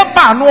de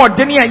ba no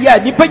odene a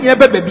ye nipa nyina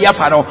bebia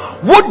afa no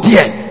wo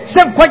de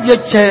se nkwaje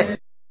acha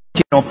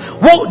no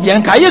wo de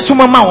nka yesu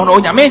mama wo no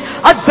nyame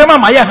asema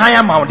ma ye han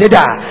ama wo de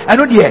da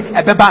eno de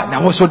ebeba na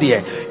wo so de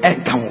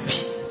enka wo bi.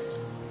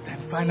 Then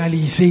finally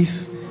he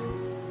says,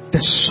 the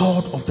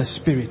sword of the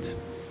Spirit,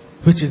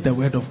 which is the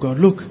word of God.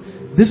 Look,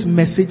 this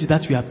message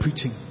that we are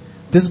preaching,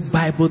 this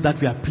Bible that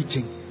we are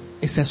preaching,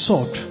 is a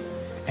sword,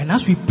 and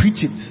as we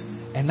preach it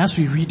and as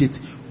we read it,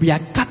 we are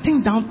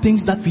cutting down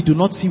things that we do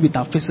not see with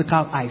our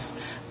physical eyes.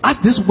 As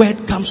this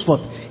word comes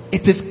forth,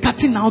 it is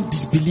cutting out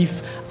disbelief.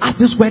 As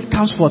this word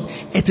comes forth,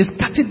 it is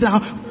cutting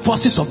down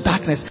forces of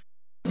darkness.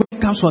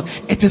 Comes forth,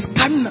 it is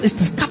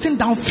cutting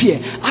down fear.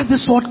 As the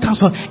sword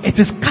comes forth,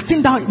 it is cutting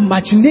down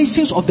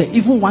imaginations of the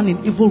evil one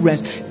in evil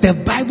realms. The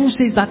Bible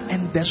says that,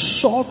 and the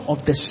sword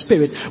of the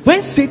Spirit.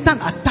 When Satan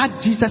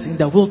attacked Jesus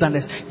in the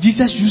wilderness,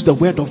 Jesus used the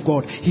word of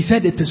God. He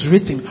said it is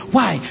written.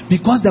 Why?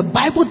 Because the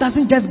Bible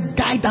doesn't just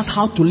guide us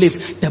how to live.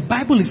 The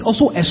Bible is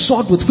also a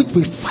sword with which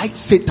we fight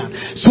Satan.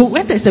 So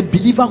when there's a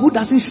believer who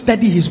doesn't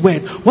study his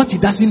word, what he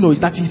doesn't know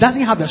is that he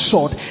doesn't have a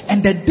sword. And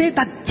the day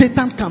that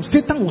Satan comes,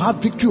 Satan will have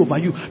victory over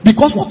you.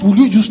 Because what will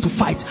you use to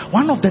fight?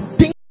 One of the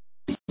things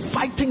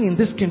fighting in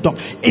this kingdom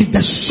is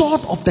the sword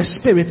of the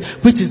Spirit,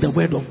 which is the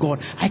word of God.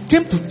 I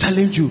came to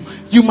challenge you.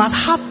 You must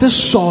have this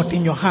sword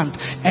in your hand.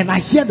 And I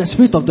hear the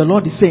Spirit of the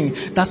Lord is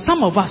saying that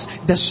some of us,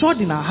 the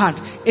sword in our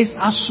hand is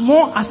as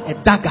small as a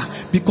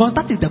dagger, because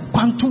that is the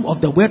quantum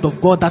of the word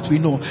of God that we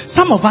know.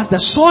 Some of us,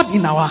 the sword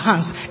in our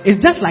hands is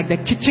just like the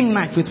kitchen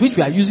knife with which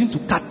we are using to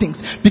cut things,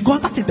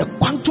 because that is the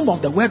quantum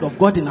of the word of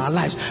God in our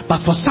lives.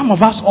 But for some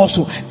of us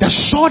also, the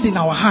sword in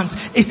our hands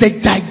is a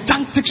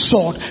gigantic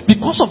sword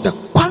because of the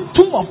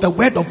quantum of the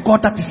word of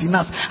God that is in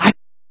us. I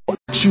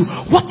ask you,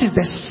 what is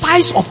the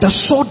size of the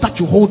sword that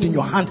you hold in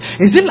your hand?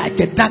 Is it like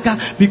a dagger?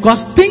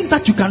 Because things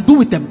that you can do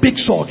with a big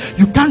sword,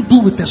 you can't do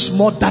with a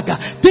small dagger.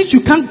 Things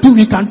you can do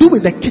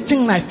with a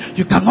kitchen knife,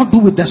 you cannot do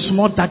with a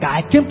small dagger.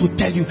 I came to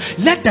tell you,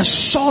 let the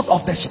sword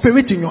of the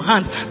Spirit in your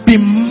hand be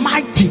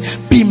mighty,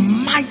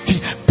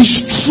 be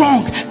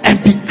strong, and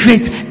be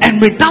great.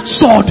 And with that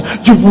sword,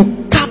 you will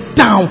cut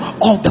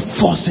down all the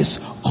forces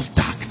of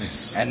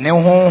darkness. And no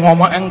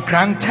homo and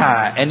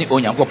cranta any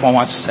onyakopon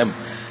was sem.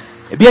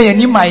 Ebia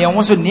yanima yan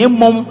wo so ne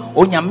mom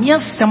onyame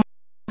asem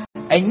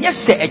enye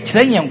se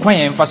ekire yen kwan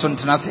yen fa so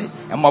ntena se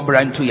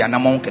emobra ntu ya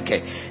namon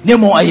keke ne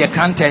mo aye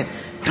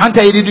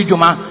kranta yedi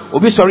djuma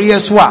obi sori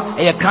yeso a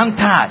eye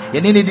kranta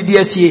ye ne didi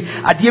asie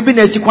ade bi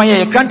na asi kwan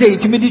ye kranta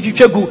yitimi di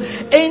twetwagu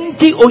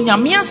enti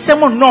onyame asem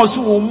no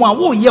so wo mu a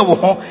wo ye wo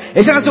ho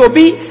e se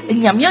obi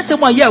onyame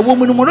asem a ye wo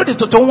mu no mo de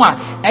toton a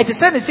e te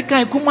se ne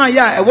sikan kuma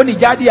ya e wo ni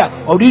jade a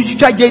odi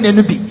twetwa je ne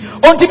no bi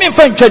ontimi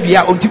mfa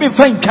ntwadua ontimi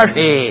mfa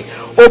ntwahwe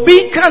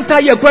obi kranta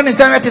ye kwa ne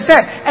se te se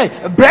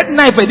bread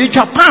knife edi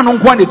twa pan no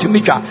kwa ne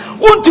tumi twa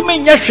ontimi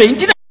nya hwe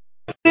enti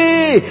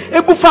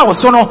ebufa wo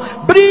so no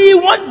bri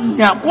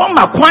won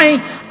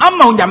makwan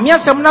ama onyame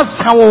asem na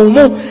sawo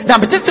mu na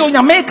betese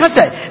onyame ka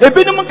se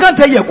ebinom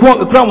kanta ye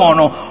ko ekra won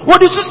no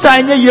wodi so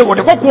san nya ye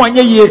wodi kokko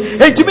anya ye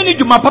entimi ni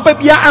djuma papa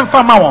bia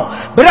amfa ma won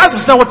bra so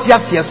se wote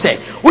ase se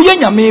wo ye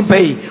nyame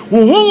bai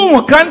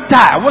wo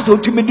kanta wo se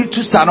otimi di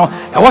tu sa no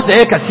e wo se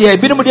ye kase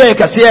ebinom de ye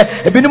kase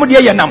ebinom de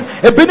ye nam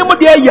ebinom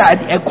de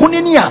ye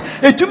ekonini a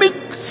etumi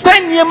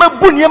san niema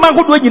bu niema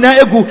hodo nyina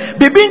egu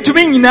bebi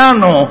ntumi nyina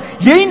no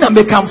ye na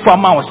mekamfa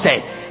ma wo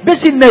se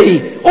besi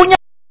nei onya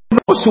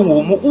so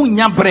wo mu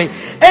unya bre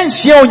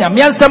enhia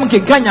onyame asem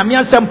kenka nyame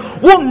asem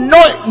wo no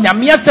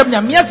nyame asem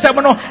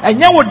no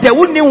enya wo de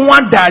wo ni ho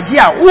adaje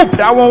a wo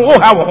pra wo wo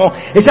ha wo ho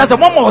esa se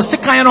mo mo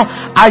sekan no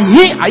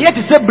aye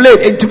te se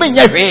blade entumi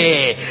nya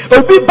hwe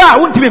obi ba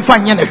wo ntumi fa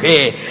nya ne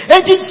hwe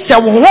enti se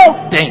wo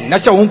ho den na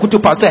se wo nkutu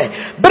pa se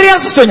bre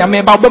aso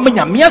nyame ba wo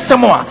nyame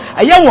asem a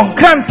aye wo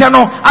nkranta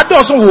no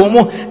adoso wo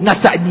mu na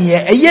sa nie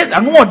eye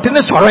anu ode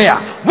ne soro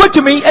ya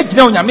wotumi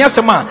agina onyame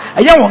asem a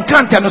aye wo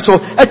nkranta no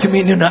so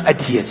atumi ni na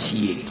adie.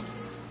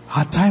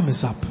 Our time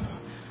is up.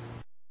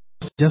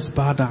 Just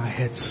bow our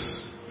heads.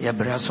 I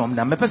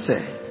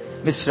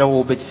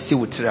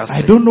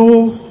don't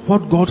know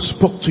what God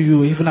spoke to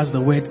you even as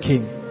the word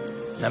came.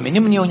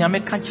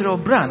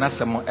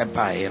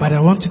 But I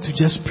want you to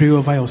just pray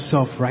over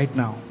yourself right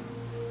now.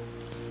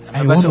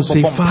 I want to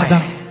say,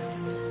 Father,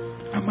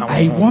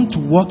 I want to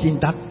walk in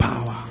that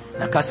power.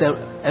 That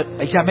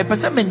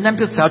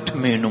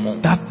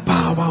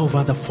power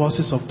over the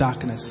forces of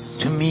darkness.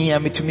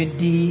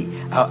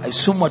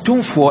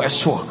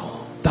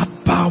 That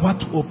power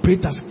to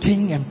operate as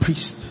king and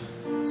priest.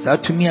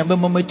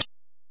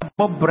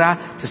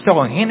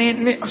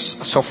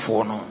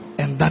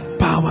 And that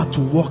power to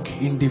walk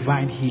in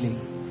divine healing.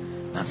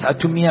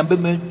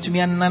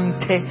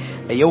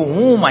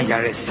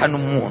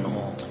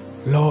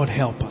 Lord,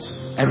 help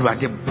us.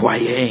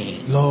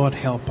 Lord,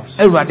 help us.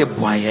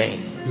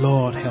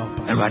 Lord, help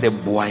us.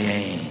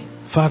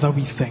 Father,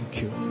 we thank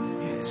you.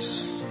 Yes.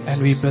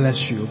 And we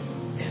bless you.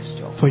 Yes,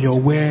 for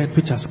your word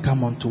which has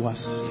come unto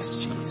us.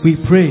 Yes, we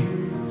pray,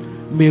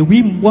 may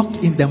we walk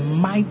in the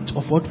might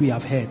of what we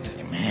have heard.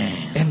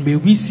 Amen. And may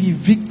we see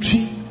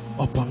victory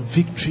upon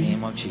victory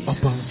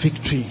upon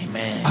victory.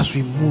 Amen. As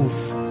we move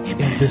in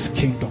this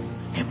kingdom.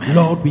 Amen.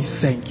 Lord, we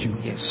thank you.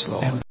 Yes,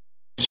 Lord. And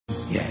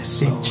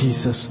yes, in Lord.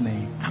 Jesus'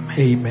 name. Amen.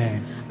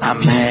 Amen.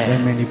 Amen. Peace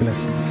and many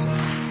blessings.